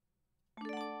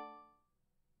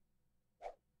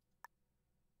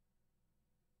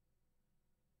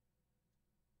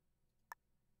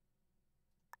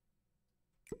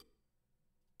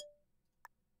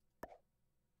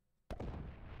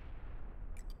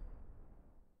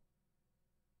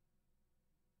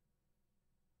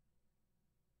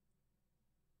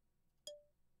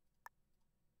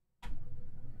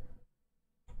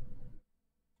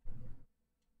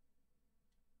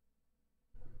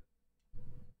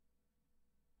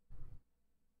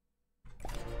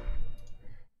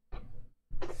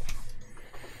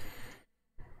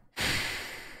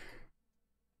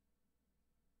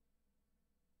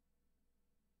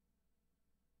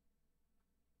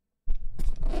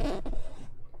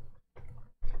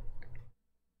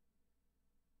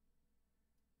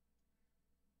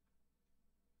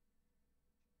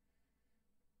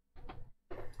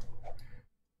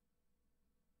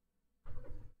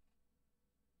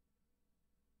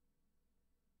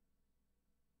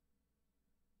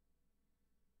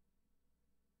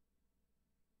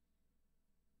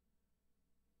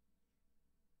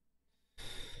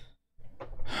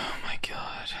 Oh my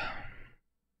god.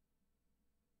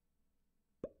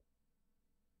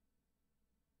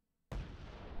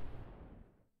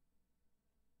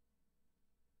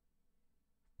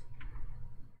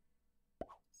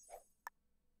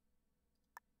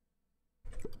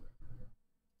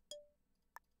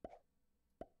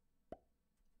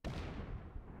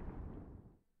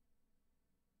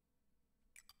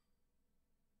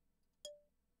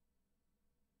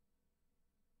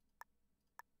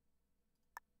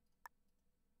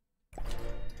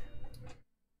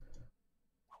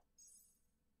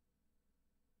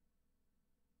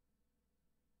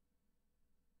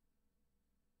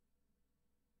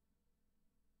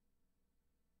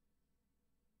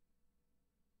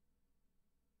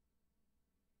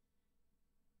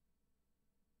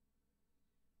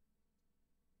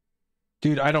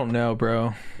 Dude, I don't know,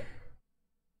 bro.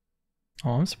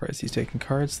 Oh, I'm surprised he's taking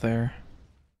cards there.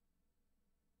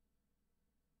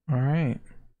 Alright.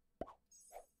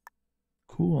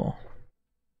 Cool.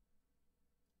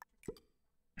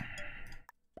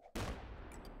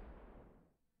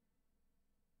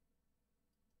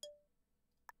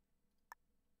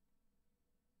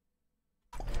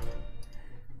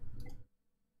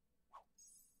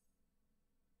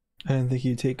 I didn't think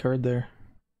he'd take card there.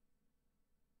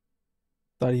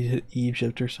 Thought he'd hit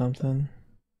Egypt or something.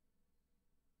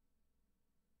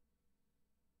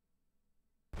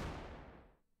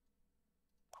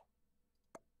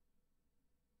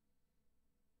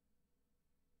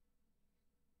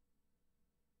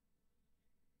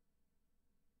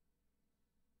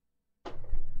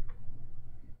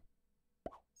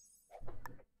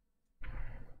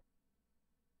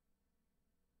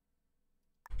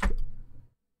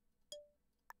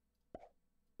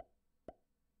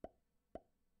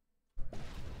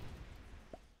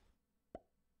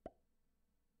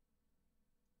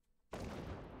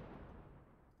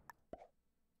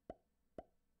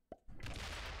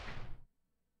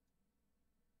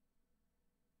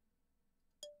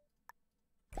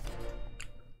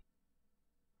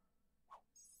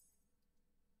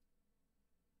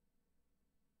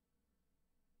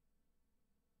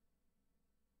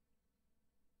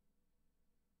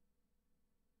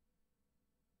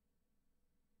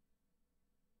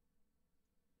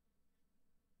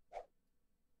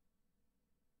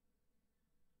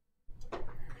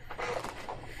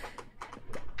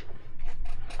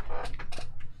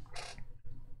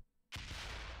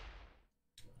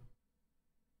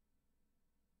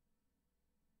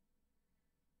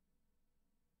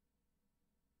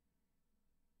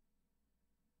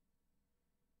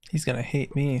 He's gonna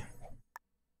hate me.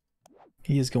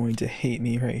 He is going to hate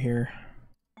me right here.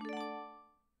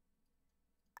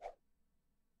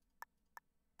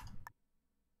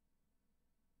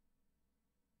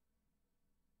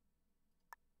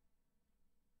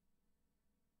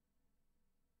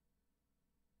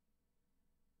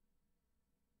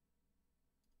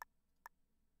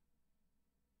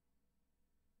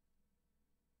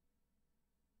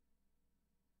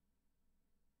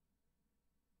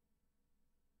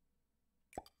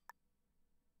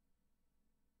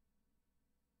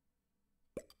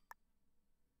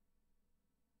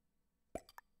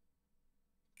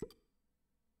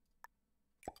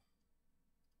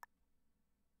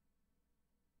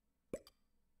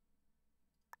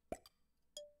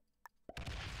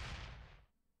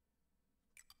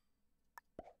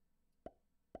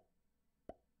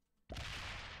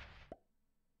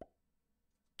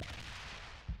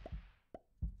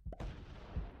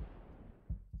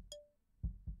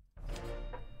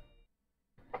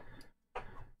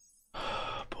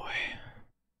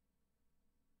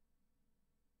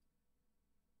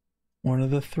 One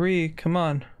of the three, come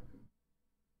on.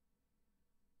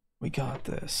 We got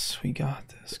this, we got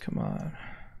this, come on.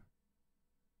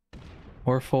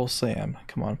 Or full slam,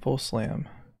 come on, full slam.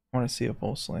 I want to see a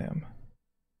full slam.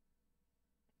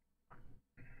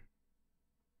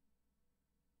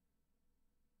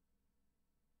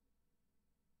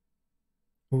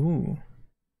 Ooh.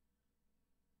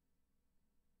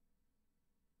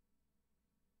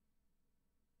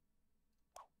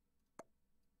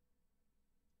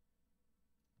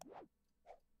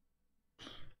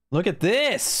 Look at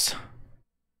this!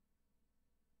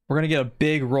 We're gonna get a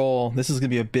big roll. This is gonna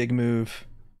be a big move.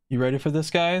 You ready for this,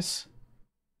 guys?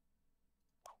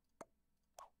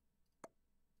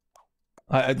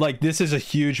 Like, this is a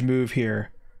huge move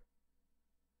here.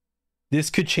 This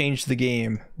could change the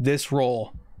game. This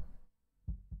roll.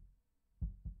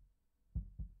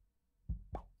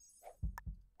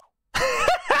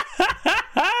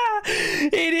 He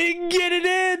didn't get it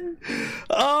in!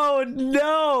 Oh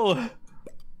no!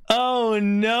 Oh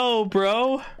no,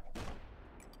 bro!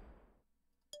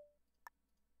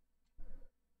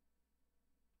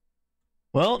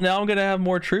 Well, now I'm gonna have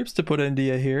more troops to put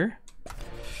India here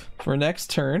for next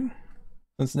turn,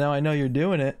 since now I know you're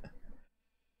doing it.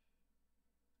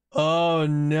 Oh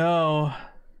no.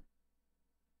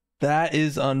 That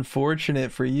is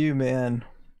unfortunate for you, man.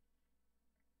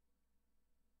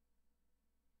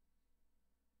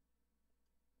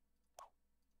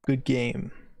 Good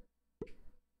game.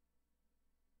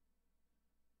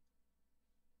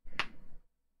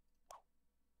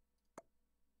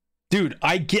 Dude,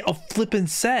 I get a flippin'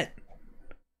 set.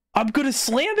 I'm gonna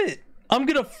slam it. I'm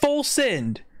gonna full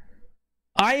send.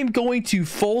 I am going to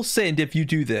full send if you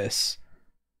do this.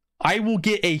 I will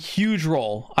get a huge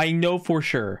roll. I know for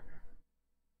sure.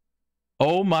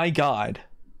 Oh my god.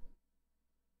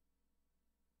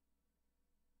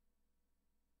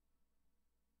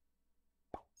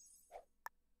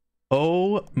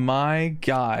 Oh my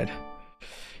god.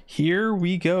 Here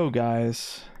we go,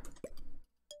 guys.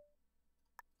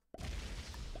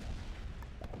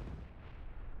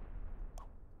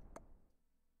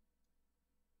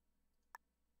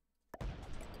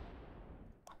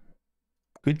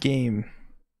 Good game.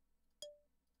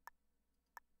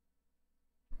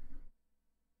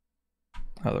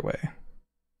 Other way.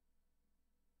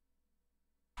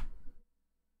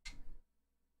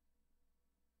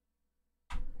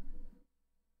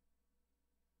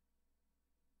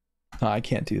 No, I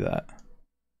can't do that.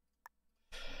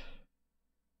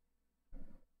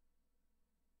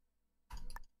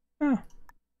 Oh.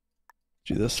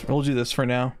 Do this. We'll do this for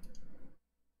now.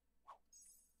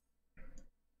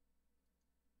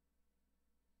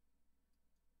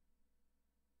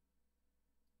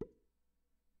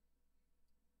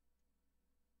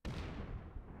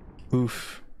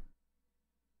 Oof.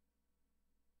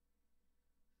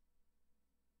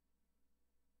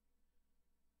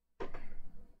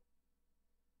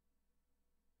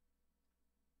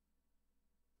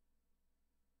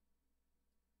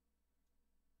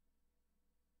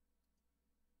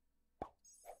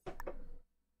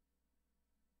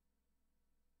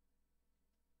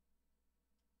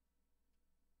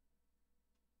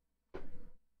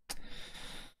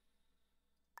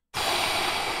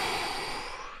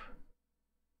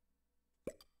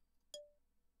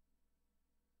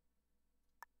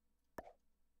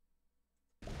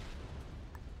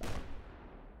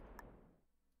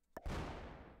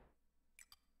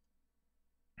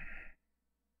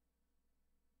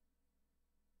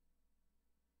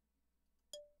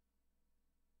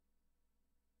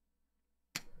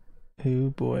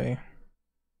 Oh boy.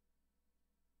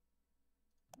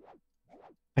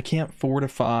 I can't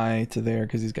fortify to there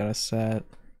because he's got a set.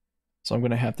 So I'm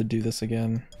gonna have to do this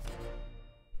again.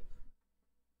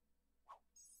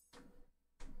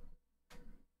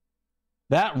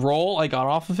 That roll I got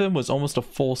off of him was almost a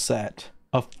full set.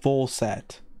 A full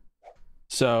set.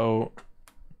 So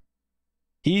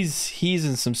he's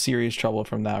in some serious trouble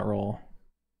from that roll.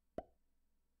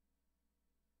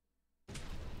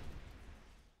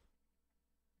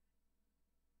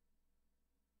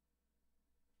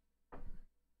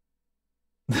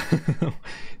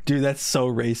 Dude, that's so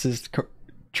racist.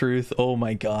 Truth. Oh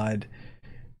my god.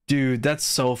 Dude, that's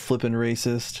so flippin'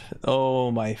 racist.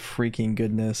 Oh my freaking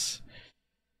goodness.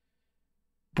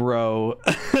 Bro.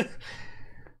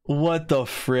 What the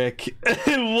frick?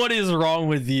 What is wrong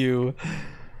with you?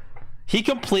 He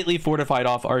completely fortified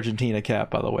off Argentina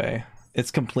cap, by the way.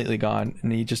 It's completely gone.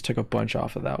 And he just took a bunch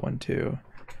off of that one too.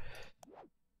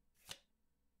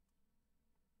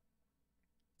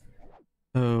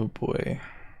 Oh boy.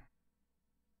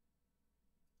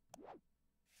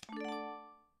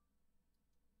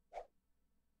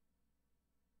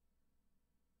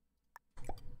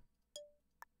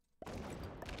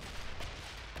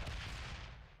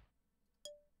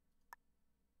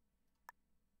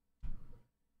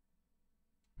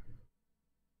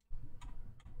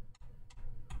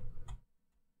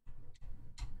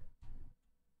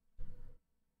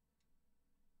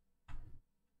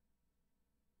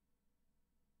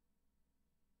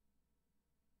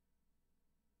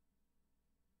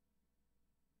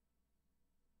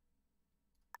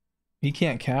 He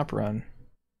can't cap run.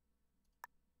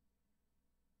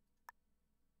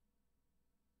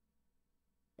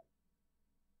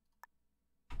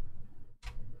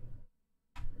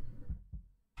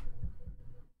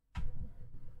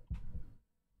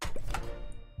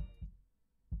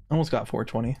 Almost got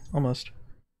 420. Almost.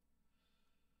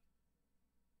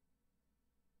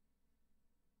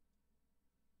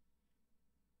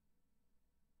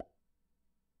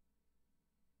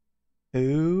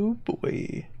 Oh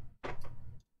boy.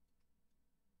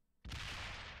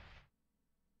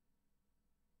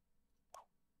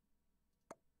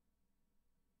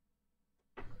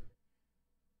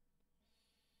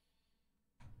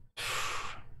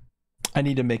 I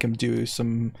need to make him do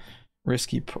some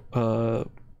risky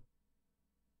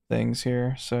things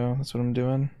here, so that's what I'm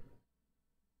doing.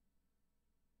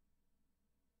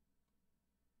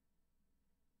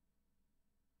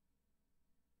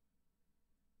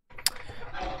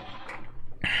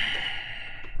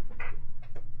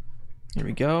 Here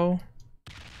we go.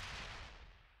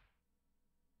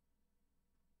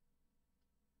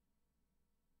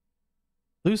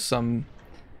 Lose some.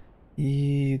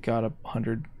 He got a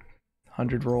 100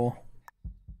 roll.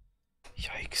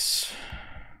 Yikes.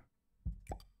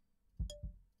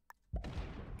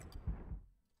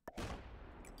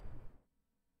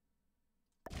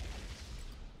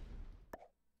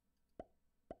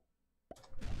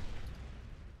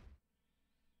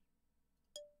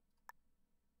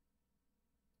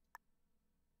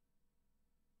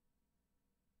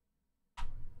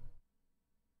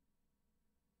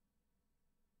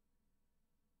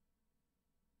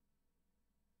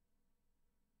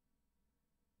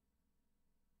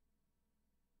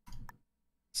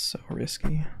 So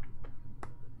risky.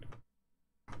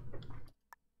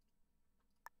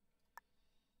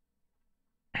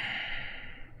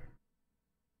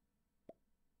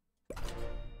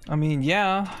 I mean,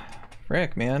 yeah.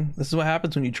 Frick, man. This is what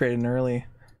happens when you trade in early.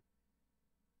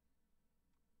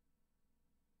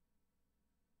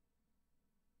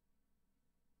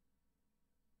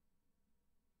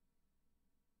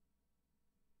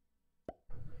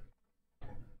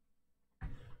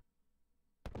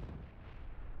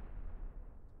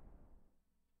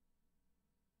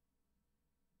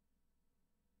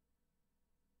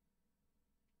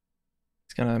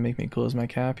 It's gonna make me close my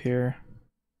cap here.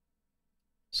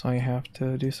 So I have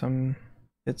to do some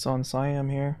hits on Siam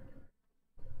here.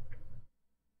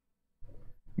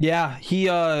 Yeah, he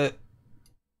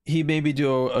made me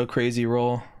do a crazy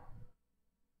roll.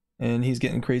 And he's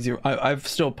getting crazy. I'm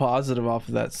still positive off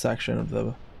of that section of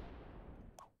the...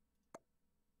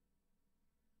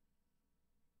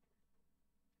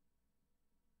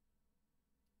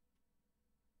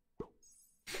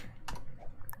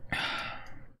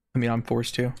 I mean, I'm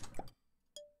forced to.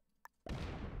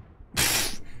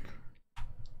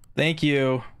 Thank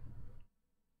you.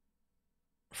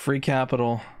 Free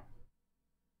capital.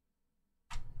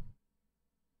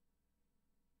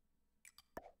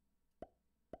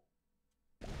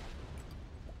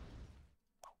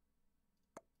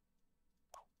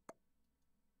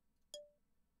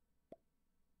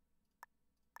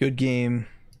 Good game.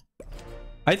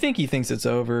 I think he thinks it's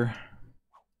over.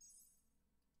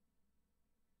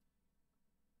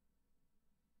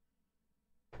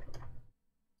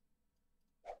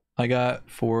 I got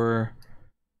 4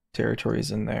 territories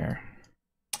in there.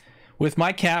 With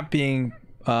my cap being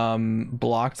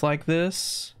blocked like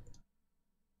this,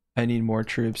 I need more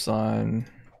troops on...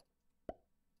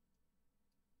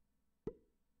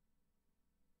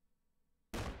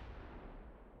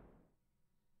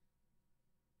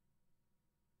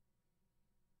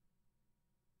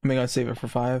 I mean, I save it for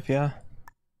 5, yeah.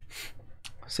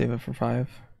 Save it for 5.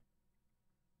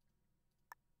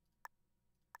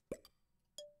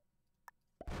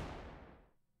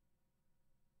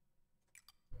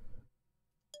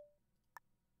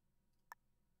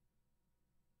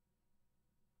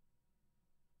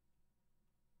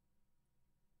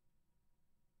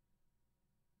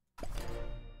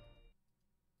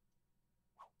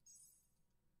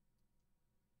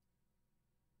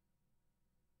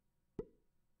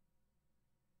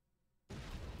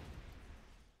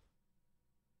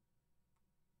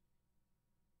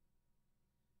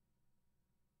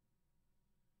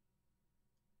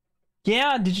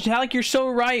 Yeah, Digitalic, you're so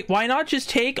right. Why not just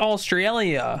take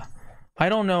Australia? I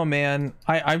don't know, man.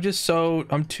 I'm just so...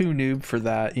 I'm too noob for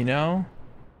that, you know?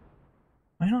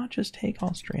 Why not just take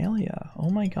Australia? Oh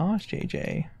my gosh,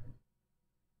 JJ.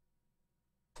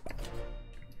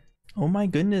 Oh my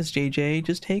goodness, JJ.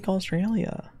 Just take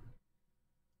Australia.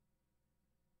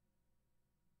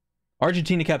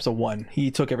 Argentina cap's a 1. He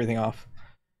took everything off.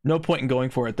 No point in going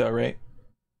for it, though, right?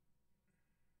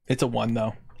 It's a 1,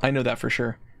 though. I know that for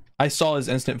sure. I saw his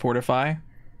instant fortify,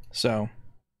 so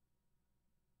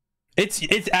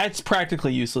it's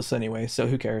practically useless anyway, so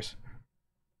who cares?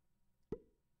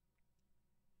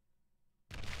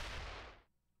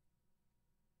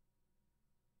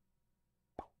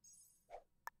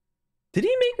 Did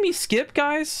he make me skip,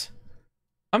 guys?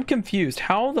 I'm confused.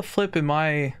 How the flip am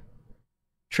I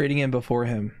trading in before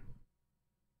him?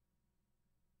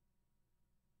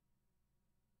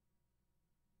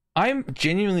 I'm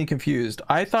genuinely confused.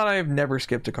 I thought I've never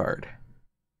skipped a card.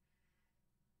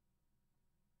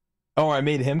 Oh, I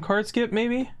made him card skip,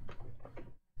 maybe?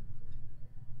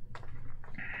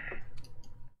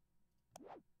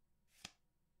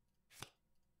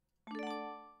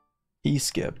 He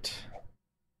skipped.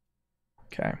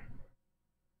 Okay.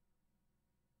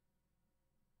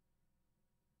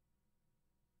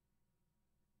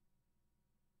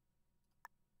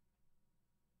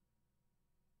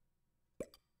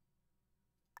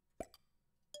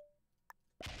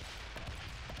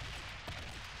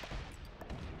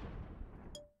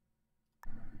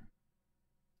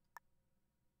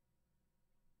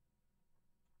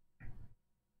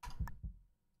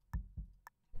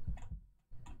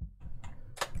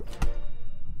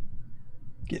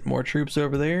 Get more troops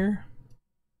over there.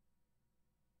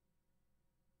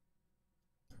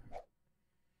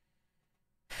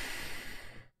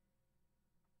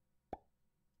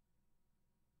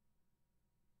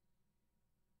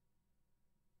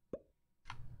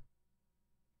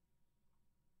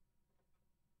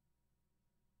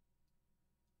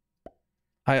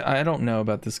 I don't know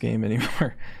about this game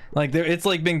anymore. Like it's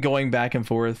like been going back and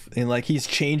forth, and like he's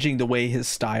changing the way his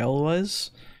style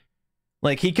was.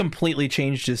 Like he completely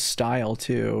changed his style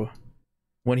too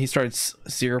when he started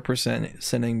 0%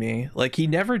 sending me. Like he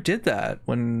never did that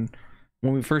when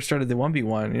we first started the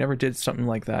 1v1. He never did something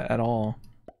like that at all.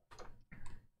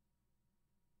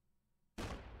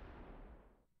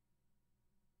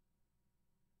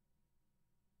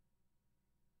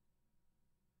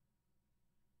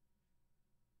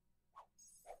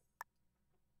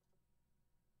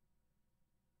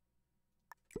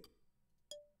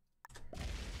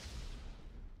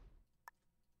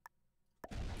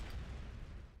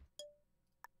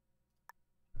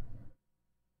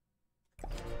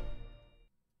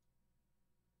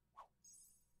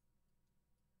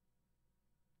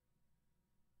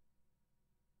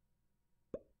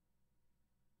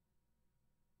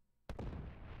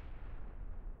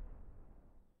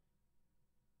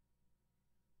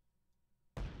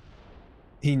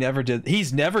 He never did.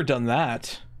 He's never done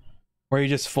that. Where he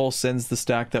just full sends the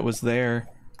stack that was there.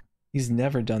 He's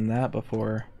never done that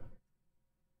before.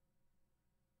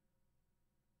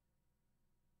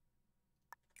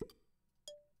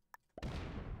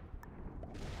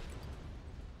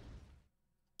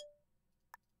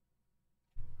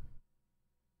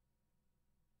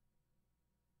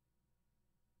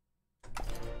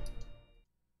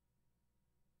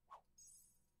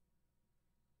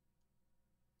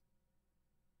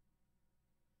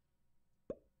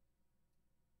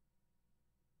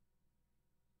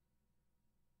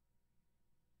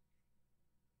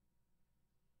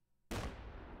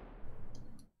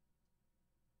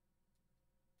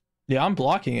 Yeah, I'm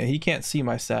blocking it. He can't see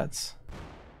my sets.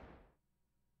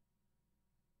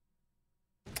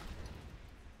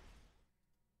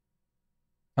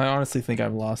 I honestly think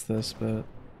I've lost this, but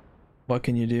what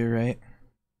can you do, right?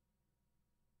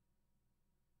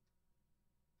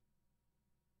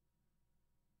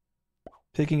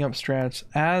 Picking up strats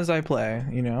as I play,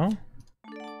 you know?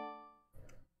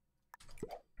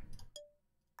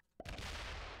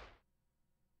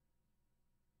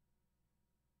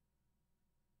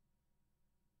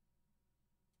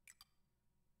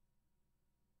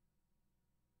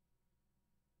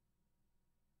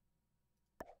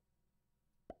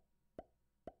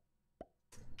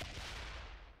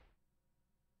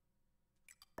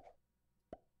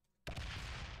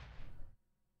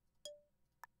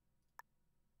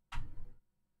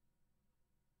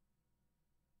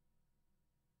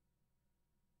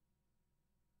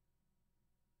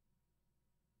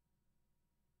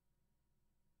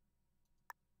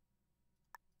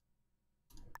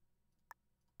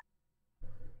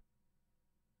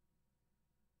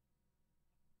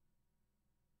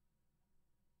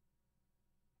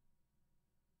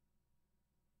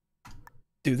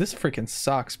 Dude, this freaking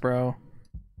sucks, bro.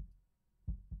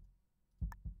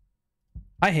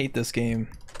 I hate this game.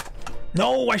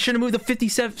 No, I should have moved the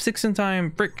 56 in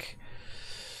time. Frick.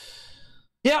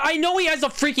 Yeah, I know he has a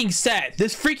freaking set.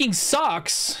 This freaking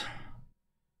sucks.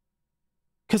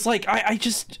 Cause like I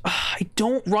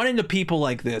don't run into people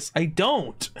like this. I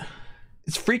don't.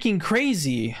 It's freaking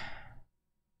crazy.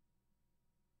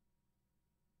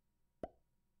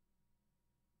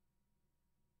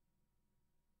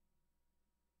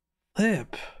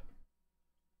 Flip.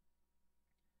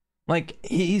 Like,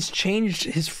 he's changed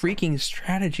his freaking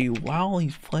strategy while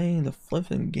he's playing the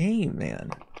flipping game,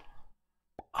 man.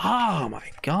 Oh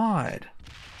my god.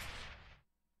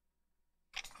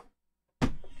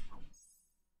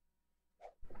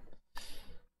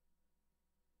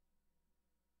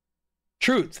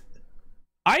 Truth.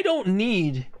 I don't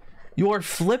need your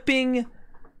flipping.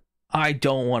 I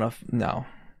don't want to. No.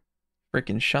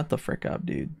 Freaking shut the frick up,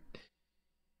 dude.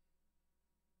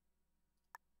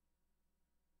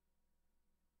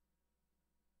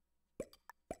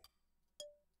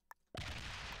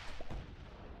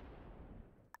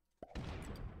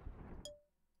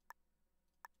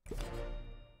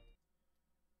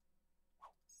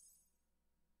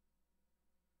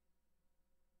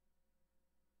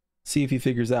 See if he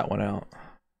figures that one out.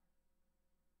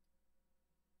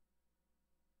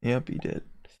 Yep, he did.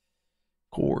 Of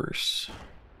course.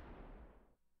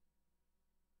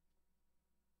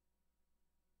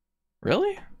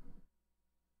 Really?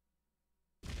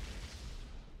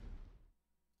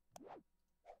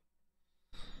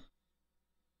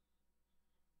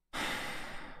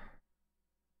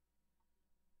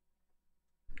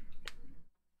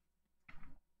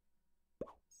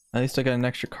 At least I got an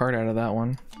extra card out of that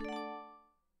one.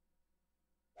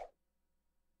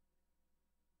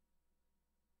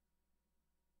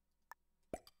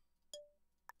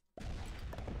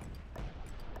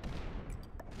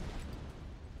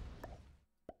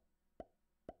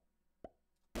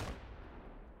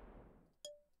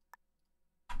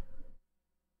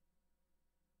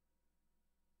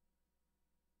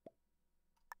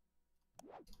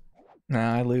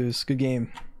 Nah, I lose. Good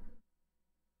game.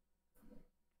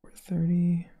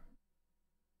 430. I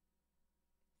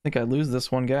think I lose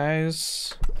this one,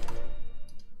 guys.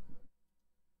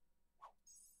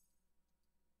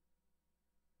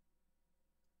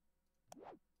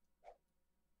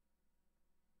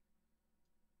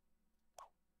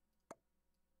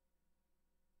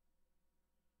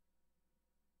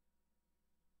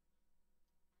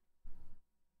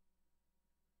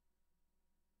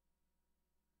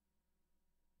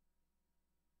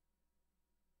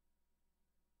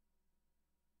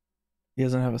 He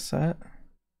doesn't have a set.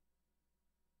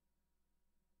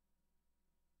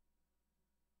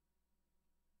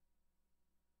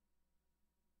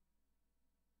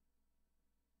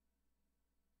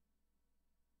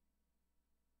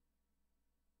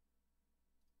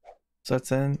 So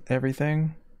that's in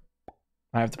everything.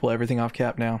 I have to pull everything off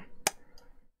cap now.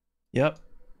 Yep.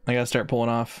 I gotta start pulling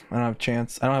off. I don't have a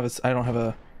chance. I don't have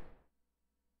a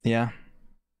yeah.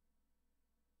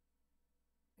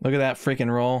 Look at that freaking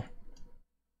roll.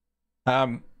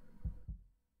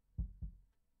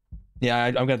 Yeah,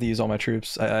 I'm gonna have to use all my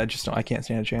troops. I just don't, I can't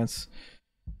stand a chance.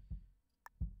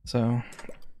 So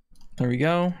there we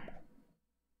go.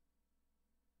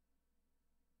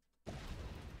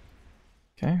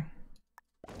 Okay.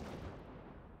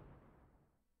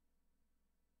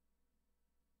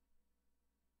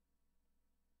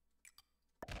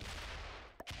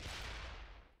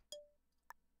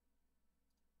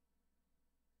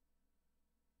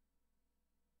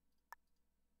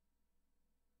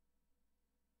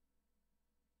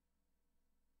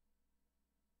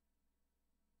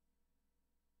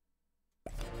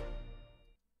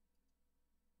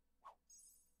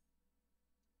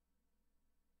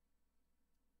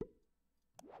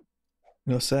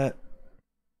 No set.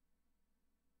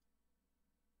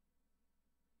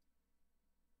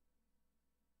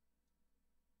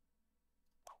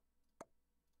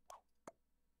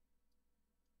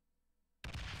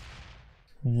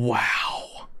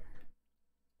 Wow.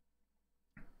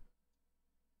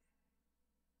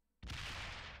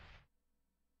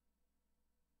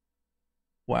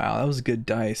 Wow, that was good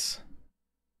dice.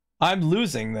 I'm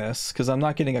losing this because I'm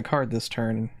not getting a card this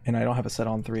turn and I don't have a set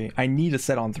on 3. I need a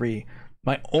set on 3.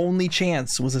 My only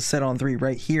chance was a set on 3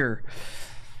 right here.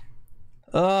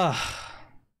 Ugh.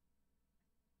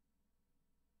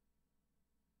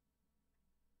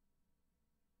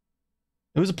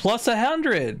 It was a plus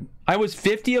 100. I was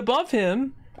 50 above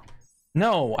him.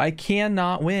 No, I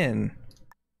cannot win.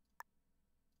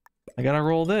 I gotta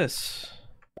roll this.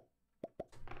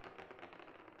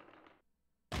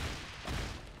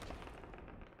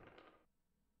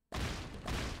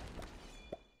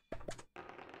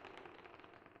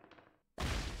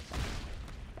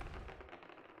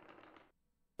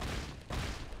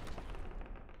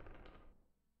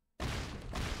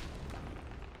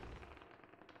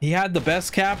 He had the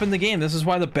best cap in the game. This is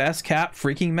why the best cap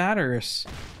freaking matters.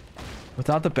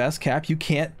 Without the best cap, you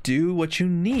can't do what you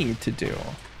need to do.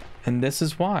 And this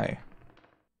is why.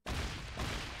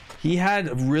 He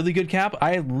had really good cap.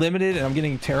 I limited and I'm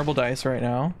getting terrible dice right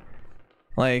now.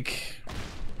 Like,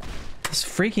 this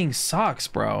freaking sucks,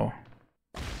 bro.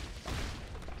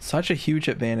 Such a huge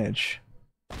advantage.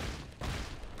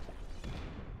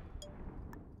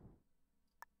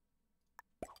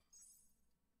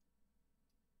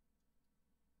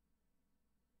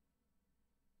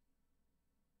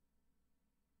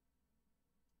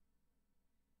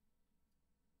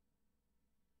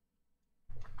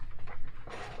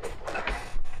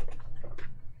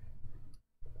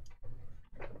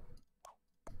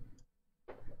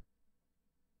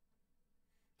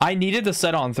 I needed the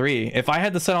set on 3. If I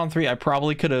had the set on 3, I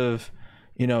probably could have,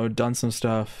 you know, done some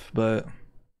stuff, but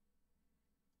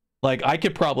like I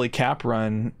could probably cap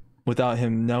run without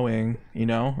him knowing, you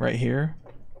know, right here.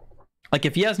 Like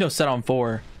if he has no set on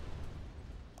 4.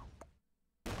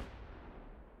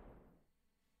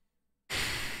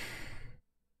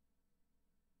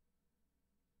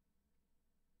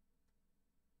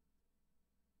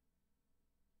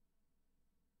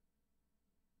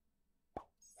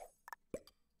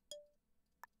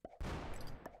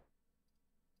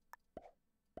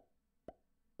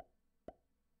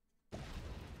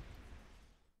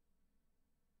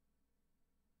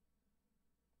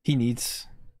 He needs.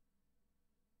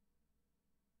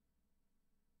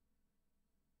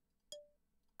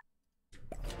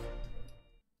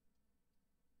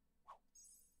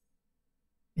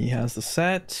 He has the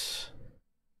set.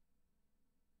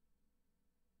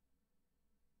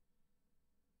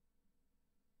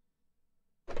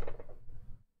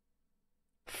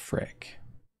 Frick.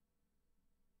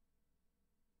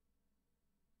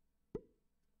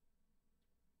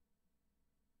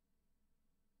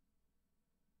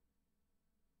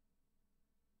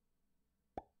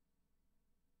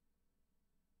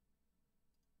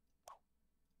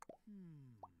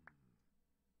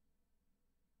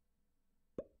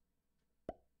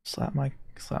 Slap my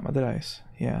dice.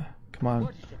 Yeah, come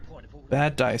on.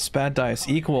 Bad dice, bad dice.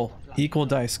 Equal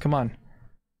dice. Come on.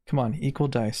 Come on, equal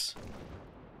dice.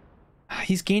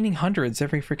 He's gaining hundreds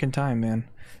every freaking time, man.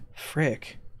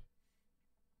 Frick.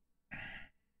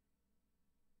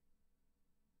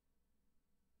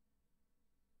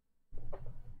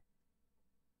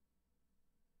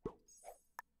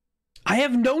 I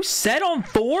have no set on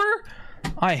 4?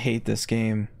 I hate this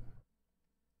game.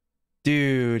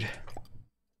 Dude.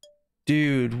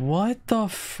 Dude, what the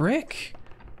frick?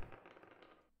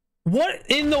 What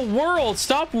in the world?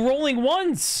 Stop rolling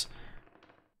once.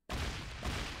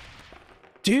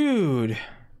 Dude.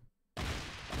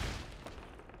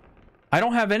 I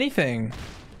don't have anything.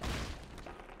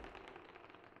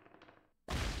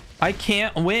 I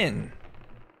can't win.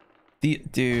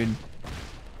 Dude.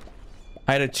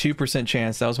 I had a 2%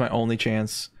 chance. That was my only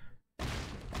chance.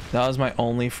 That was my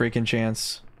only freaking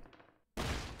chance.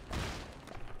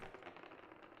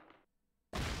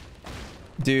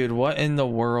 Dude, what in the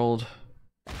world?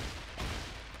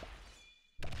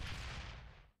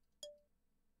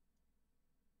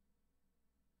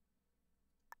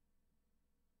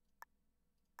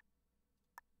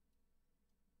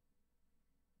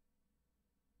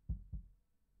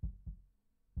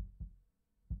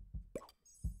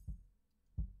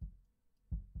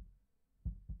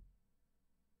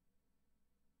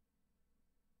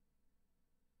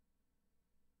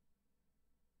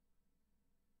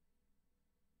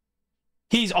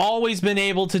 He's always been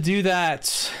able to do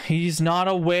that. He's not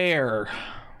aware.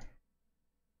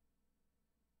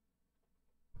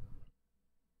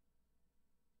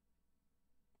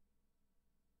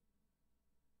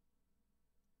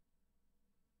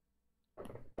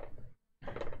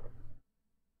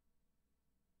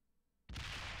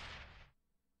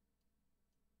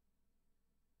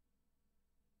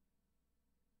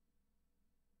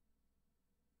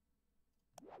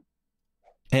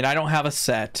 And I don't have a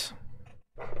set.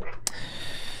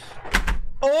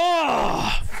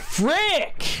 Oh,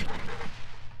 frick!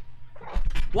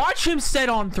 Watch him set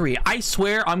on 3. I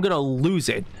swear I'm gonna lose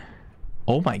it.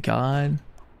 Oh my god.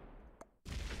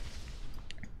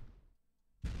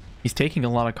 He's taking a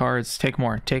lot of cards. Take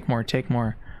more, take more, take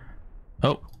more.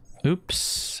 Oh,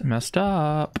 oops. Messed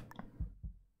up.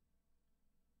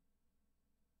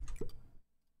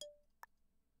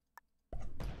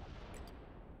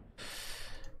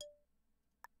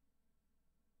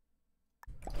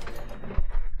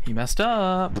 He messed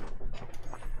up.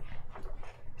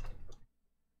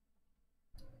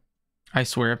 I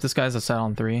swear, if this guy's a set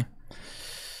on 3.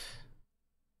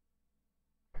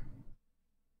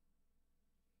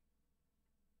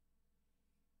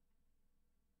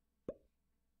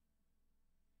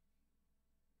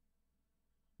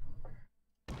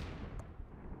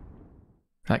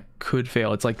 That could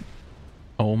fail. It's like,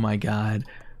 oh my god.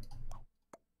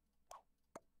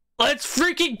 Let's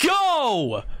freaking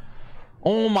go!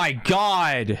 Oh my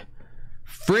god.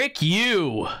 Frick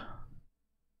you.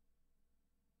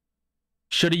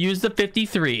 Should have used the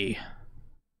 53.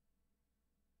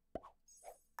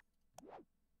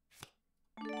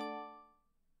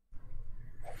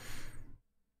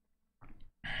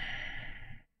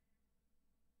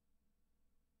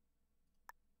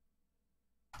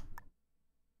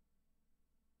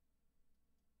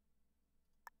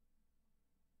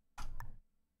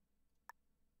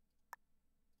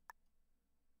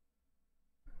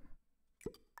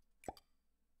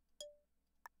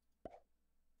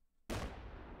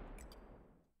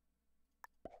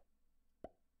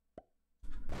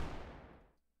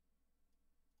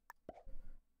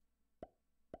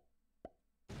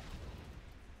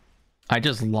 I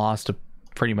just lost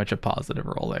pretty much a positive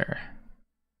roll there.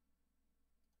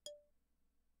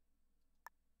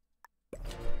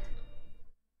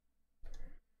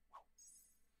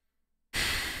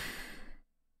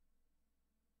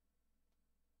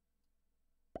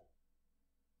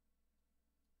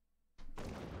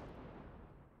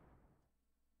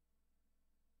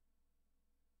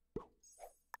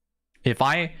 If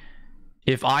I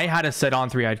had a set on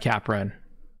 3, I'd cap run.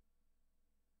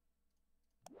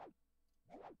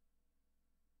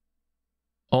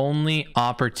 Only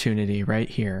opportunity right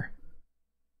here.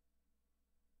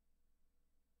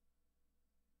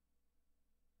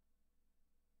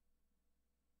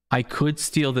 I could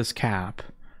steal this cap,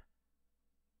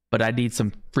 but I need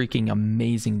some freaking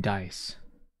amazing dice.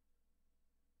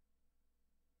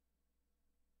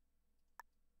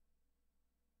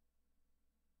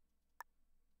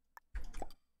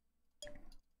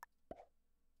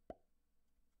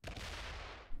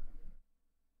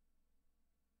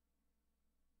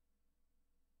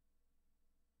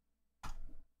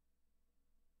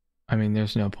 I mean,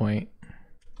 there's no point.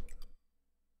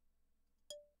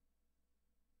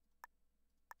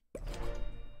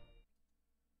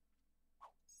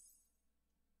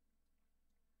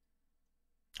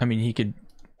 I mean,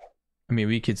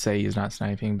 we could say he's not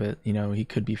sniping, but, you know, he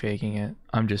could be faking it.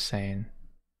 I'm just saying.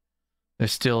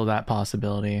 There's still that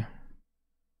possibility.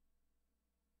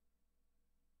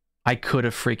 I could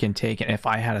have freaking taken, if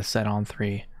I had a set on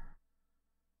 3,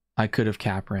 I could have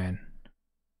cap ran.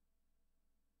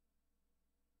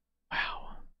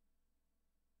 Wow.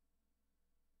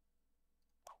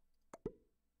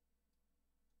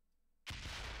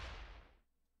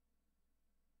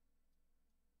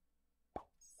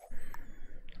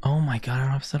 my god, I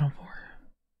don't have set on 4.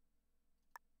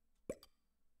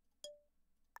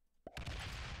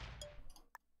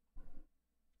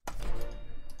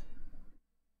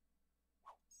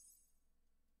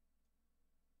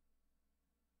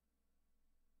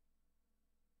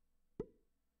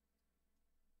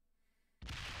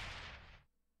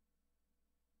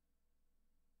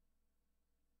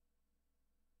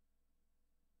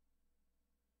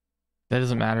 That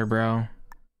doesn't matter, bro.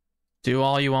 Do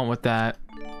all you want with that.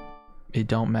 It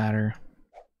don't matter.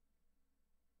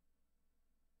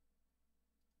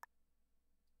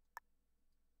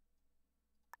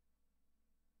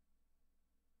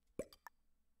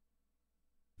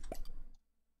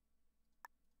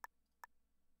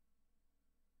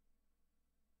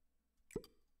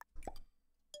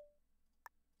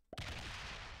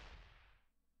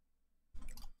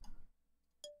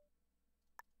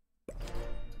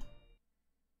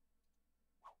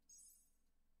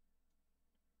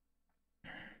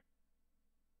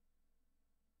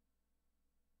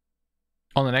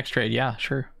 On the next trade, yeah,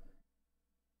 sure.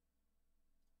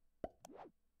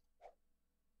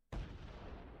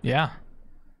 Yeah.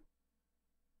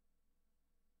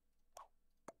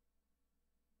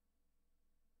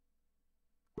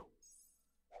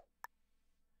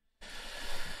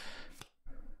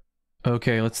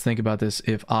 Okay, let's think about this.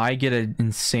 If I get an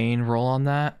insane roll on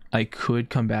that, I could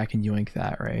come back and yoink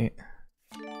that, right?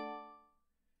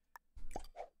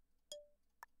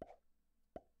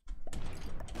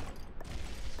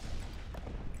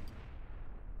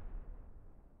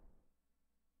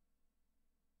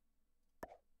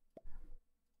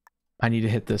 I need to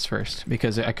hit this first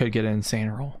because I could get an insane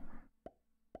roll.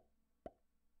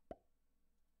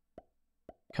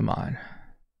 Come on.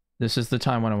 This is the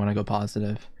time when I want to go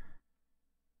positive.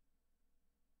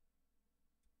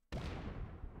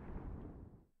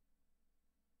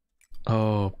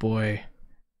 Oh boy.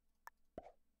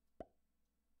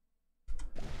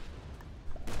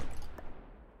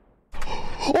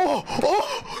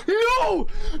 Oh no!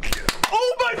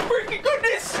 Oh my freaking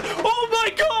goodness! Oh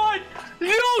my god!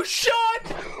 No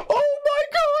shot! Oh my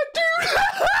god, dude!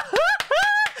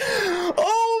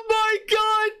 Oh my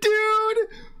god, dude!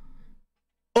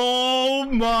 Oh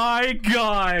my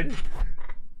god!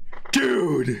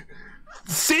 Dude!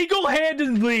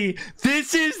 Single-handedly,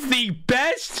 this is the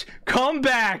best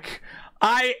comeback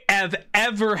I have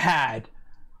ever had.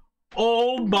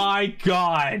 Oh my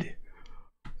god.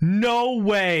 No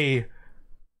way.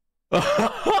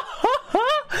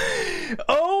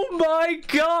 Oh my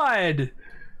god.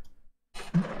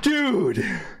 Dude.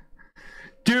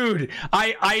 Dude,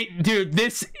 dude,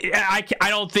 this, I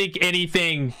don't think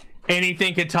anything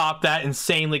can top that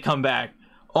insanely comeback.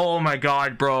 Oh my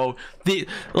god, bro.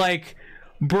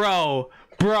 Bro.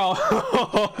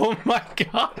 Oh my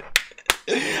god.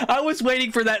 I was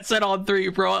waiting for that set on 3,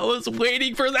 bro. I was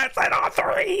waiting for that set on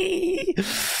 3.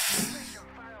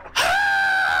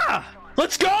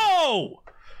 Let's go!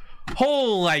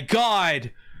 Oh my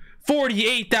god.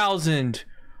 48,000.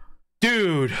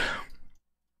 Dude.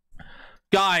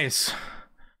 Guys.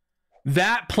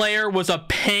 That player was a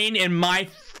pain in my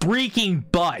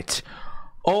freaking butt.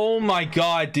 Oh my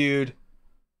god, dude.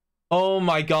 Oh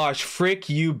my gosh. Frick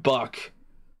you, Buck.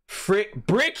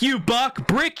 Brick you, Buck.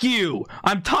 Brick you.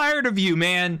 I'm tired of you,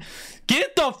 man.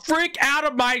 Get the frick out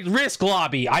of my risk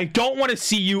lobby. I don't want to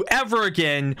see you ever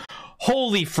again.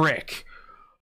 Holy frick.